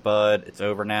nipped it in the bud. It's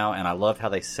over now. And I love how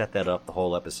they set that up the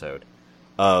whole episode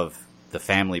of the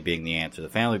family being the answer, the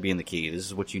family being the key. This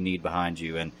is what you need behind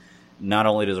you. And not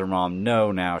only does her mom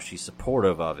know now, she's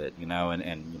supportive of it,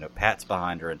 and Pat's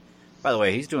behind her. And by the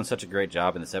way, he's doing such a great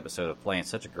job in this episode of playing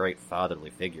such a great fatherly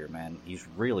figure, man. He's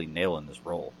really nailing this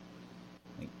role.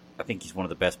 I think he's one of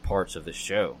the best parts of this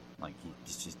show. Like,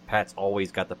 Pat's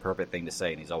always got the perfect thing to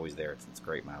say, and he's always there. It's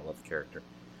great, man. I love the character.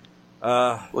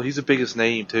 Well, he's the biggest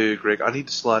name, too, Greg. I need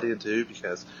to slot in, too,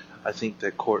 because I think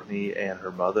that Courtney and her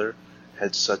mother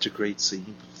had such a great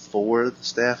scene before the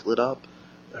staff lit up.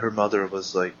 Her mother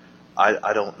was like,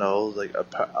 I don't know, like, a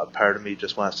part of me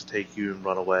just wants to take you and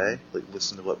run away, like,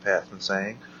 listen to what Pat's been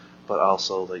saying, but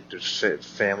also, like, there's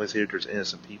families here, there's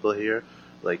innocent people here,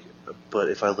 like, but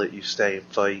if I let you stay and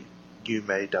fight, you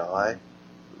may die.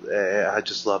 I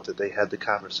just love that they had the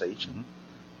conversation,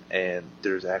 and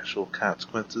there's actual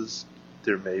consequences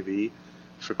there may be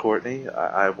for Courtney.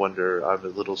 I wonder, I'm a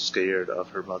little scared of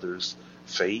her mother's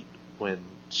fate when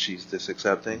she's this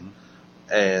accepting,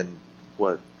 and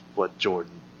what Jordan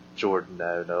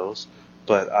now knows.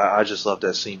 But I just love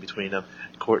that scene between them.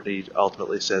 Courtney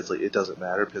ultimately says, like, it doesn't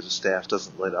matter because the staff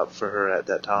doesn't lit up for her at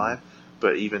that time.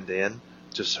 But even then,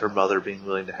 just her mother being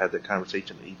willing to have that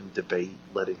conversation, even debate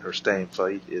letting her stay and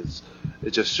fight, it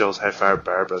just shows how far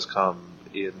Barbara's come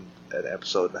in an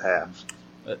episode and a half.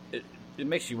 It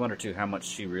makes you wonder, too, how much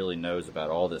she really knows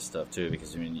about all this stuff, too,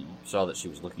 because, I mean, you saw that she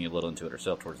was looking a little into it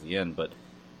herself towards the end, but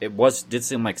it did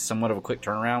seem like somewhat of a quick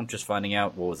turnaround, just finding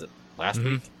out, what was it, last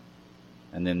week?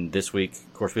 And then this week,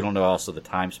 of course, we don't know also the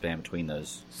time span between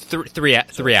those. Three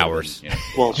hours.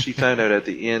 Well, she found out at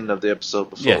the end of the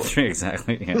episode before. Yeah,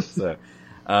 exactly. Yeah, so,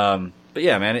 but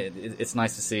yeah, man, it's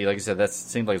nice to see. Like I said, that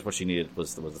seemed like what she needed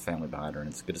was the family behind her, and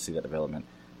it's good to see that development.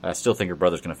 I still think her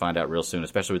brother's going to find out real soon,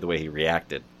 especially with the way he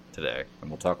reacted today, and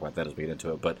we'll talk about that as we get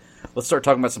into it. But let's start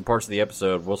talking about some parts of the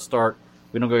episode.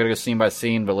 We don't go scene by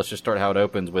scene, but let's just start how it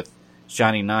opens with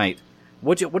Shiny Knight.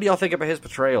 What do y'all think about his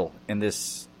portrayal in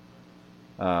this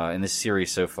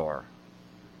series so far?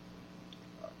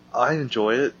 I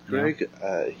enjoy it, Greg.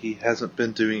 Yeah. He hasn't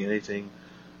been doing anything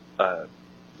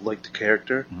like the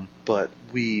character, but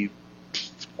we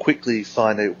quickly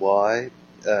find out why.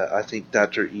 I think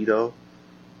Dr. Ido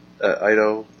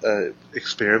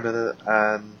experimented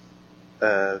on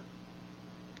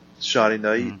Shiny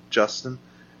Knight, Justin,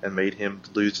 and made him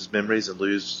lose his memories and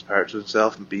lose parts of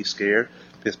himself and be scared,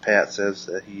 because Pat says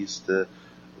that he's the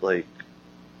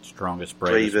strongest,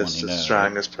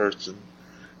 strongest person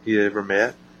he ever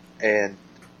met. And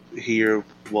here,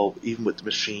 well, even with the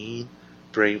machine,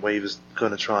 Brainwave is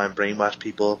going to try and brainwash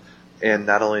people. And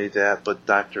not only that, but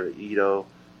Dr. Ido,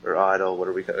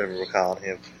 whatever we're calling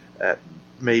him,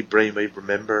 made Brainwave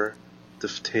remember the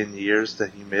 10 years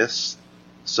that he missed.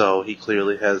 So he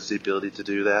clearly has the ability to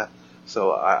do that.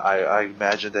 So I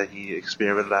imagine that he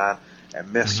experimented on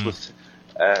and messed with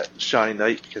Shiny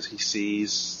Knight, because he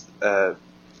sees the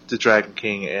Dragon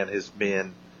King and his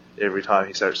men every time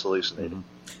he starts hallucinating.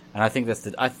 And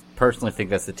I personally think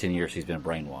that's the 10 years he's been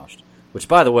brainwashed. Which,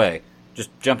 by the way, just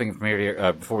jumping from here to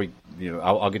here, before we,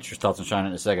 I'll get your thoughts on Shiny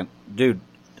in a second. Dude,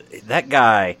 that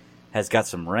guy has got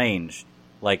some range.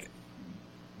 Like,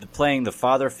 playing the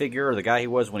father figure, or the guy he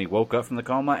was when he woke up from the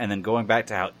coma, and then going back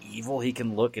to how evil he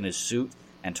can look in his suit,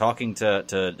 and talking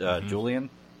to Julian.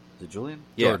 Is it Julian?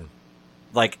 Jordan.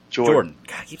 Yeah. Like, Jordan.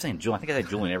 God, I keep saying Julian. I think I say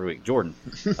Julian every week. Jordan.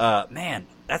 Man,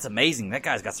 that's amazing. That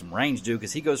guy's got some range, dude,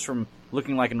 because he goes from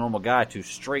looking like a normal guy to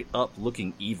straight up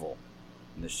looking evil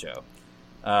in this show.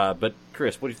 But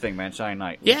Chris, what do you think, man? Shiny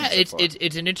Knight. Yeah, it's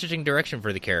an interesting direction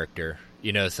for the character.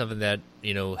 Something that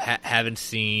haven't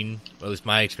seen. Well, at least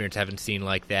my experience, haven't seen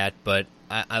like that. But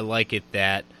I like it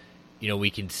that we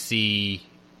can see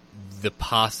the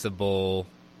possible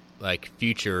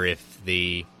future if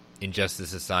the Injustice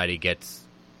Society gets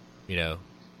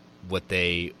what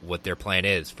their plan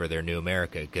is for their new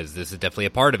America, because this is definitely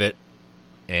a part of it.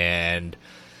 And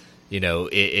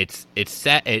it's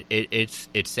sad.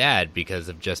 It's sad because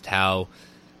of just how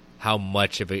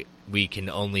much of it we can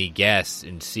only guess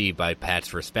and see by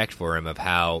Pat's respect for him, of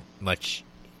how much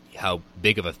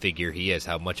big of a figure he is,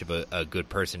 how much of a good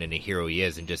person and a hero he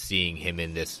is, and just seeing him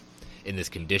in this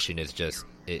condition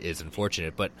is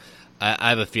unfortunate. But I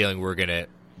have a feeling we're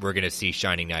gonna see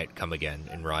Shining Knight come again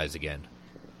and rise again.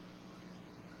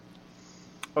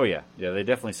 Oh yeah. They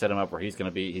definitely set him up where he's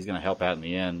gonna help out in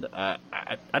the end. I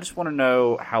just want to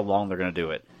know how long they're gonna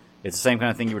do it. It's the same kind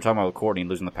of thing you were talking about with Courtney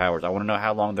losing the powers. I want to know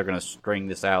how long they're gonna string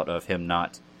this out of him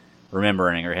not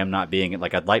remembering or him not being it.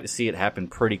 Like, I'd like to see it happen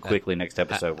pretty quickly next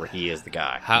episode where he is the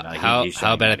guy. How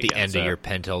about at the end of your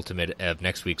Pentultimate of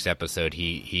next week's episode,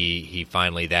 he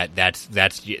finally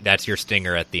that's your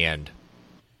stinger at the end.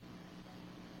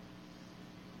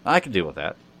 I can deal with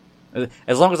that.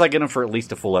 As long as I get him for at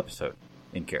least a full episode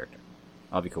in character.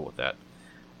 I'll be cool with that.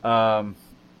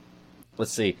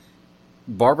 Let's see.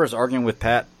 Barbara's arguing with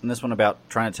Pat in this one about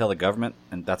trying to tell the government,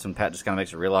 and that's when Pat just kind of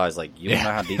makes her realize, like, you don't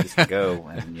know how deep this can go,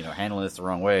 and, handling this the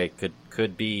wrong way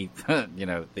could be,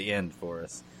 the end for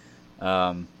us.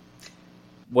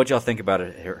 What'd y'all think about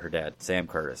her dad, Sam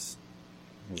Curtis?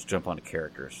 Let's jump onto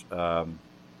characters.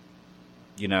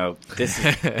 This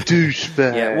is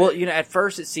douchebag. Yeah, well, at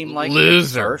first it seemed like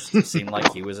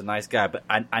he was a nice guy, but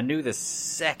I knew the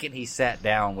second he sat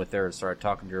down with her and started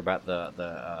talking to her about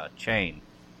the chain,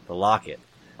 the locket.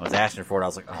 I was asking her for it. I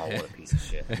was like, oh, what a piece of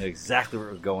shit. I knew exactly where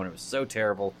it was going. It was so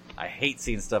terrible. I hate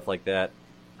seeing stuff like that,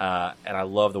 and I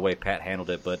love the way Pat handled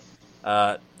it. But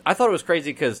I thought it was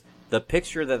crazy because the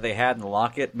picture that they had in the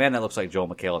locket, man, that looks like Joel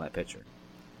McHale in that picture.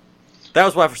 That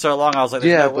was why for so long I was like,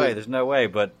 there's no way.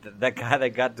 But that guy that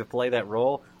got to play that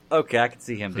role, okay, I can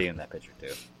see him being in that picture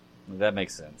too. That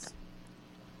makes sense.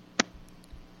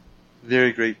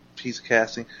 Very great piece of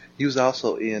casting. He was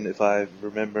also in, if I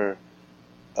remember,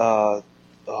 a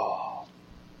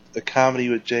comedy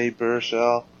with Jay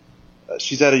Baruchel.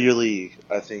 She's Out of Your League,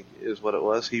 I think, is what it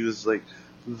was. He was like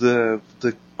the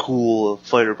cool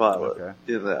fighter pilot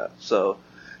in that. So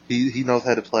he knows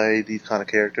how to play these kind of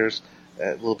characters.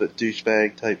 A little bit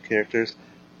douchebag type characters.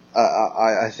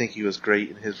 I think he was great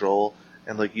in his role,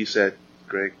 and like you said,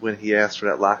 Greg, when he asked for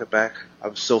that locket back, I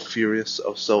was so furious, I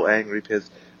was so angry because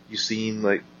you seen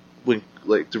when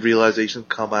the realization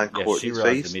come on Courtney's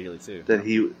face immediately too.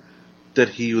 that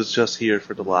he was just here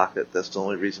for the locket. That's the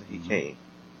only reason he came.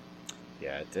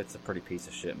 Yeah, it's a pretty piece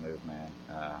of shit move, man.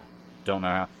 Don't know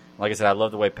how. Like I said, I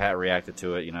love the way Pat reacted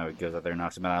to it. He goes out there and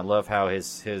knocks him out. I love how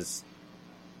his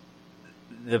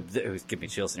it was giving me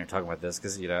chills sitting here talking about this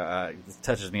because it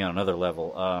touches me on another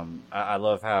level. I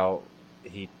love how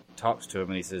he talks to him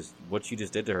and he says, "What you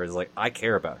just did to her is like I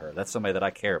care about her. That's somebody that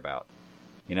I care about.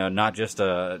 Not just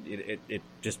it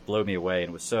just blew me away." And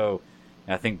it was so.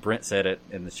 And I think Brent said it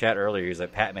in the chat earlier. He's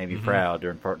like, "Pat made me proud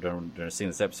during seeing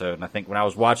this episode." And I think when I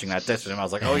was watching, I texted him. I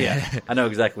was like, "Oh yeah, I know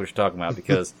exactly what you're talking about,"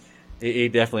 because he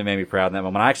definitely made me proud in that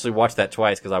moment. I actually watched that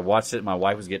twice because I watched it and my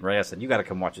wife was getting ready. I said, "You got to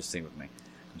come watch this scene with me."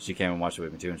 She came and watched it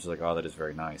with me too, and she's like, "Oh, that is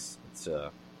very nice." It's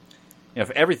for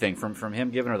everything from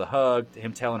him giving her the hug to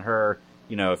him telling her,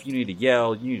 if you need to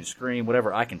yell, you need to scream,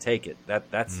 whatever, I can take it.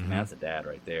 That's a dad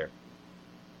right there.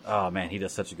 Oh man, he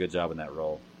does such a good job in that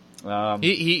role.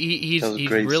 He's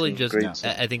really just.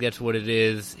 I think that's what it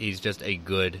is. He's just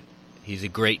he's a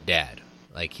great dad.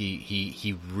 Like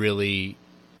he really,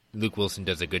 Luke Wilson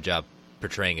does a good job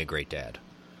portraying a great dad.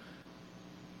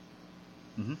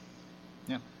 Mm-hmm.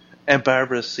 Yeah. And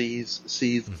Barbara sees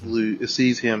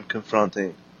him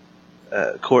confronting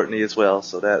Courtney as well.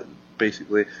 So that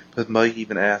basically, because Mike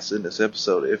even asks in this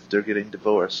episode if they're getting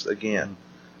divorced again.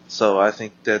 Mm-hmm. So I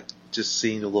think that just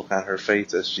seeing the look on her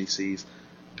face as she sees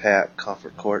Pat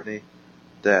comfort Courtney,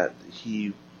 that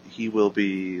he will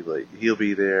be he'll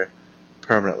be there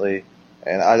permanently,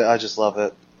 and I just love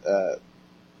it.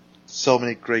 So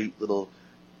many great little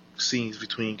scenes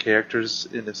between characters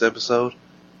in this episode.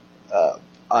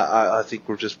 I think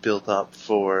we're just built up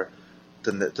for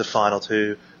the final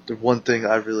two. The one thing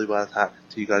I really want to talk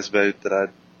to you guys about that I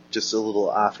just a little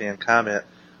offhand comment.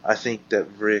 I think that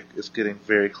Rick is getting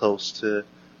very close to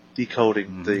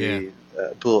decoding the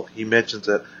book. He mentions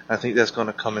it. I think that's going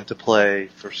to come into play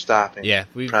for stopping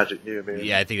Project New Bear.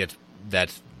 Yeah, I think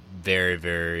that's very,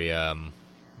 very,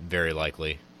 very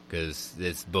likely because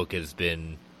this book has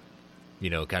been,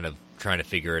 kind of trying to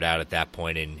figure it out at that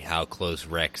point and how close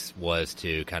Rex was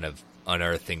to kind of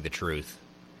unearthing the truth.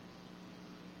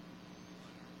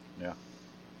 Yeah.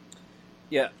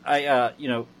 Yeah, I had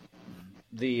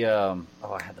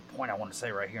the point I want to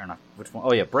say right here. Which one?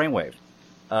 Oh, yeah, Brainwave.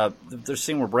 There's a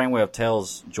scene where Brainwave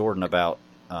tells Jordan about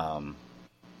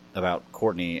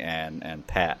Courtney and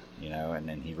Pat, and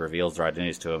then he reveals their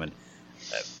identities to him, and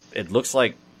it looks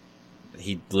like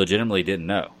he legitimately didn't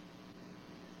know.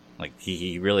 Like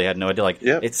he really had no idea. Like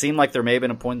it seemed like there may have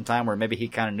been a point in time where maybe he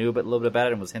kind of knew a little bit about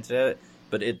it and was hinted at it.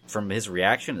 But from his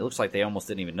reaction, it looks like they almost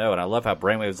didn't even know. And I love how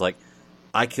Brainwave was like,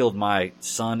 I killed my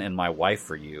son and my wife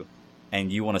for you, and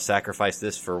you want to sacrifice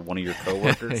this for one of your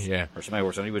coworkers? Yeah. Or somebody who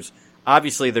works on you. Which,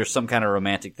 obviously, there's some kind of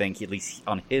romantic thing, at least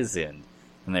on his end,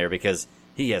 in there, because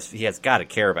he has got to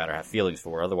care about her, have feelings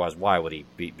for her. Otherwise, why would he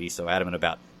be so adamant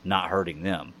about not hurting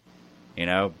them? You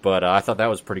know? But I thought that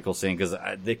was a pretty cool scene, because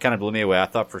it kind of blew me away. I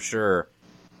thought for sure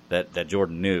that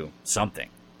Jordan knew something,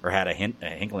 or had a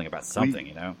hinkling about something,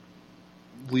 you know?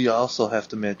 We also have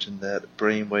to mention that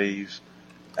Brainwave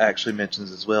actually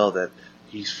mentions as well that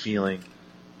he's feeling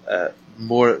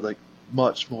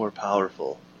much more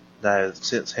powerful now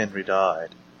since Henry died.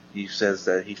 He says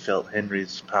that he felt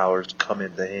Henry's powers come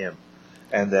into him,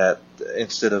 and that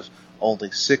instead of only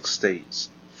 6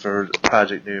 states for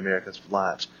Project New Americans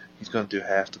launch, he's going to do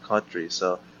half the country.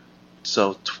 So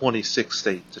 26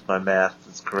 states, if my math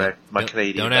is correct. My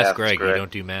Canadian math is correct. Don't ask Greg. You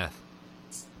don't do math.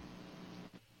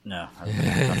 No, not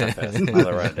that fast.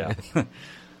 I'll write it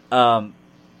down.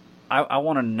 I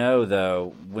want to know,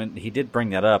 though, when he did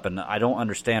bring that up, and I don't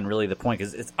understand really the point,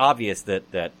 because it's obvious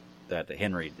that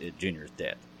Henry Jr. is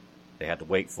dead. They had to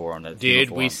wait for him. Did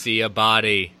we see a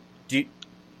body? Did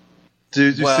you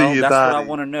see a body? That's what I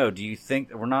want to know. Do you think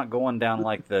that we're not going down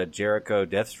like the Jericho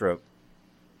Deathstroke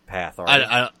path, are we?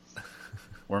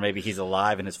 Where maybe he's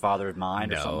alive in his father's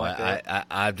mind or something like that?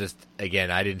 I just, again,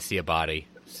 I didn't see a body.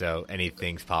 So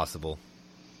anything's possible.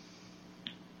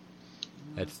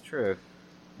 That's true.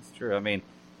 That's true. I mean,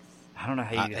 I don't know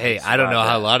how you. I don't know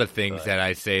how a lot of things that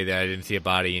I say that I didn't see a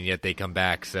body and yet they come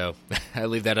back. So I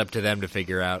leave that up to them to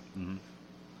figure out. Mm-hmm.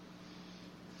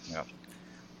 Yeah.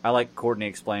 I like Courtney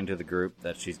explained to the group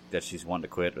that she's wanting to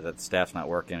quit, or that the staff's not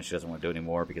working and she doesn't want to do it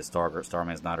anymore because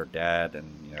Starman's not her dad,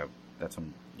 and that's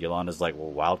when Yolanda's like,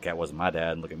 well, Wildcat wasn't my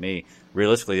dad, and look at me.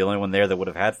 Realistically, the only one there that would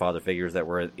have had father figures that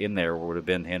were in there would have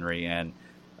been Henry and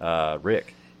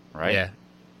Rick, right?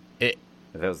 Yeah.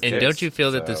 Don't you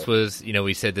feel that this was,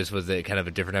 we said this was a kind of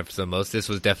a different episode than most? This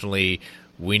was definitely,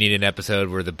 we need an episode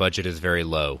where the budget is very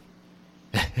low.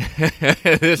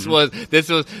 This was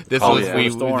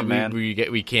Storm, man.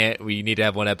 We need to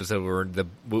have one episode where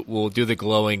we'll do the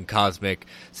glowing cosmic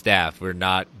staff. We're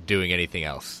not doing anything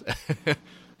else.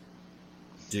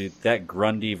 Dude, that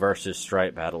Grundy versus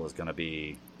Stripe battle is going to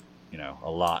be,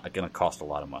 going to cost a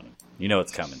lot of money.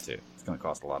 It's coming too. It's going to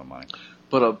cost a lot of money.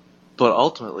 But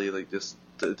ultimately, like this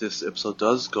episode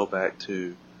does go back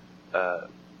to,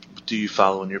 do you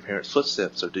follow in your parents'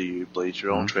 footsteps or do you blaze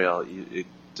your own trail?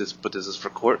 But this is for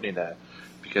Courtney now,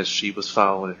 because she was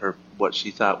following what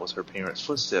she thought was her parents'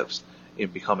 footsteps in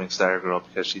becoming Stargirl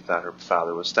because she thought her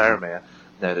father was Starman.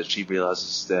 Now that she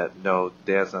realizes that no,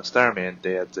 Dad's not Starman,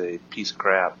 Dad's a piece of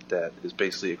crap that is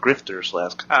basically a grifter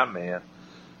 / con man.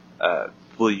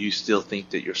 Will you still think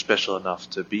that you're special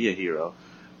enough to be a hero?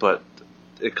 But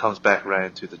it comes back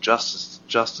around to the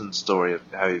Justin story of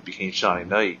how he became Shining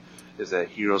Knight, is that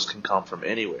heroes can come from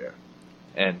anywhere.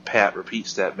 And Pat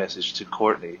repeats that message to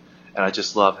Courtney, and I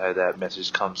just love how that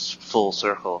message comes full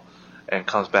circle and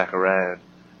comes back around,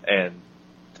 and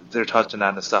they're touching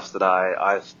on the stuff that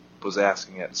I was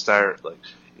asking at the start, like,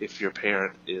 if your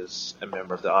parent is a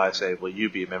member of the ISA, will you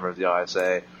be a member of the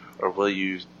ISA, or will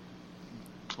you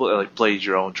blaze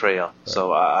your own trail? Right.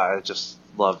 So I just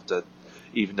love that,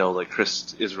 even though like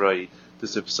Chris is right,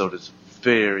 this episode is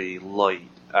very light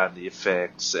on the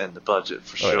effects and the budget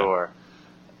for sure.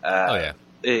 Yeah.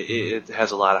 It has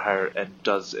a lot of heart and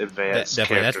does advance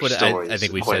character stories. I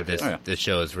think we said this. This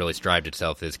show has really strived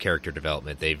itself as character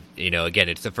development. They've, again,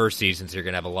 it's the first season, so you're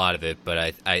going to have a lot of it.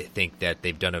 But I think that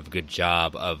they've done a good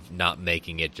job of not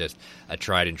making it just a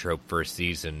tried and trope first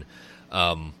season.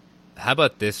 How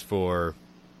about this for,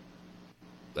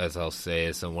 as I'll say,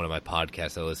 as on one of my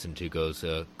podcasts I listen to goes,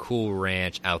 Cool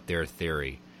Ranch Out There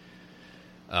Theory.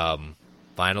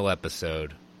 Final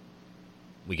episode,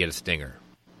 we get a stinger.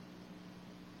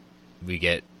 We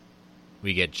get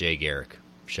Jay Garrick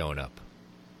showing up,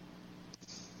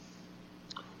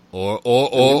 or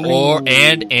Alan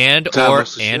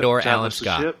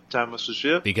Scott. Thomas the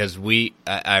Ship. Because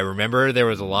I remember there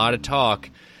was a lot of talk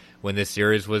when this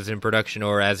series was in production,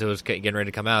 or as it was getting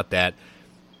ready to come out, that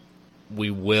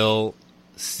we will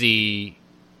see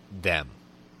them,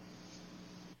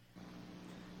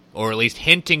 or at least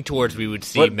hinting towards we would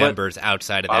see members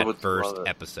outside of that first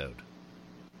episode.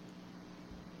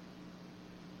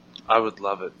 I would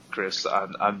love it, Chris.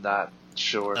 I'm not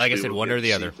sure. Like I said, one or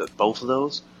the other. Both of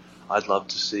those. I'd love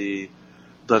to see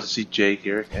Jay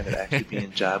Garrick and it actually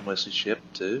being John Wesley Shipp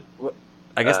too.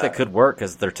 I guess that could work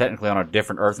because they're technically on a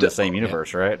different Earth in the same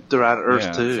universe, right? They're on Earth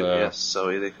Yeah, too, so- yes.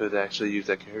 So they could actually use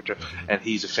that character, and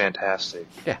he's a fantastic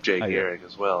Jay I agree. Garrick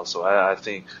as well. So I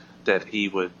think that he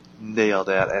would nail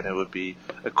that, and it would be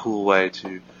a cool way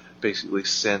to basically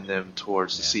send them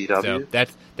towards the CW. So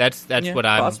that's Yeah, what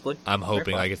possibly. I'm Very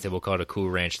hoping. possible. Like I said, we'll call it a Cool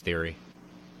Ranch theory.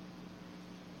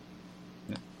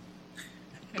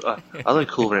 I like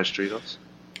Cool Ranch Doritos.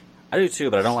 I do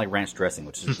too, but I don't like ranch dressing,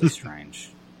 which is really strange.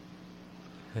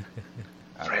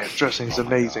 Ranch dressing is Oh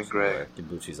my amazing, gosh, Greg.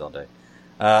 Kombuchis all day.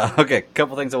 Okay, a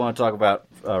couple things I want to talk about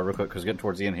real quick because we're getting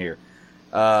towards the end here.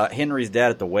 Henry's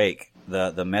dad at the wake,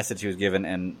 the message he was given,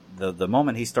 and the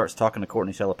moment he starts talking to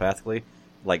Courtney telepathically,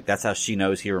 like that's how she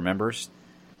knows he remembers.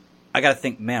 I got to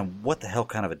think, man, what the hell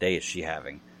kind of a day is she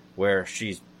having? Where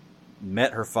she's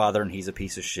met her father and he's a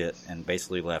piece of shit and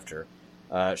basically left her.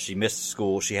 She missed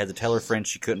school. She had to tell her friends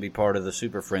she couldn't be part of the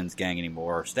Super Friends gang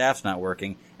anymore. Her staff's not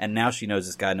working, and now she knows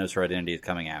this guy knows her identity is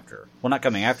coming after her. Well, not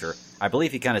coming after her. I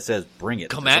believe he kind of says, "Bring it."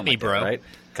 Come or at something me, like that, bro. right?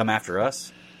 Come after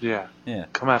us. Yeah. Yeah.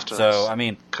 Come after us. So I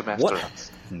mean, Come after what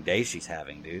us. day she's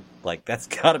having, dude? Like that's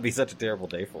got to be such a terrible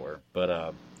day for her.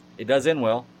 But it does end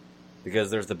well because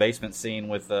there's the basement scene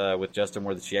with Justin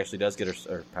where she actually does get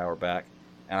her power back.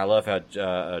 And I love how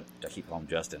I keep calling him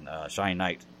Justin. Shiny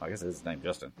Knight. I guess his name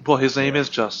Justin. Well, his name is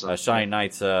Justin. Shiny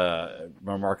Knight's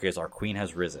remark is, "Our queen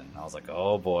has risen." I was like,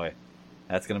 oh boy,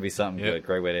 that's going to be something good.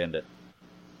 Great way to end it.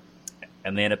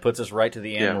 And then it puts us right to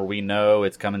the end where we know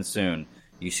it's coming soon.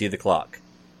 You see the clock.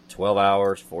 12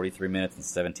 hours, 43 minutes, and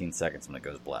 17 seconds when it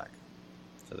goes black.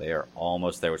 So they are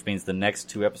almost there, which means the next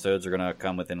 2 episodes are going to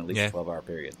come within at least a 12-hour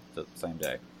period. So same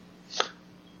day.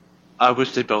 I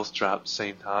wish they both dropped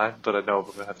same time, but I know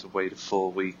we're going to have to wait a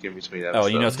full week in between episodes. Oh,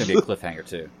 you know it's going to be a cliffhanger,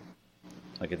 too.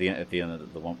 Like at the end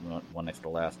of the one next to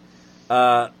last.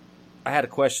 I had a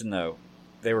question, though.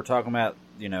 They were talking about,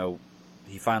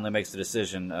 he finally makes the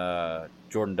decision,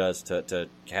 Jordan does, to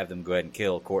have them go ahead and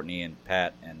kill Courtney and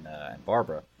Pat and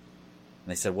Barbara.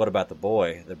 And they said, what about the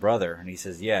boy, the brother? And he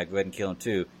says, yeah, go ahead and kill him,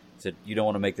 too. He said, you don't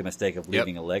want to make the mistake of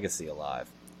leaving a legacy alive.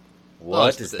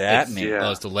 What does that mean? Well,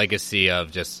 it's the legacy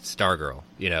of just Stargirl.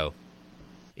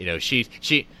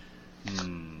 She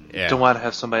Don't want to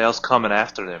have somebody else coming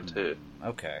after them too.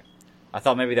 Okay, I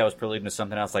thought maybe that was preluding to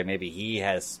something else. Like maybe he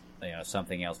has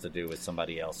something else to do with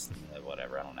somebody else.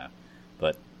 Whatever, I don't know.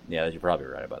 But yeah, you're probably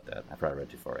right about that. I probably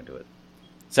read too far into it.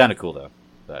 Sounded cool though.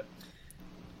 But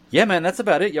yeah, man, that's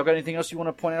about it. Y'all got anything else you want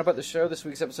to point out about the show? This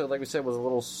week's episode, like we said, was a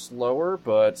little slower,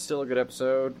 but still a good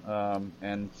episode.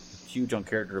 And huge on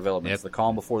character development. It's the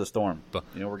calm before the storm.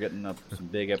 We're getting some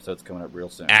big episodes coming up real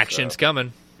soon. Action's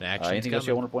coming. Anything else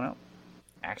you want to point out?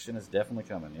 Action is definitely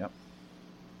coming. Yep.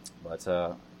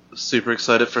 But super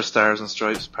excited for Stars and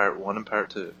Stripes Part 1 and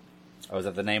Part 2. Oh, is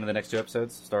that the name of the next 2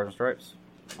 episodes? Stars and Stripes?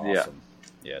 Awesome.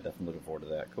 Yeah, definitely looking forward to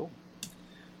that. Cool.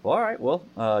 Well, all right. Well,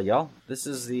 y'all, this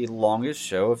is the longest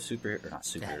show of not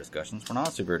superhero discussions. We're not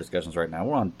on superhero discussions right now.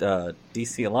 We're on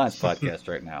DC Alliance podcast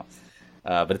right now.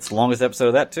 But it's the longest episode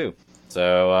of that, too.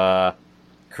 So,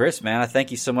 Chris, man, I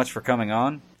thank you so much for coming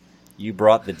on. You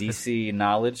brought the DC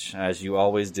knowledge, as you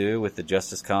always do, with the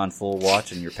Justice Con full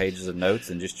watch and your pages of notes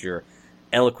and just your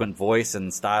eloquent voice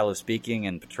and style of speaking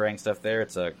and portraying stuff there.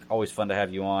 It's always fun to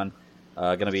have you on.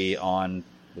 Going to be on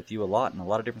with you a lot and a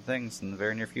lot of different things in the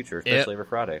very near future, especially every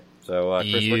Friday. So,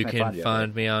 Chris, you where can I can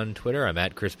find me on Twitter. I'm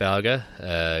at Chris Balga.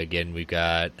 Again, we've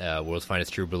got World's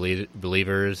Finest True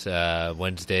Believers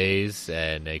Wednesdays,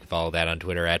 and you can follow that on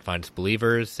Twitter at Finest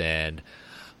Believers, and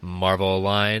Marvel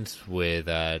Alliance with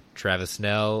Travis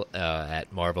Snell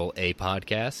at Marvel A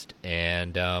Podcast.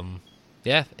 And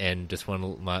and just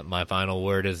my final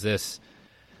word is this: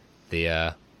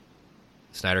 the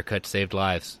Snyder Cut saved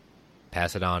lives.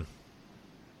 Pass it on.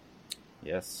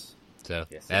 Yes. So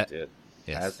yes, it did.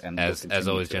 Yes. As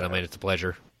always, gentlemen, it's a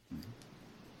pleasure.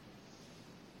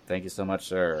 Thank you so much,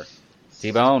 sir.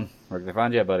 T-Bone, where can they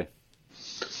find you at, buddy?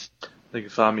 You can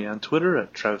find me on Twitter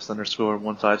at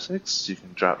Travis_156. You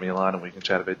can drop me a line and we can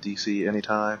chat about DC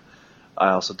anytime. I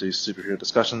also do superhero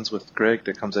discussions with Greg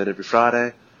that comes out every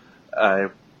Friday.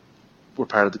 We're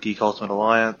part of the Geek Ultimate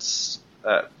Alliance.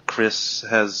 Chris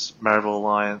has Marvel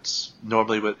Alliance,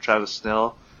 normally with Travis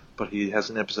Snell, but he has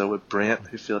an episode with Brent,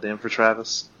 who filled in for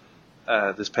Travis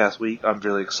this past week. I'm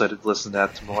really excited to listen to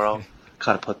that tomorrow.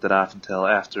 Kind of put that off until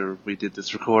after we did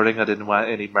this recording. I didn't want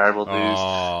any Marvel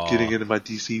news getting into my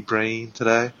DC brain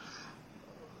today.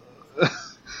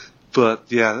 But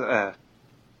yeah,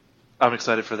 I'm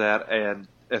excited for that. And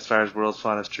as far as World's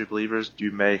Finest True Believers, you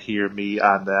may hear me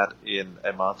on that in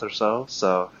a month or so.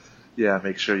 So yeah,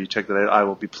 make sure you check that out. I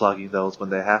will be plugging those when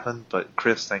they happen. But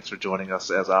Chris, thanks for joining us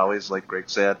as always. Like Greg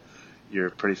said, you're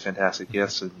a pretty fantastic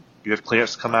guest, and you have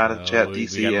clearance to come out and chat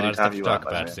DC we got a lot of stuff anytime to you talk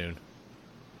want. about soon.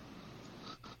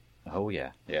 Oh,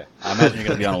 yeah. I imagine you're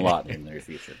going to be on a lot in the near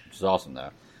future, which is awesome,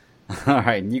 though. All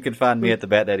right, and you can find me at the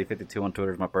BatDaddy52 on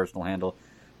Twitter is my personal handle.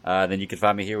 Then you can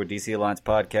find me here with DC Alliance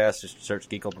Podcast. Just search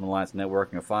Geek Ultimate Alliance Network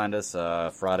and you'll find us.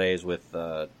 Fridays with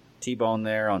T-Bone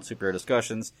there on Superhero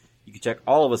Discussions. You can check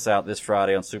all of us out this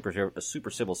Friday on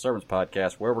Super Civil Servants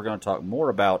Podcast, where we're going to talk more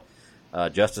about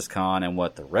Justice Con and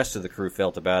what the rest of the crew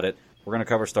felt about it. We're going to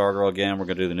cover Stargirl again. We're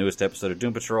going to do the newest episode of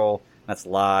Doom Patrol. That's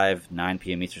live, 9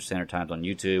 p.m. Eastern Standard Time on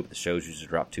YouTube. The shows usually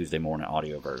drop Tuesday morning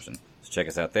audio version. So check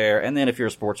us out there. And then if you're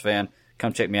a sports fan,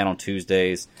 come check me out on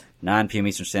Tuesdays, 9 p.m.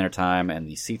 Eastern Standard Time, and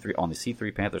the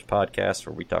C3 Panthers podcast,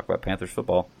 where we talk about Panthers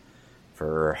football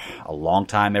for a long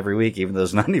time every week. Even though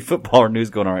there's not any football or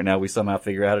news going on right now, we somehow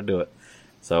figure out how to do it.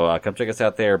 So come check us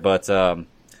out there. But man,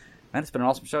 it's been an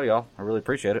awesome show, y'all. I really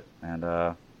appreciate it. And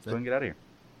let's go and get out of here.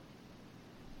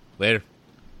 Later.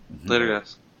 Later,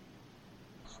 guys.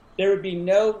 There would be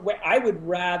no way. I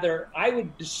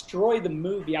would destroy the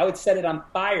movie. I would set it on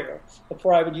fire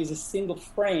before I would use a single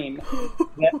frame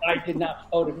that I did not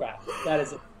photograph. That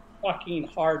is a fucking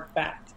hard fact.